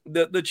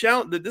 the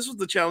challenge, this was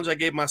the challenge I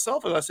gave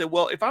myself. And I said,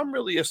 well, if I'm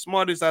really as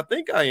smart as I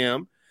think I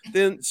am,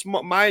 then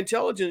my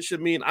intelligence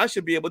should mean I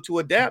should be able to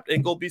adapt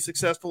and go be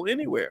successful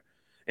anywhere.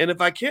 And if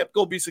I can't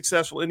go be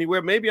successful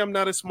anywhere, maybe I'm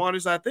not as smart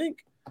as I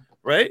think,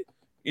 right?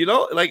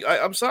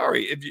 I'm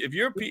sorry. If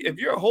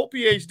you're a whole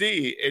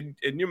PhD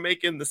and you're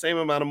making the same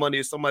amount of money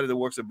as somebody that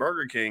works at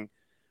Burger King,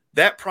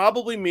 that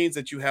probably means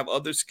that you have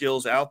other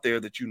skills out there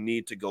that you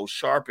need to go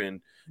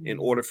sharpen in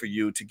order for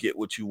you to get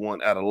what you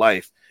want out of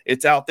life.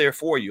 It's out there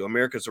for you.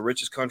 America's the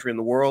richest country in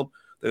the world.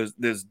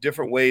 There's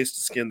different ways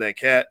to skin that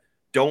cat.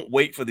 Don't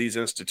wait for these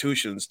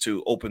institutions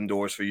to open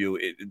doors for you.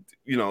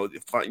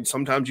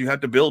 Sometimes you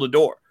have to build a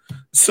door.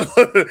 So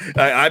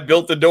I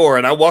built the door,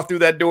 and I walk through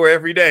that door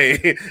every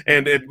day.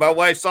 And my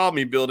wife saw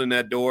me building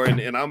that door,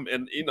 and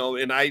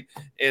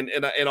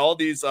all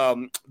these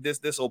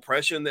this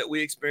oppression that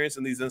we experience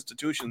in these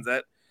institutions,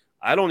 that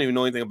I don't even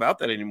know anything about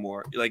that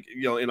anymore. Like,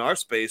 in our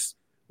space,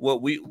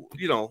 what me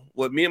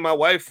and my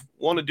wife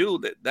want to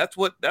do, that's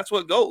what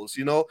goes.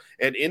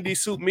 At Indie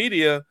Soup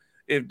Media,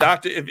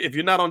 if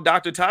you're not on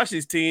Dr.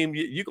 Tachi's team,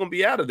 you're gonna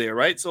be out of there,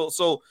 right?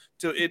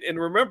 And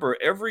remember,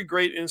 every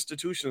great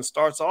institution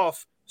starts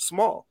off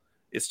small.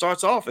 It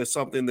starts off as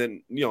something that,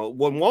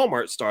 when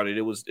Walmart started,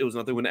 it was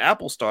nothing. When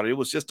Apple started, it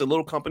was just a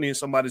little company in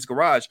somebody's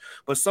garage,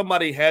 but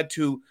somebody had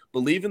to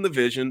believe in the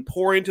vision,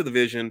 pour into the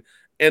vision,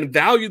 and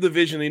value the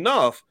vision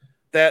enough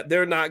that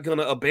they're not going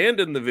to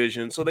abandon the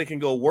vision so they can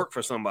go work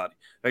for somebody.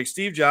 Like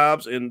Steve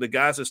Jobs and the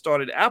guys that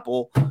started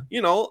Apple,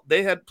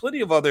 they had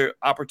plenty of other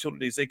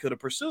opportunities they could have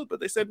pursued, but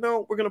they said,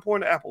 no, we're going to pour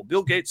into Apple.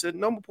 Bill Gates said,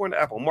 no, I'm going to pour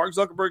into Apple. Mark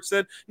Zuckerberg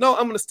said, no,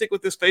 I'm going to stick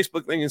with this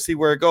Facebook thing and see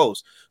where it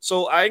goes.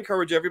 So I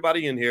encourage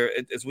everybody in here,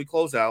 as we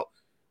close out,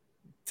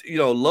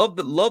 love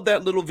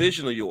that little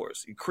vision of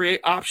yours. You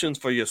create options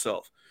for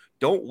yourself.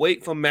 Don't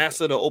wait for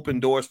massa to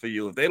open doors for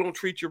you. If they don't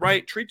treat you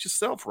right, treat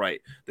yourself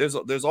right.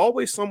 There's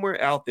always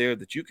somewhere out there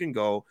that you can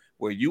go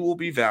where you will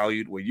be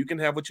valued, where you can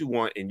have what you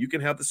want, and you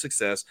can have the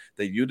success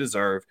that you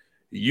deserve.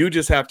 You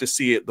just have to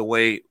see it the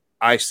way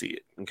I see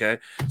it. Okay.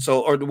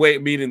 Or the way,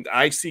 meaning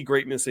I see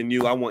greatness in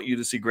you. I want you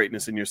to see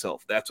greatness in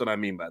yourself. That's what I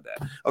mean by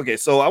that. Okay.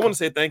 So I want to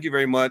say thank you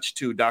very much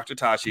to Dr.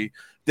 Tachi.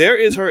 There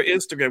is her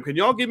Instagram. Can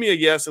y'all give me a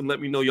yes and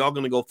let me know y'all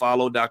going to go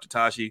follow Dr.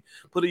 Tachi?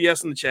 Put a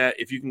yes in the chat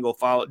if you can go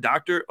follow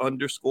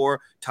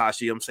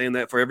Dr._Tachi. I'm saying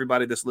that for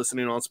everybody that's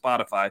listening on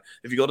Spotify.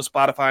 If you go to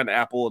Spotify and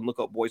Apple and look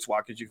up Boyce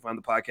Watkins, you can find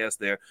the podcast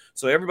there.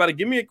 So everybody,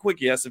 give me a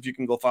quick yes if you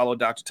can go follow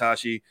Dr.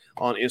 Tachi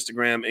on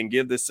Instagram and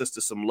give this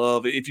sister some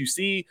love. If you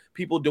see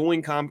people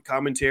doing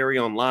commentary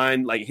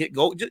online, like it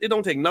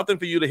don't take nothing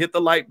for you to hit the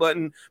like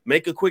button,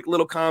 make a quick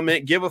little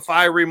comment, give a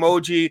fire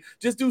emoji,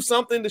 just do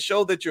something to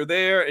show that you're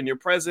there and you're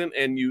present,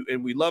 and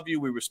we love you,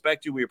 we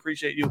respect you, we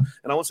appreciate you.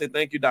 And I want to say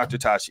thank you, Dr.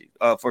 Tachi,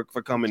 for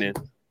coming in.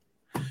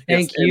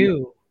 Thank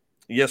you.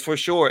 Yes, for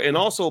sure. And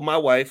also my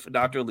wife,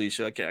 Dr.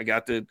 Alicia. I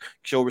got to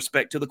show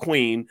respect to the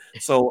queen.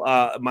 So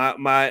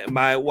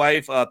my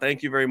wife,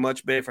 thank you very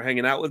much, babe, for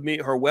hanging out with me.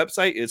 Her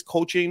website is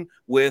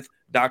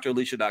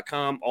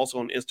coachingwithdralicia.com. Also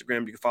on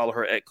Instagram, you can follow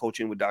her at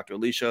Coaching with Dr.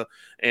 Alicia.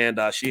 And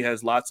she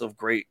has lots of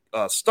great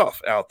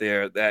stuff out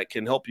there that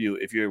can help you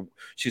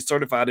she's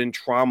certified in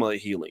trauma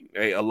healing.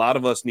 Right? A lot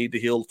of us need to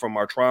heal from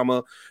our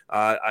trauma.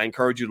 I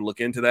encourage you to look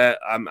into that.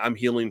 I'm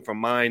healing from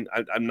mine.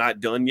 I'm not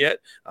done yet.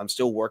 I'm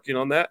still working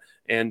on that.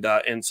 And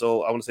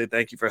so I want to say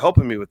thank you for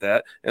helping me with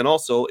that. And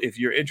also, if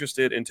you're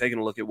interested in taking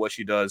a look at what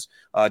she does,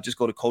 just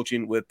go to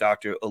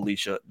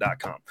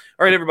coachingwithdralicia.com. All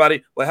right,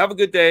 everybody. Well, have a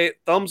good day.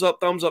 Thumbs up,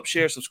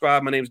 share,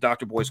 subscribe. My name is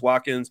Dr. Boyce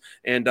Watkins.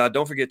 And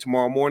don't forget,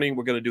 tomorrow morning,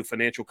 we're going to do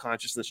financial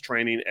consciousness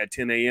training at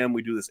 10 a.m.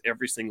 We do this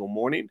every single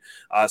morning,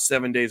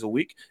 7 days a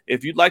week.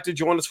 If you'd like to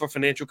join us for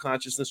financial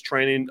consciousness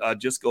training,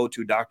 just go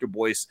to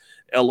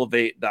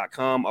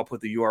drboyceelevate.com. I'll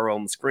put the URL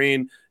on the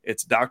screen.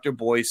 It's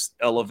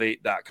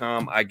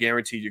drboyceelevate.com. I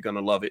guarantee you're going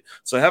to love it.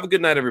 So have a good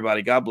night,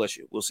 everybody. God bless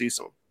you. We'll see you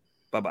soon.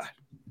 Bye-bye.